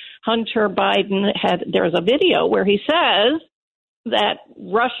of, Hunter Biden there's a video where he says that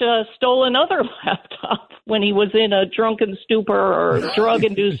Russia stole another laptop when he was in a drunken stupor or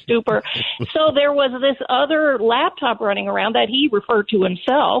drug-induced stupor. So there was this other laptop running around that he referred to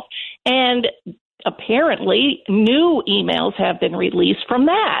himself, and apparently new emails have been released from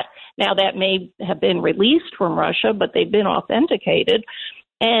that. Now, that may have been released from Russia, but they've been authenticated.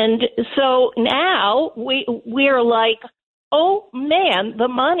 And so now we're like, oh, man, the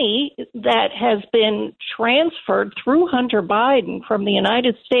money that has been transferred through Hunter Biden from the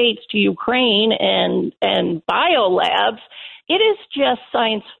United States to Ukraine and biolabs, it is just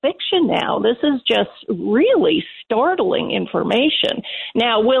science fiction now. This is just really startling information.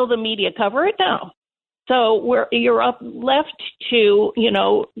 Now, will the media cover it? No. So you're left to,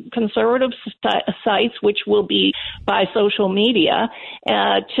 conservative sites, which will be by social media,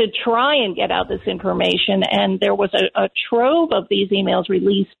 to try and get out this information. And there was a trove of these emails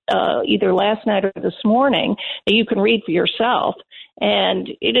released either last night or this morning that you can read for yourself. And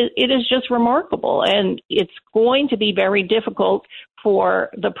it is just remarkable. And it's going to be very difficult for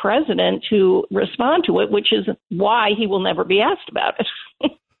the president to respond to it, which is why he will never be asked about it.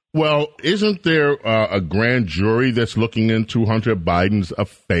 Well, isn't there a grand jury that's looking into Hunter Biden's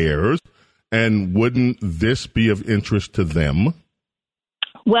affairs? And wouldn't this be of interest to them?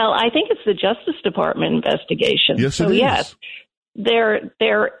 Well, I think it's the Justice Department investigation. Yes, so, it is. Yes, there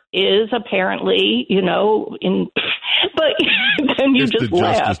is apparently, but then you it's just the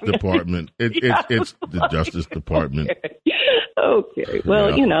laugh. Justice Department. It's the Justice Department. Okay.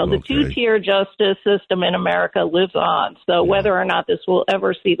 Well, the two-tier justice system in America lives on. So whether or not this will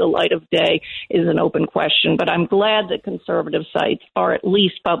ever see the light of day is an open question. But I'm glad that conservative sites are at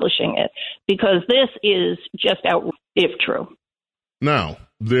least publishing it, because this is just outrageous if true. Now,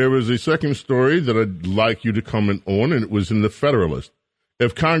 there is a second story that I'd like you to comment on, and it was in the Federalist.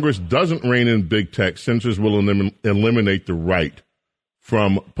 If Congress doesn't rein in big tech, censors will eliminate the right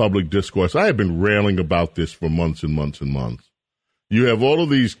from public discourse. I have been railing about this for months and months and months. You have all of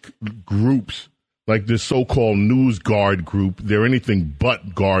these groups, like this so-called News Guard group. They're anything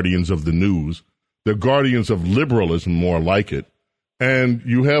but guardians of the news. They're guardians of liberalism, more like it. And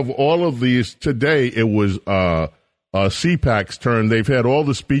you have all of these. Today, it was CPAC's turn. They've had all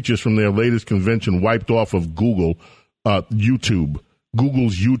the speeches from their latest convention wiped off of Google's YouTube,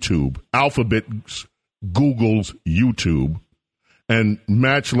 Alphabet's Google's YouTube. And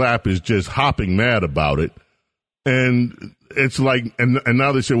Match Lap is just hopping mad about it. And it's like, and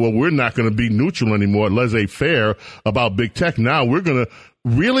now they say, well, we're not going to be neutral anymore, laissez-faire about big tech. Now we're going to,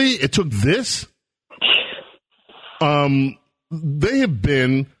 really? It took this? They have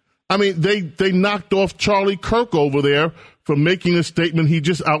been, they knocked off Charlie Kirk over there for making a statement. He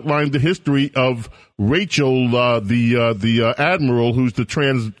just outlined the history of Rachel, the admiral who's the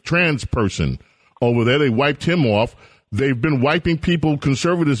trans person over there. They wiped him off. They've been wiping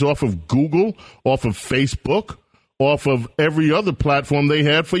conservatives off of Google, off of Facebook, off of every other platform they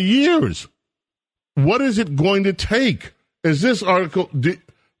had for years. What is it going to take? Is this article...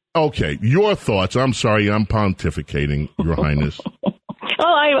 Okay, your thoughts. I'm sorry, I'm pontificating, Your Highness. Oh,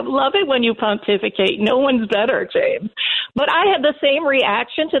 I love it when you pontificate. No one's better, James. But I had the same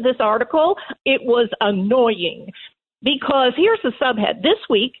reaction to this article. It was annoying because here's the subhead. This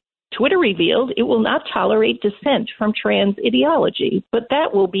week, Twitter revealed it will not tolerate dissent from trans ideology, but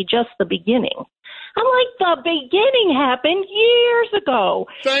that will be just the beginning. I'm like, the beginning happened years ago.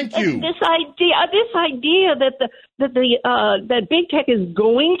 Thank you. This idea that big tech is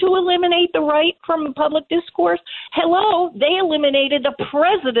going to eliminate the right from public discourse. Hello, they eliminated the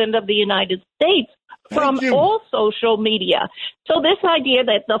president of the United States from all social media. So this idea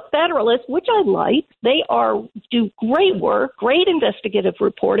that the Federalists, which I like, they do great work, great investigative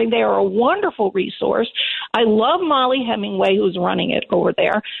reporting. They are a wonderful resource. I love Molly Hemingway, who's running it over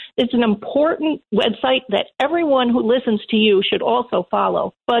there. It's an important website that everyone who listens to you should also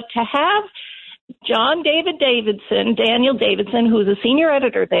follow. But to have Daniel Davidson, who's a senior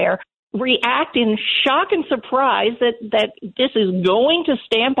editor there, react in shock and surprise that this is going to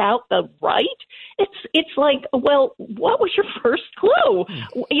stamp out the right. It's like, well, what was your first clue?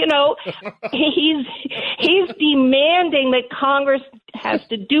 You know, he's demanding that Congress has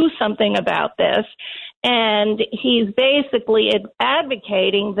to do something about this. And he's basically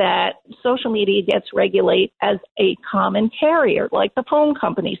advocating that social media gets regulated as a common carrier, like the phone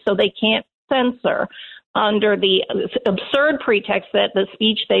companies, so they can't censor under the absurd pretext that the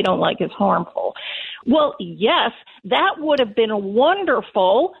speech they don't like is harmful. Well, yes, that would have been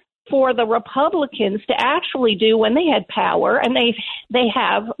wonderful for the Republicans to actually do when they had power, and they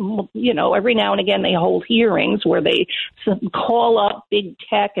have, you know, every now and again they hold hearings where they call up big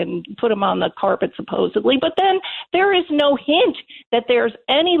tech and put them on the carpet supposedly, but then there is no hint that there's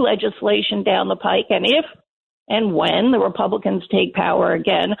any legislation down the pike, and if and when the Republicans take power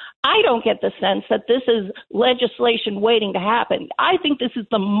again, I don't get the sense that this is legislation waiting to happen. I think this is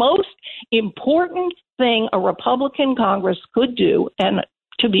the most important thing a Republican Congress could do, and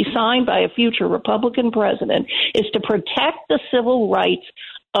to be signed by a future Republican president, is to protect the civil rights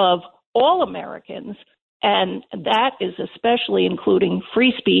of all Americans, and that is especially including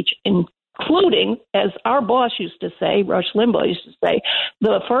free speech, including, as our boss used to say, Rush Limbaugh used to say,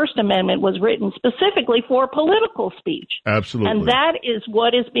 the First Amendment was written specifically for political speech. Absolutely. And that is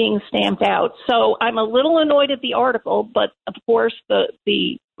what is being stamped out. So I'm a little annoyed at the article, but of course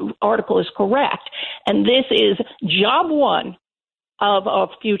the article is correct. And this is job one of a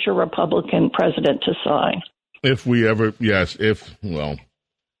future Republican president to sign. If they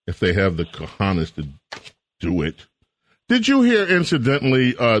have the cojones to do it. Did you hear,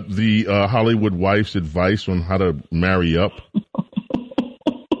 incidentally, the Hollywood wife's advice on how to marry up?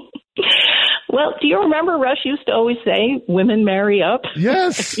 Well, do you remember Rush used to always say, women marry up?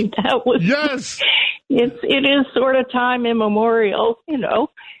 Yes. Yes. It is sort of time immemorial, you know.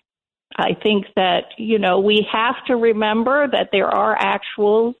 I think that, you know, we have to remember that there are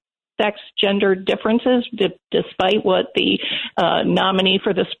actual sex gender differences, despite what the nominee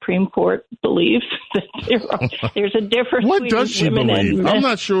for the Supreme Court believes. There's a difference. What does she believe? I'm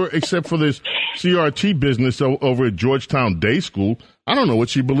not sure, except for this CRT business over at Georgetown Day School. I don't know what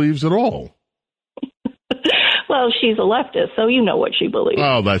she believes at all. Well, she's a leftist, so you know what she believes.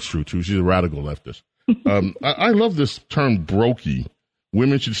 Oh, that's true, too. She's a radical leftist. I love this term brokey.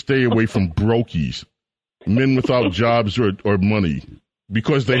 Women should stay away from brokies, men without jobs or money,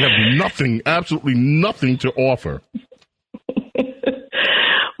 because they have nothing, absolutely nothing to offer.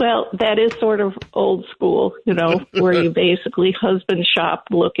 Well, that is sort of old school, you know, where you basically husband shop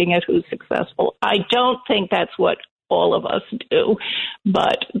looking at who's successful. I don't think that's what all of us do,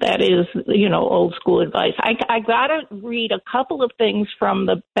 but that is, you know, old school advice. I got to read a couple of things from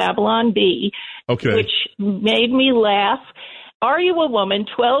the Babylon Bee, which made me laugh. Are you a woman?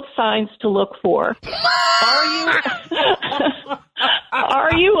 12 signs to look for.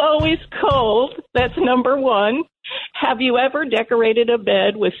 Are you always cold? That's number one. Have you ever decorated a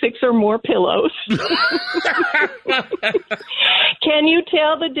bed with 6 or more pillows? Can you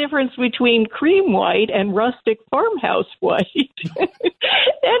tell the difference between cream white and rustic farmhouse white?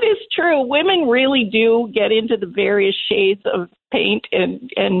 That is true. Women really do get into the various shades of paint,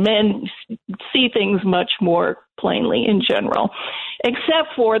 and men see things much more plainly in general,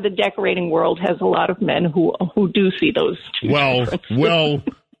 except for the decorating world has a lot of men who do see those two differences.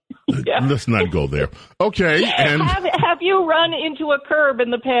 Yeah. Let's not go there. Okay. And have you run into a curb in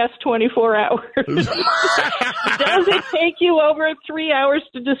the past 24 hours? Does it take you over 3 hours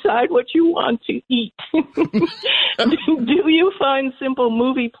to decide what you want to eat? Do you find simple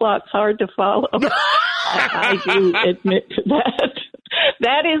movie plots hard to follow? I do admit to that.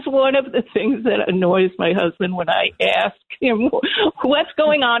 That is one of the things that annoys my husband when I ask him, what's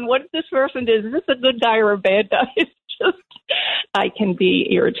going on? What this person is this a good guy or a bad guy? It's just, I can be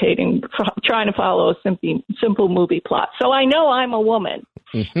irritating trying to follow a simple movie plot. So I know I'm a woman.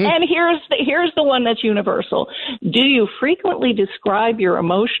 And here's the one that's universal. Do you frequently describe your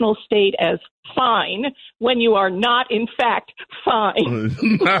emotional state as fine when you are not, in fact, fine?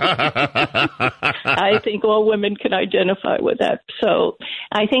 I think all women can identify with that. So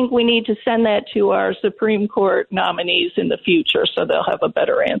I think we need to send that to our Supreme Court nominees in the future so they'll have a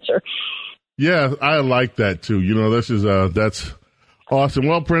better answer. Yeah, I like that, too. You know, that's awesome.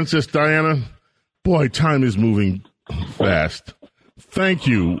 Well, Princess Diana, boy, time is moving fast. Thank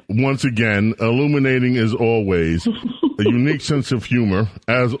you once again, illuminating as always, a unique sense of humor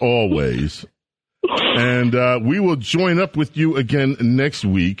as always. And we will join up with you again next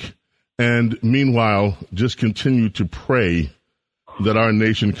week. And meanwhile, just continue to pray that our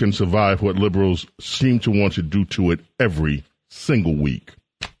nation can survive what liberals seem to want to do to it every single week.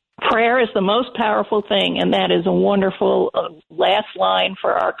 Prayer is the most powerful thing, and that is a wonderful last line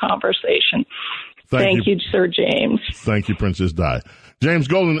for our conversation. Thank you, Sir James. Thank you, Princess Di. James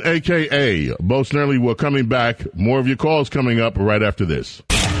Golden, a.k.a. Bo Snerdley, we're coming back. More of your calls coming up right after this.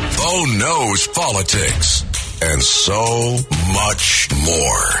 Bo knows politics and so much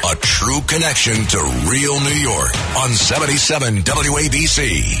more. A true connection to real New York on 77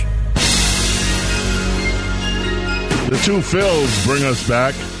 WABC. The two Phils bring us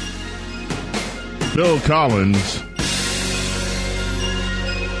back. Phil Collins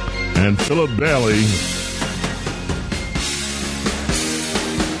and Philip Bailey,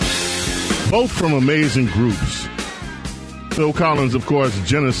 both from amazing groups. Phil Collins, of course,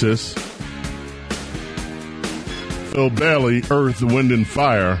 Genesis. Phil Bailey, Earth, Wind, and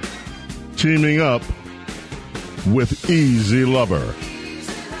Fire, teaming up with Easy Lover.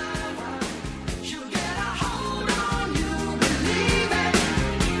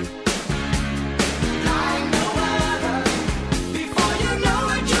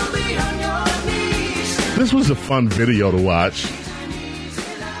 This was a fun video to watch.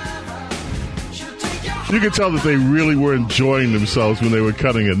 You could tell that they really were enjoying themselves when they were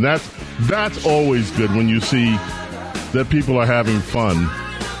cutting it. And that's always good when you see that people are having fun.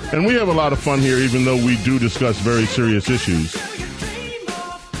 And we have a lot of fun here, even though we do discuss very serious issues.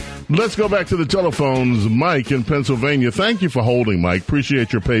 Let's go back to the telephones. Mike in Pennsylvania. Thank you for holding, Mike.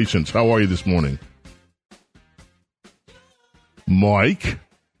 Appreciate your patience. How are you this morning? Mike?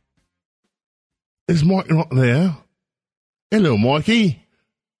 Is Mark not there? Hello, Marky.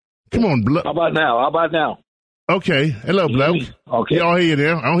 Come on, Bloke. How about now? Okay. Hello, Bloke. Okay. Yeah, I'll hear you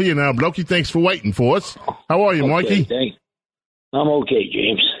now. I'll hear you now, Blokey. Thanks for waiting for us. How are you, Marky? Thanks. I'm okay,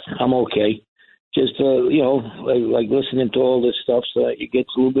 James. I'm okay. Just, like listening to all this stuff, so that you get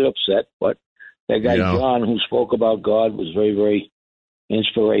a little bit upset. But that guy, John, who spoke about God, was very, very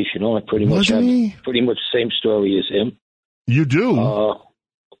inspirational. I pretty much have pretty much the same story as him. You do?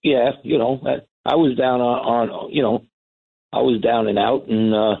 Yeah, I was down I was down and out,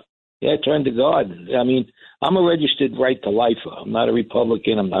 and I turned to God. I mean, I'm a registered right to life. I'm not a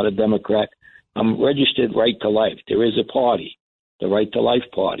Republican. I'm not a Democrat. I'm registered right to life. There is a party, the Right to Life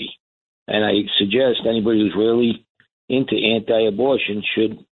Party, and I suggest anybody who's really into anti-abortion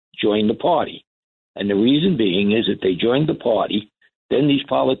should join the party. And the reason being is that they joined the party, then these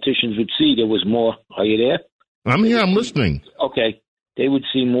politicians would see there was more. Are you there? I'm here. I'm listening. Okay. They would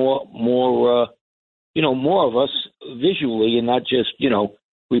see more of us visually, and not just,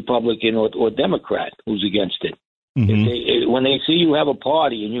 Republican or Democrat who's against it. Mm-hmm. When they see you have a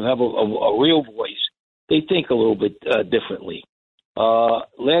party and you have a real voice, they think a little bit differently.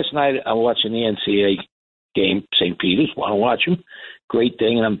 Last night I watched an NCAA game, St. Peter's. Want to watch them? Great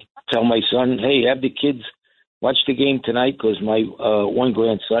thing. And I'm telling my son, hey, have the kids watch the game tonight, because my one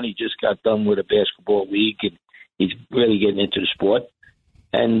grandson, he just got done with a basketball league, and he's really getting into the sport.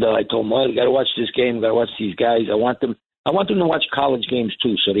 And I told him, you got to watch this game. Got to watch these guys. I want them to watch college games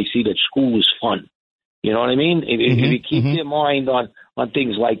too, so they see that school is fun. You know what I mean? If you keep their mind on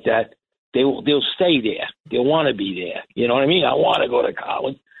things like that, they'll stay there. They'll want to be there. You know what I mean? I want to go to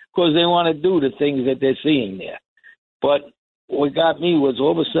college because they want to do the things that they're seeing there. But what got me was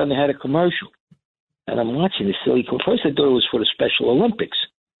all of a sudden they had a commercial, and I'm watching this silly commercial. First I thought it was for the Special Olympics,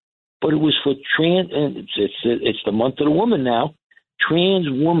 but it was for and it's the month of the woman now. Trans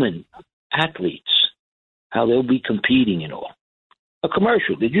woman athletes, how they'll be competing and all. A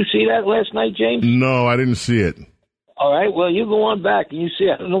commercial. Did you see that last night, James? No, I didn't see it. All right. Well, you go on back and you see.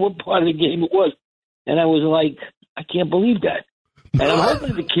 I don't know what part of the game it was, and I was like, I can't believe that. And I'm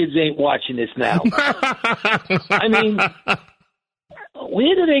hoping the kids ain't watching this now. I mean,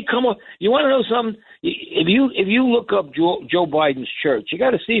 where do they come up? You want to know something? If you look up Joe Biden's church, you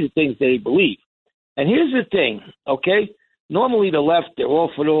got to see the things they believe. And here's the thing, okay? Normally the left, they're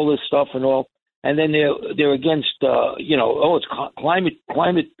all for all this stuff and all. and then they're against it's climate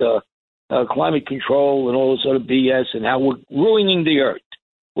control and all this other BS, and how we're ruining the earth.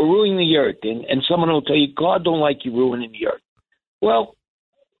 We're ruining the earth, and someone will tell you God don't like you ruining the earth. Well,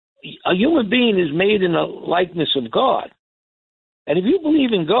 a human being is made in the likeness of God. And if you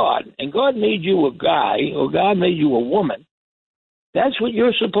believe in God, and God made you a guy, or God made you a woman, that's what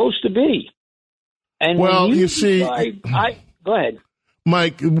you're supposed to be. And well, you see, go ahead,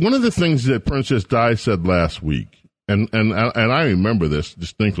 Mike. One of the things that Princess Di said last week, and I remember this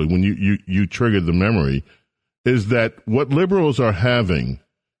distinctly when you triggered the memory, is that what liberals are having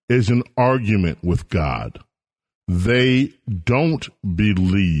is an argument with God. They don't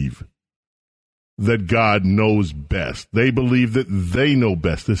believe that God knows best. They believe that they know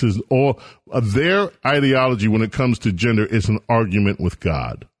best. This is all their ideology when it comes to gender is an argument with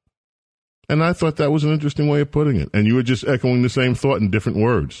God. And I thought that was an interesting way of putting it. And you were just echoing the same thought in different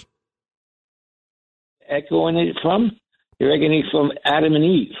words. Echoing it from? You're echoing it from Adam and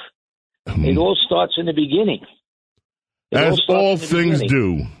Eve. It all starts in the beginning. As all things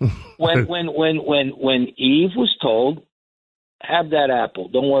do. when Eve was told, have that apple,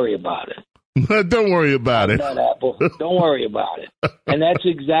 don't worry about it. Don't worry about it. That apple, don't worry about it. And that's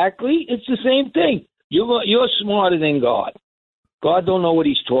it's the same thing. You're smarter than God. God don't know what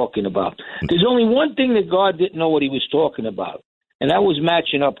he's talking about. There's only one thing that God didn't know what he was talking about, and that was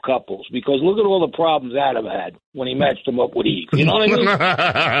matching up couples. Because look at all the problems Adam had when he matched them up with Eve. You know what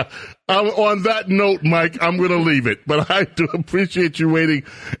I mean? On that note, Mike, I'm going to leave it. But I do appreciate you waiting,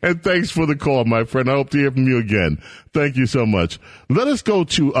 and thanks for the call, my friend. I hope to hear from you again. Thank you so much. Let us go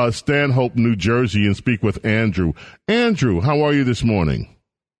to Stanhope, New Jersey, and speak with Andrew. Andrew, how are you this morning?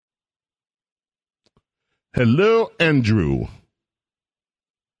 Hello, Andrew.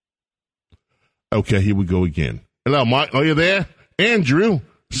 Okay, here we go again. Hello, Mike. Are you there? Andrew,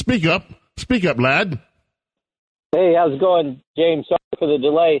 speak up. Speak up, lad. Hey, how's it going, James? Sorry for the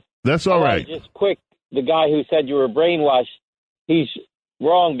delay. That's all right. Just quick, the guy who said you were brainwashed, he's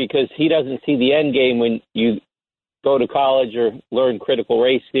wrong because he doesn't see the end game when you go to college or learn critical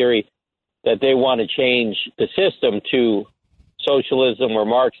race theory, that they want to change the system to socialism or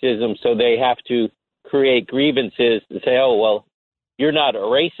Marxism, so they have to create grievances and say, oh, well, you're not a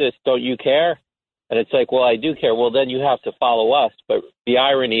racist, don't you care? And it's like, well, I do care. Well, then you have to follow us. But the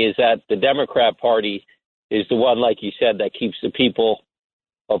irony is that the Democrat Party is the one, like you said, that keeps the people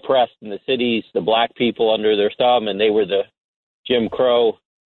oppressed in the cities, the black people under their thumb, and they were the Jim Crow,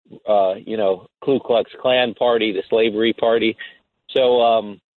 Ku Klux Klan party, the slavery party.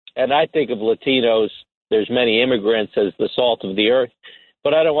 So, and I think of Latinos, there's many immigrants as the salt of the earth.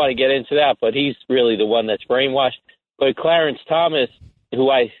 But I don't want to get into that, but he's really the one that's brainwashed. But Clarence Thomas, who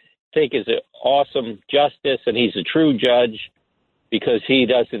I think is an awesome justice, and he's a true judge because he's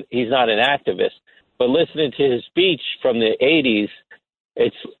not an activist. But listening to his speech from the 80s,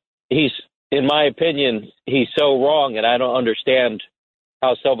 he's, in my opinion, he's so wrong, and I don't understand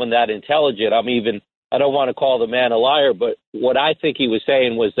how someone that intelligent, I don't want to call the man a liar, but what I think he was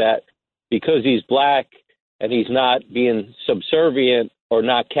saying was that because he's black and he's not being subservient or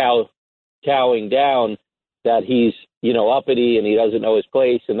not cowing down, that he's, uppity and he doesn't know his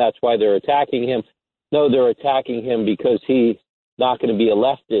place, and that's why they're attacking him. No, they're attacking him because he's not going to be a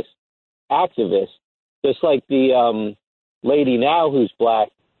leftist activist. Just like the lady now who's black,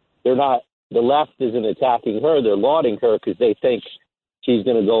 the left isn't attacking her, they're lauding her because they think she's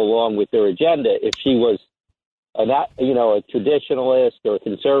going to go along with their agenda. If she was a traditionalist or a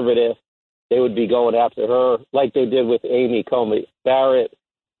conservative, they would be going after her like they did with Amy Coney Barrett.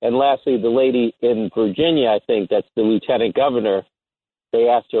 And lastly, the lady in Virginia, I think that's the lieutenant governor, they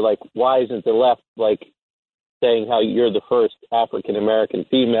asked her, why isn't the left, saying how you're the first African-American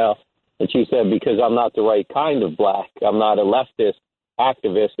female? And she said, because I'm not the right kind of black. I'm not a leftist,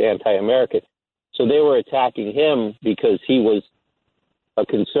 activist, anti-American. So they were attacking him because he was a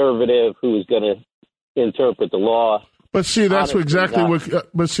conservative who was going to interpret the law. But see, that's exactly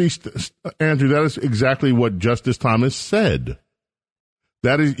Andrew, that is exactly what Justice Thomas said.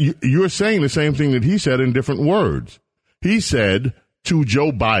 That is, you're saying the same thing that he said in different words. He said to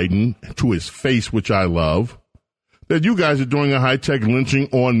Joe Biden, to his face, which I love, that you guys are doing a high-tech lynching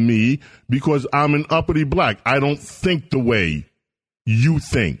on me because I'm an uppity black. I don't think the way you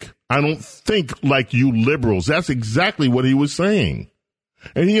think. I don't think like you liberals. That's exactly what he was saying.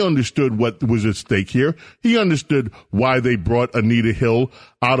 And he understood what was at stake here. He understood why they brought Anita Hill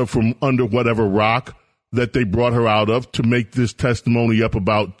out from under whatever rock that they brought her out of to make this testimony up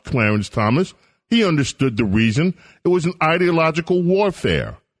about Clarence Thomas. He understood the reason. It was an ideological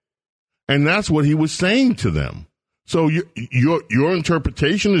warfare. And that's what he was saying to them. So your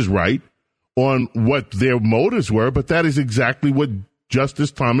interpretation is right. on what their motives were, but that is exactly what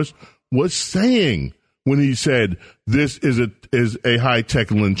Justice Thomas was saying when he said this is a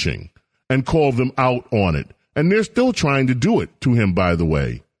high-tech lynching and called them out on it. And they're still trying to do it to him, by the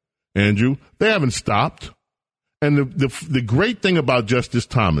way, Andrew. They haven't stopped. And the great thing about Justice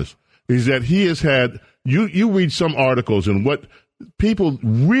Thomas is that he has had, you read some articles and what people,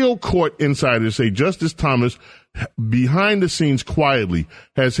 real court insiders say, Justice Thomas, behind the scenes quietly,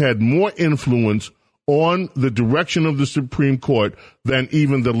 has had more influence on the direction of the Supreme Court than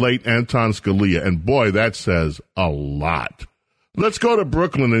even the late Anton Scalia. And boy, that says a lot. Let's go to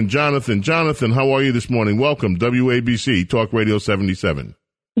Brooklyn and Jonathan. Jonathan, how are you this morning? Welcome, WABC, Talk Radio 77.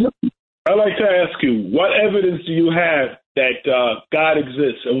 I'd like to ask you, what evidence do you have that God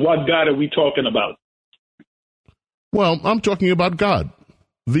exists, and what God are we talking about? Well, I'm talking about God,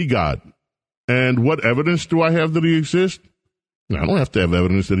 the God. And what evidence do I have that he exists? I don't have to have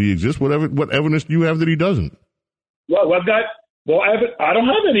evidence that he exists. What evidence do you have that he doesn't? Well, I don't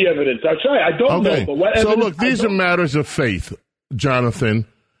have any evidence. I'm sorry, I don't know. But what evidence? So look, these are matters of faith, Jonathan.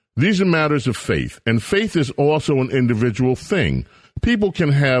 These are matters of faith. And faith is also an individual thing. People can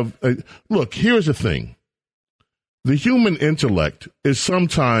have, look, here's the thing. The human intellect is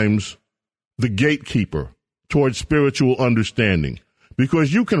sometimes the gatekeeper towards spiritual understanding,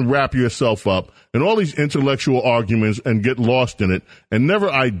 because you can wrap yourself up in all these intellectual arguments and get lost in it and never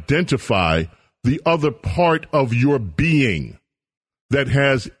identify the other part of your being that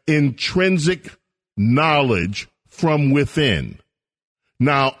has intrinsic knowledge from within.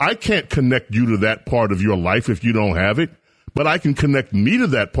 Now, I can't connect you to that part of your life if you don't have it, but I can connect me to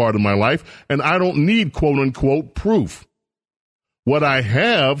that part of my life, and I don't need quote-unquote proof. What I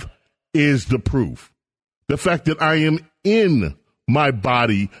have is the proof. The fact that I am in my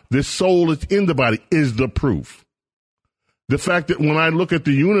body, this soul is in the body, is the proof. The fact that when I look at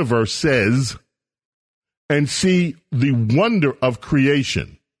the universe says and see the wonder of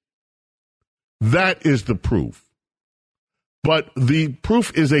creation, that is the proof. But the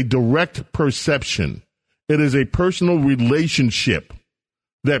proof is a direct perception. It is a personal relationship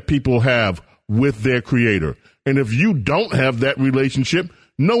that people have with their creator. And if you don't have that relationship,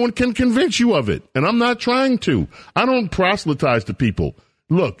 no one can convince you of it. And I'm not trying to. I don't proselytize to people.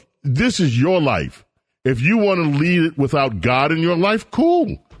 Look, this is your life. If you want to lead it without God in your life,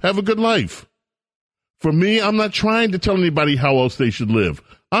 cool. Have a good life. For me, I'm not trying to tell anybody how else they should live.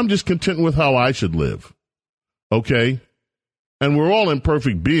 I'm just content with how I should live. Okay? And we're all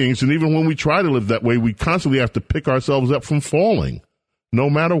imperfect beings, and even when we try to live that way, we constantly have to pick ourselves up from falling,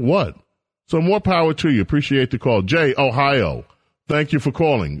 no matter what. So more power to you. Appreciate the call. Jay, Ohio. Thank you for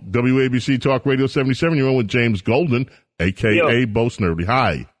calling. WABC Talk Radio 77. You're on with James Golden, a.k.a. Bo Snerdley.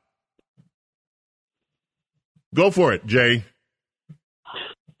 Hi. Go for it, Jay.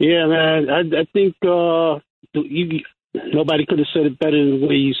 Yeah, man. I think nobody could have said it better than the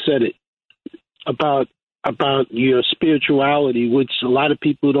way you said it about your spirituality, which a lot of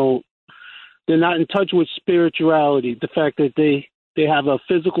people they're not in touch with spirituality. The fact that they have a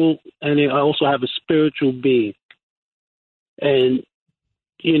physical and they also have a spiritual being. And,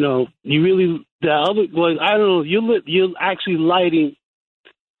 you know, you really, I don't know, you're actually lighting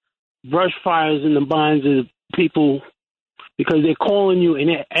brush fires in the minds of people because they're calling you and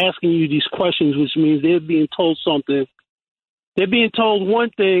they're asking you these questions, which means they're being told something. They're being told one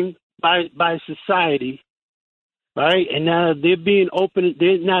thing by society, right? And now they're being open.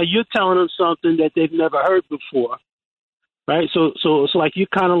 Now you're telling them something that they've never heard before, right? So it's like you're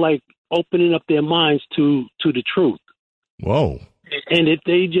kind of like opening up their minds to the truth. Whoa. And if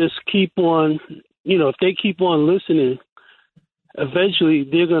they just keep on, if they keep on listening, eventually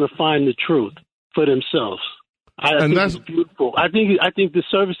they're going to find the truth for themselves. I think it's beautiful. I think the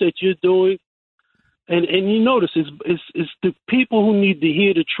service that you're doing, and you notice it's the people who need to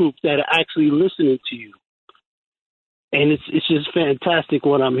hear the truth that are actually listening to you. And it's just fantastic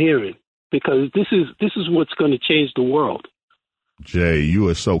what I'm hearing, because this is what's going to change the world. Jay, you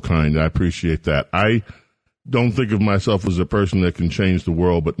are so kind. I appreciate that. I don't think of myself as a person that can change the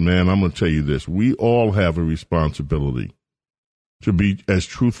world, but man, I'm going to tell you this. We all have a responsibility to be as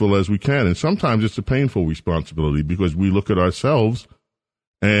truthful as we can. And sometimes it's a painful responsibility because we look at ourselves,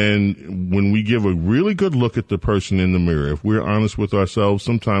 and when we give a really good look at the person in the mirror, if we're honest with ourselves,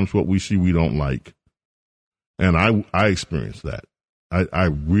 sometimes what we see we don't like. And I experienced that. I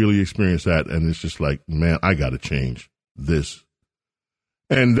really experienced that, and it's just like, man, I got to change this.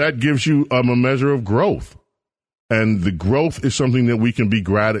 And that gives you a measure of growth. And the growth is something that we can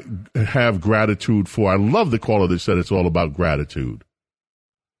have gratitude for. I love the caller that said it's all about gratitude,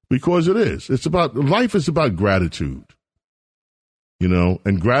 because it is. Life is about gratitude.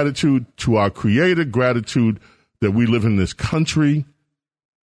 and gratitude to our Creator, gratitude that we live in this country,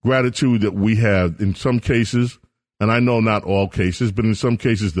 gratitude that we have in some cases, and I know not all cases, but in some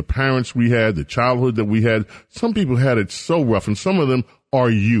cases the parents we had, the childhood that we had. Some people had it so rough, and some of them are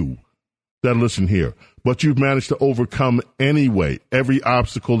you that listen here. But you've managed to overcome anyway every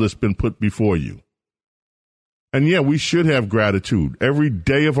obstacle that's been put before you. And yeah, we should have gratitude. Every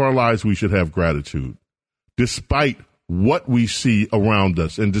day of our lives we should have gratitude, despite what we see around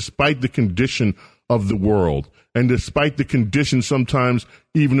us and despite the condition of the world and despite the condition sometimes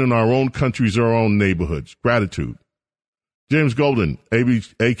even in our own countries, our own neighborhoods. Gratitude. James Golden,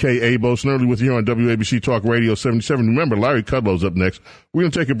 a.k.a. Bo Snerdley, with you on WABC Talk Radio 77. Remember, Larry Kudlow's up next. We're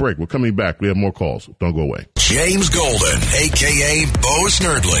going to take a break. We're coming back. We have more calls. Don't go away. James Golden, a.k.a. Bo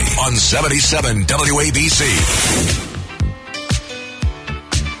Snerdley, on 77 WABC.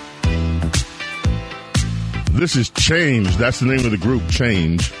 This is Change. That's the name of the group,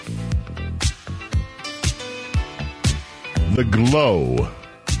 Change. The Glow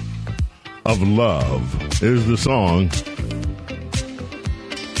of Love is the song.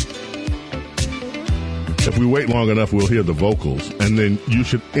 If we wait long enough, we'll hear the vocals, and then you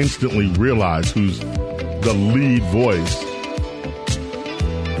should instantly realize who's the lead voice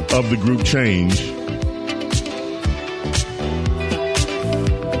of the group Change.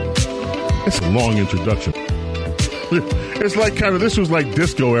 It's a long introduction. It's like this was like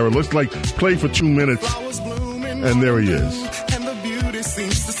disco era. Let's play for 2 minutes, and there he is. And the beauty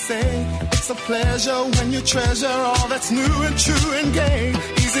seems to say, it's a pleasure when you treasure all that's new and true and gay.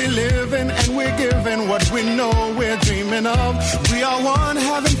 Easy living, and we're giving what we know we're dreaming of. We are one,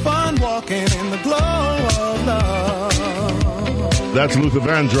 having fun, walking in the glow of love. That's Luther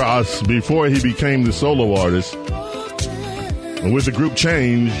Vandross before he became the solo artist. And with the group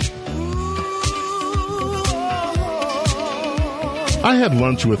Change, I had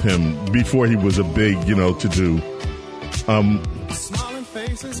lunch with him before he was a big, to-do. Smiling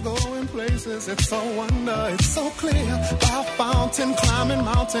faces, going places, it's so wonder, it's so clear. By a fountain, climbing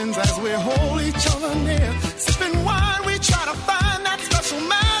mountains as we hold each other near. Sipping wine, we try to find that special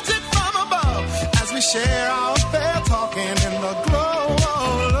magic from above. As we share our affair, talking in the glow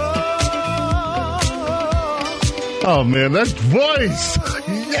of love. Oh, man, that voice!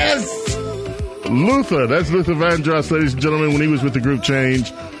 Yes! Luther, that's Luther Vandross, ladies and gentlemen, when he was with the group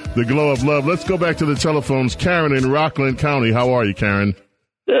Change, the Glow of Love. Let's go back to the telephones. Karen in Rockland County. How are you, Karen?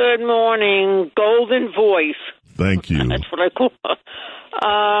 Good morning. Golden voice. Thank you. That's what I call it.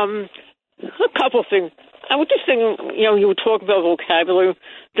 A couple things. I was just thinking, you were talking about vocabulary.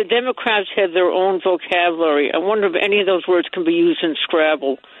 The Democrats have their own vocabulary. I wonder if any of those words can be used in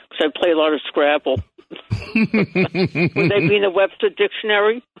Scrabble, because I play a lot of Scrabble. Would they be in the Webster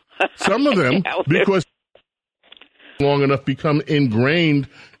Dictionary? Some of them, because long enough become ingrained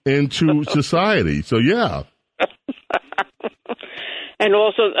into society. So, yeah. And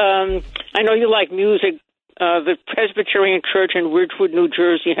also, I know you like music. The Presbyterian Church in Ridgewood, New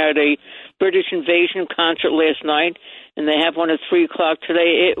Jersey had a British Invasion concert last night, and they have one at 3 o'clock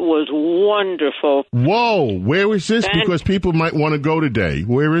today. It was wonderful. Whoa, where is this? Because people might want to go today.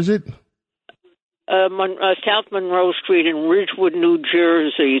 Where is it? South Monroe Street in Ridgewood, New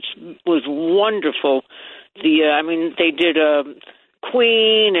Jersey. It was wonderful. They did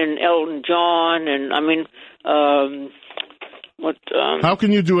Queen and Elton John, and how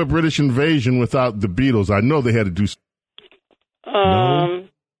can you do a British Invasion without the Beatles? I know they had to do. No.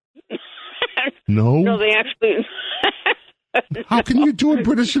 No, they actually. How can you do a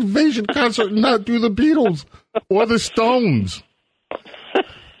British Invasion concert and not do the Beatles or the Stones?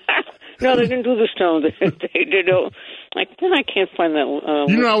 No, they didn't do the Stones. They did. I can't find that.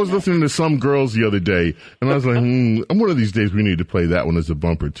 I was listening to Some Girls the other day, and I was like, one of these days we need to play that one as a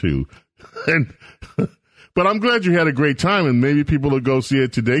bumper too. But I'm glad you had a great time, and maybe people will go see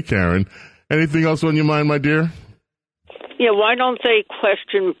it today, Karen. Anything else on your mind, my dear? Yeah, why don't they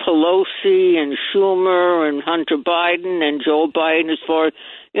question Pelosi and Schumer and Hunter Biden and Joe Biden as far as,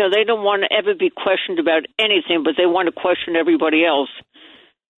 they don't want to ever be questioned about anything, but they want to question everybody else.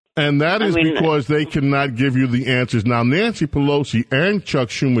 And that is because they cannot give you the answers. Now, Nancy Pelosi and Chuck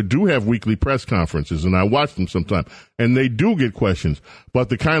Schumer do have weekly press conferences, and I watch them sometimes, and they do get questions. But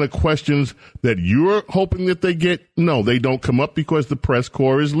the kind of questions that you're hoping that they get, no, they don't come up because the press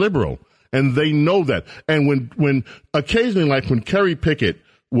corps is liberal, and they know that. And when occasionally, like when Kerry Pickett,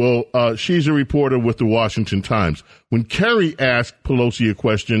 she's a reporter with the Washington Times. When Kerry asked Pelosi a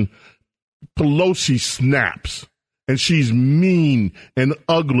question, Pelosi snaps. And she's mean and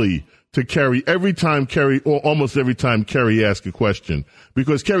ugly to Kerry almost every time Kerry asks a question,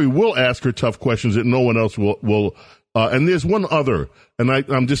 because Kerry will ask her tough questions that no one else will And there's one other, and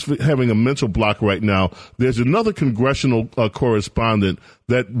I'm just having a mental block right now. There's another congressional correspondent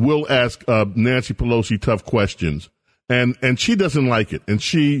that will ask Nancy Pelosi tough questions, and she doesn't like it, and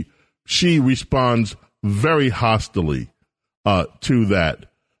she responds very hostily to that.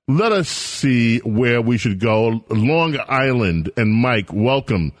 Let us see where we should go. Long Island and Mike,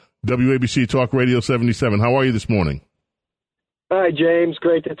 welcome. WABC Talk Radio 77. How are you this morning? Hi, James.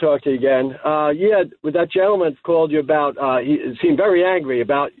 Great to talk to you again. With that gentleman called you about, he seemed very angry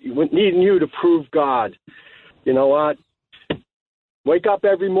about needing you to prove God. You know what? Wake up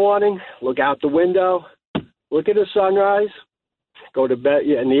every morning, look out the window, look at the sunrise, go to bed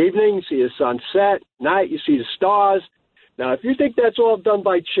in the evening, see the sunset, night, you see the stars. Now, if you think that's all done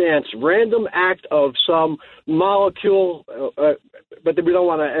by chance, random act of some molecule, but we don't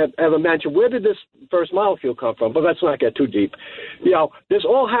want to ever mention, where did this first molecule come from? But let's not get too deep. You know, this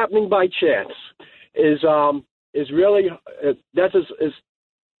all happening by chance is really, that's is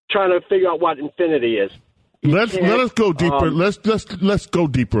trying to figure out what infinity is. Let us go deeper. Let's go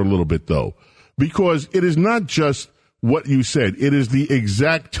deeper a little bit, though, because it is not just what you said. It is the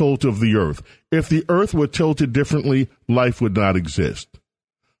exact tilt of the earth. If the earth were tilted differently, life would not exist.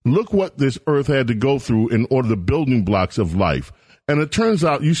 Look what this earth had to go through in order the building blocks of life. And it turns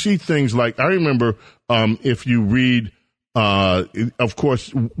out you see things like, I remember if you read, of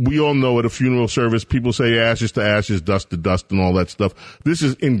course, we all know at a funeral service, people say ashes to ashes, dust to dust, and all that stuff. This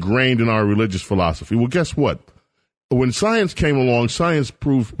is ingrained in our religious philosophy. Well, guess what? When science came along, science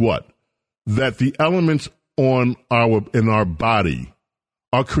proved what? That the elements in our body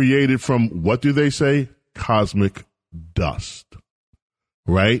are created from, what do they say? Cosmic dust,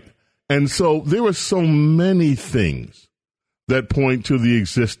 right? And so there are so many things that point to the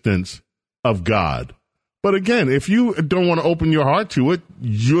existence of God. But again, if you don't want to open your heart to it,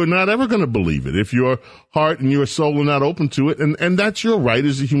 you're not ever going to believe it. If your heart and your soul are not open to it, and that's your right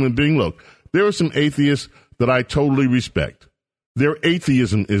as a human being. Look, there are some atheists that I totally respect. Their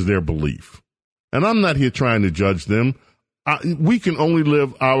atheism is their belief. And I'm not here trying to judge them. We can only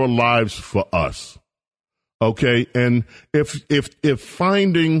live our lives for us. Okay? And if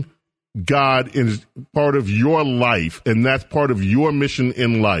finding God is part of your life and that's part of your mission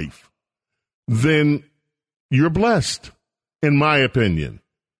in life, then you're blessed, in my opinion.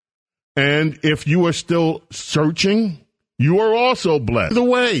 And if you are still searching, you are also blessed. Either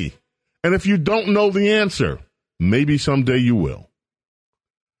way. And if you don't know the answer, maybe someday you will.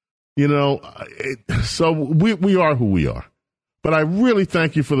 You know, so we are who we are. But I really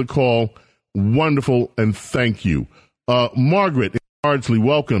thank you for the call. Wonderful, and thank you. Margaret in Ardsley,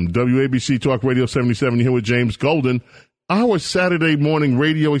 welcome. WABC Talk Radio 77 here with James Golden. Our Saturday morning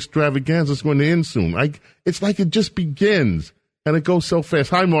radio extravaganza is going to end soon. It's like it just begins, and it goes so fast.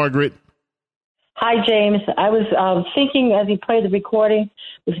 Hi, Margaret. Hi, James. I was thinking as he played the recording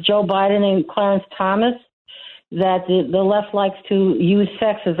with Joe Biden and Clarence Thomas that the left likes to use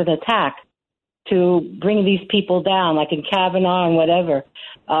sex as an attack to bring these people down, like in Kavanaugh and whatever.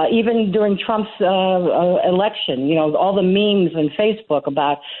 Even during Trump's election, you know, all the memes on Facebook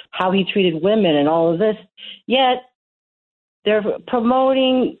about how he treated women and all of this. Yet they're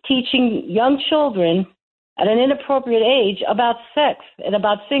promoting, teaching young children at an inappropriate age about sex and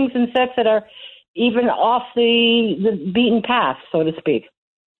about things in sex that are even off the beaten path, so to speak.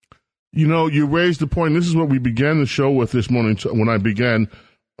 You know, you raised the point. This is what we began the show with this morning when I began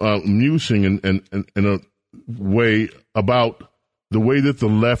musing in a way about the way that the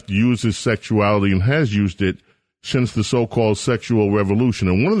left uses sexuality and has used it since the so-called sexual revolution.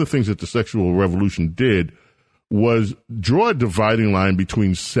 And one of the things that the sexual revolution did was draw a dividing line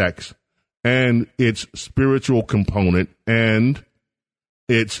between sex and its spiritual component and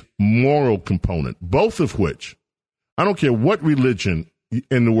its moral component, both of which, I don't care what religion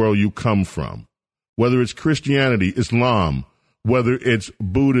in the world you come from, whether it's Christianity, Islam, whether it's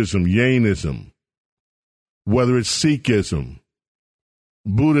Buddhism, Jainism, whether it's Sikhism,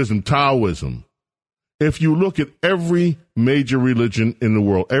 Buddhism, Taoism. If you look at every major religion in the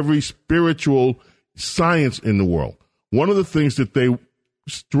world, every spiritual science in the world, one of the things that they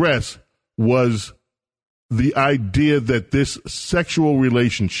stress was the idea that this sexual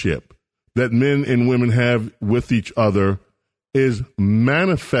relationship that men and women have with each other is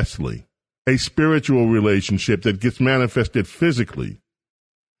manifestly a spiritual relationship that gets manifested physically,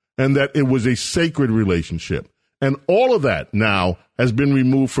 and that it was a sacred relationship. And all of that now has been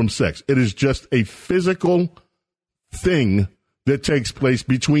removed from sex. It is just a physical thing that takes place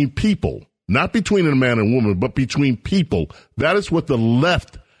between people, not between a man and woman, but between people. That is what the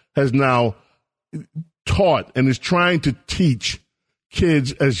left has now taught and is trying to teach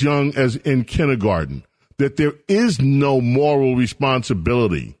kids as young as in kindergarten. that there is no moral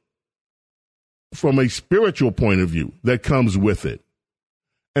responsibility from a spiritual point of view that comes with it.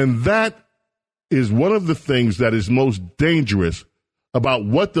 And that is one of the things that is most dangerous about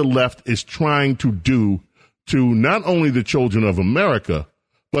what the left is trying to do to not only the children of America,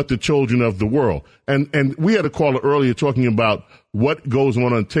 but the children of the world. And we had a caller earlier talking about what goes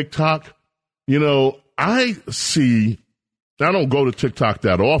on TikTok. You know, I don't go to TikTok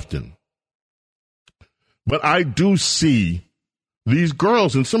that often, but I do see these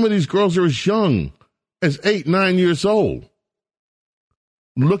girls, and some of these girls are as young as 8, 9 years old,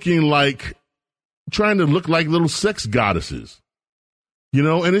 trying to look like little sex goddesses, you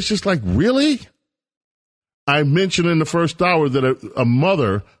know, and it's just like, really? I mentioned in the first hour that a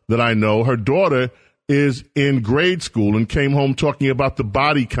mother that I know, her daughter is in grade school and came home talking about the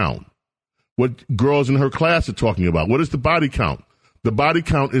body count, what girls in her class are talking about. What is the body count? The body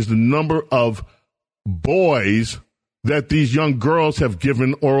count is the number of boys that these young girls have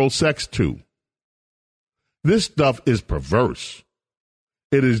given oral sex to. This stuff is perverse.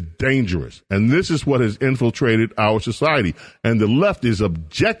 It is dangerous. And this is what has infiltrated our society. And the left is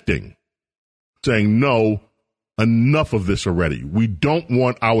objecting, saying, no, enough of this already. We don't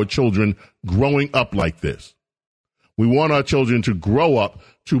want our children growing up like this. We want our children to grow up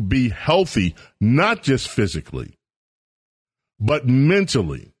to be healthy, not just physically, but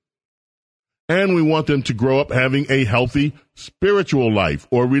mentally. And we want them to grow up having a healthy spiritual life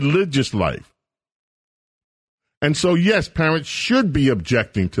or religious life. And so, yes, parents should be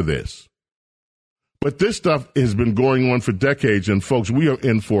objecting to this. But this stuff has been going on for decades, and folks, we are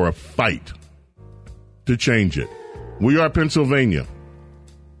in for a fight to change it. We are Pennsylvania.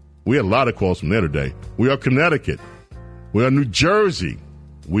 We had a lot of calls from there today. We are Connecticut. We are New Jersey.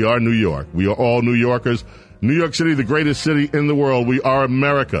 We are New York. We are all New Yorkers. New York City, the greatest city in the world. We are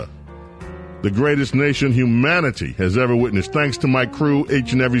America, the greatest nation humanity has ever witnessed. Thanks to my crew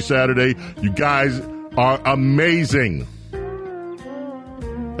each and every Saturday. You guys are amazing.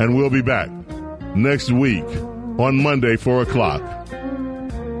 And we'll be back next week on Monday, 4 o'clock.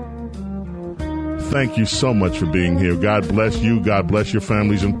 Thank you so much for being here. God bless you. God bless your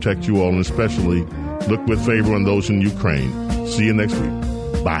families and protect you all, and especially look with favor on those in Ukraine. See you next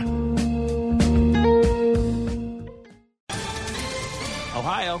week. Bye.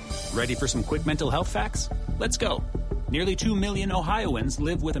 Ohio, ready for some quick mental health facts? Let's go. Nearly 2 million Ohioans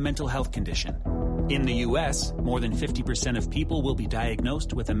live with a mental health condition. In the U.S., more than 50% of people will be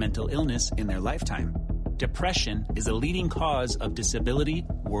diagnosed with a mental illness in their lifetime. Depression is a leading cause of disability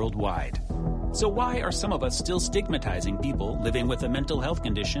worldwide. So why are some of us still stigmatizing people living with a mental health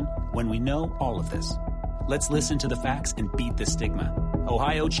condition when we know all of this? Let's listen to the facts and beat the stigma.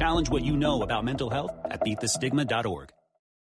 Ohio, challenge what you know about mental health at beatthestigma.org.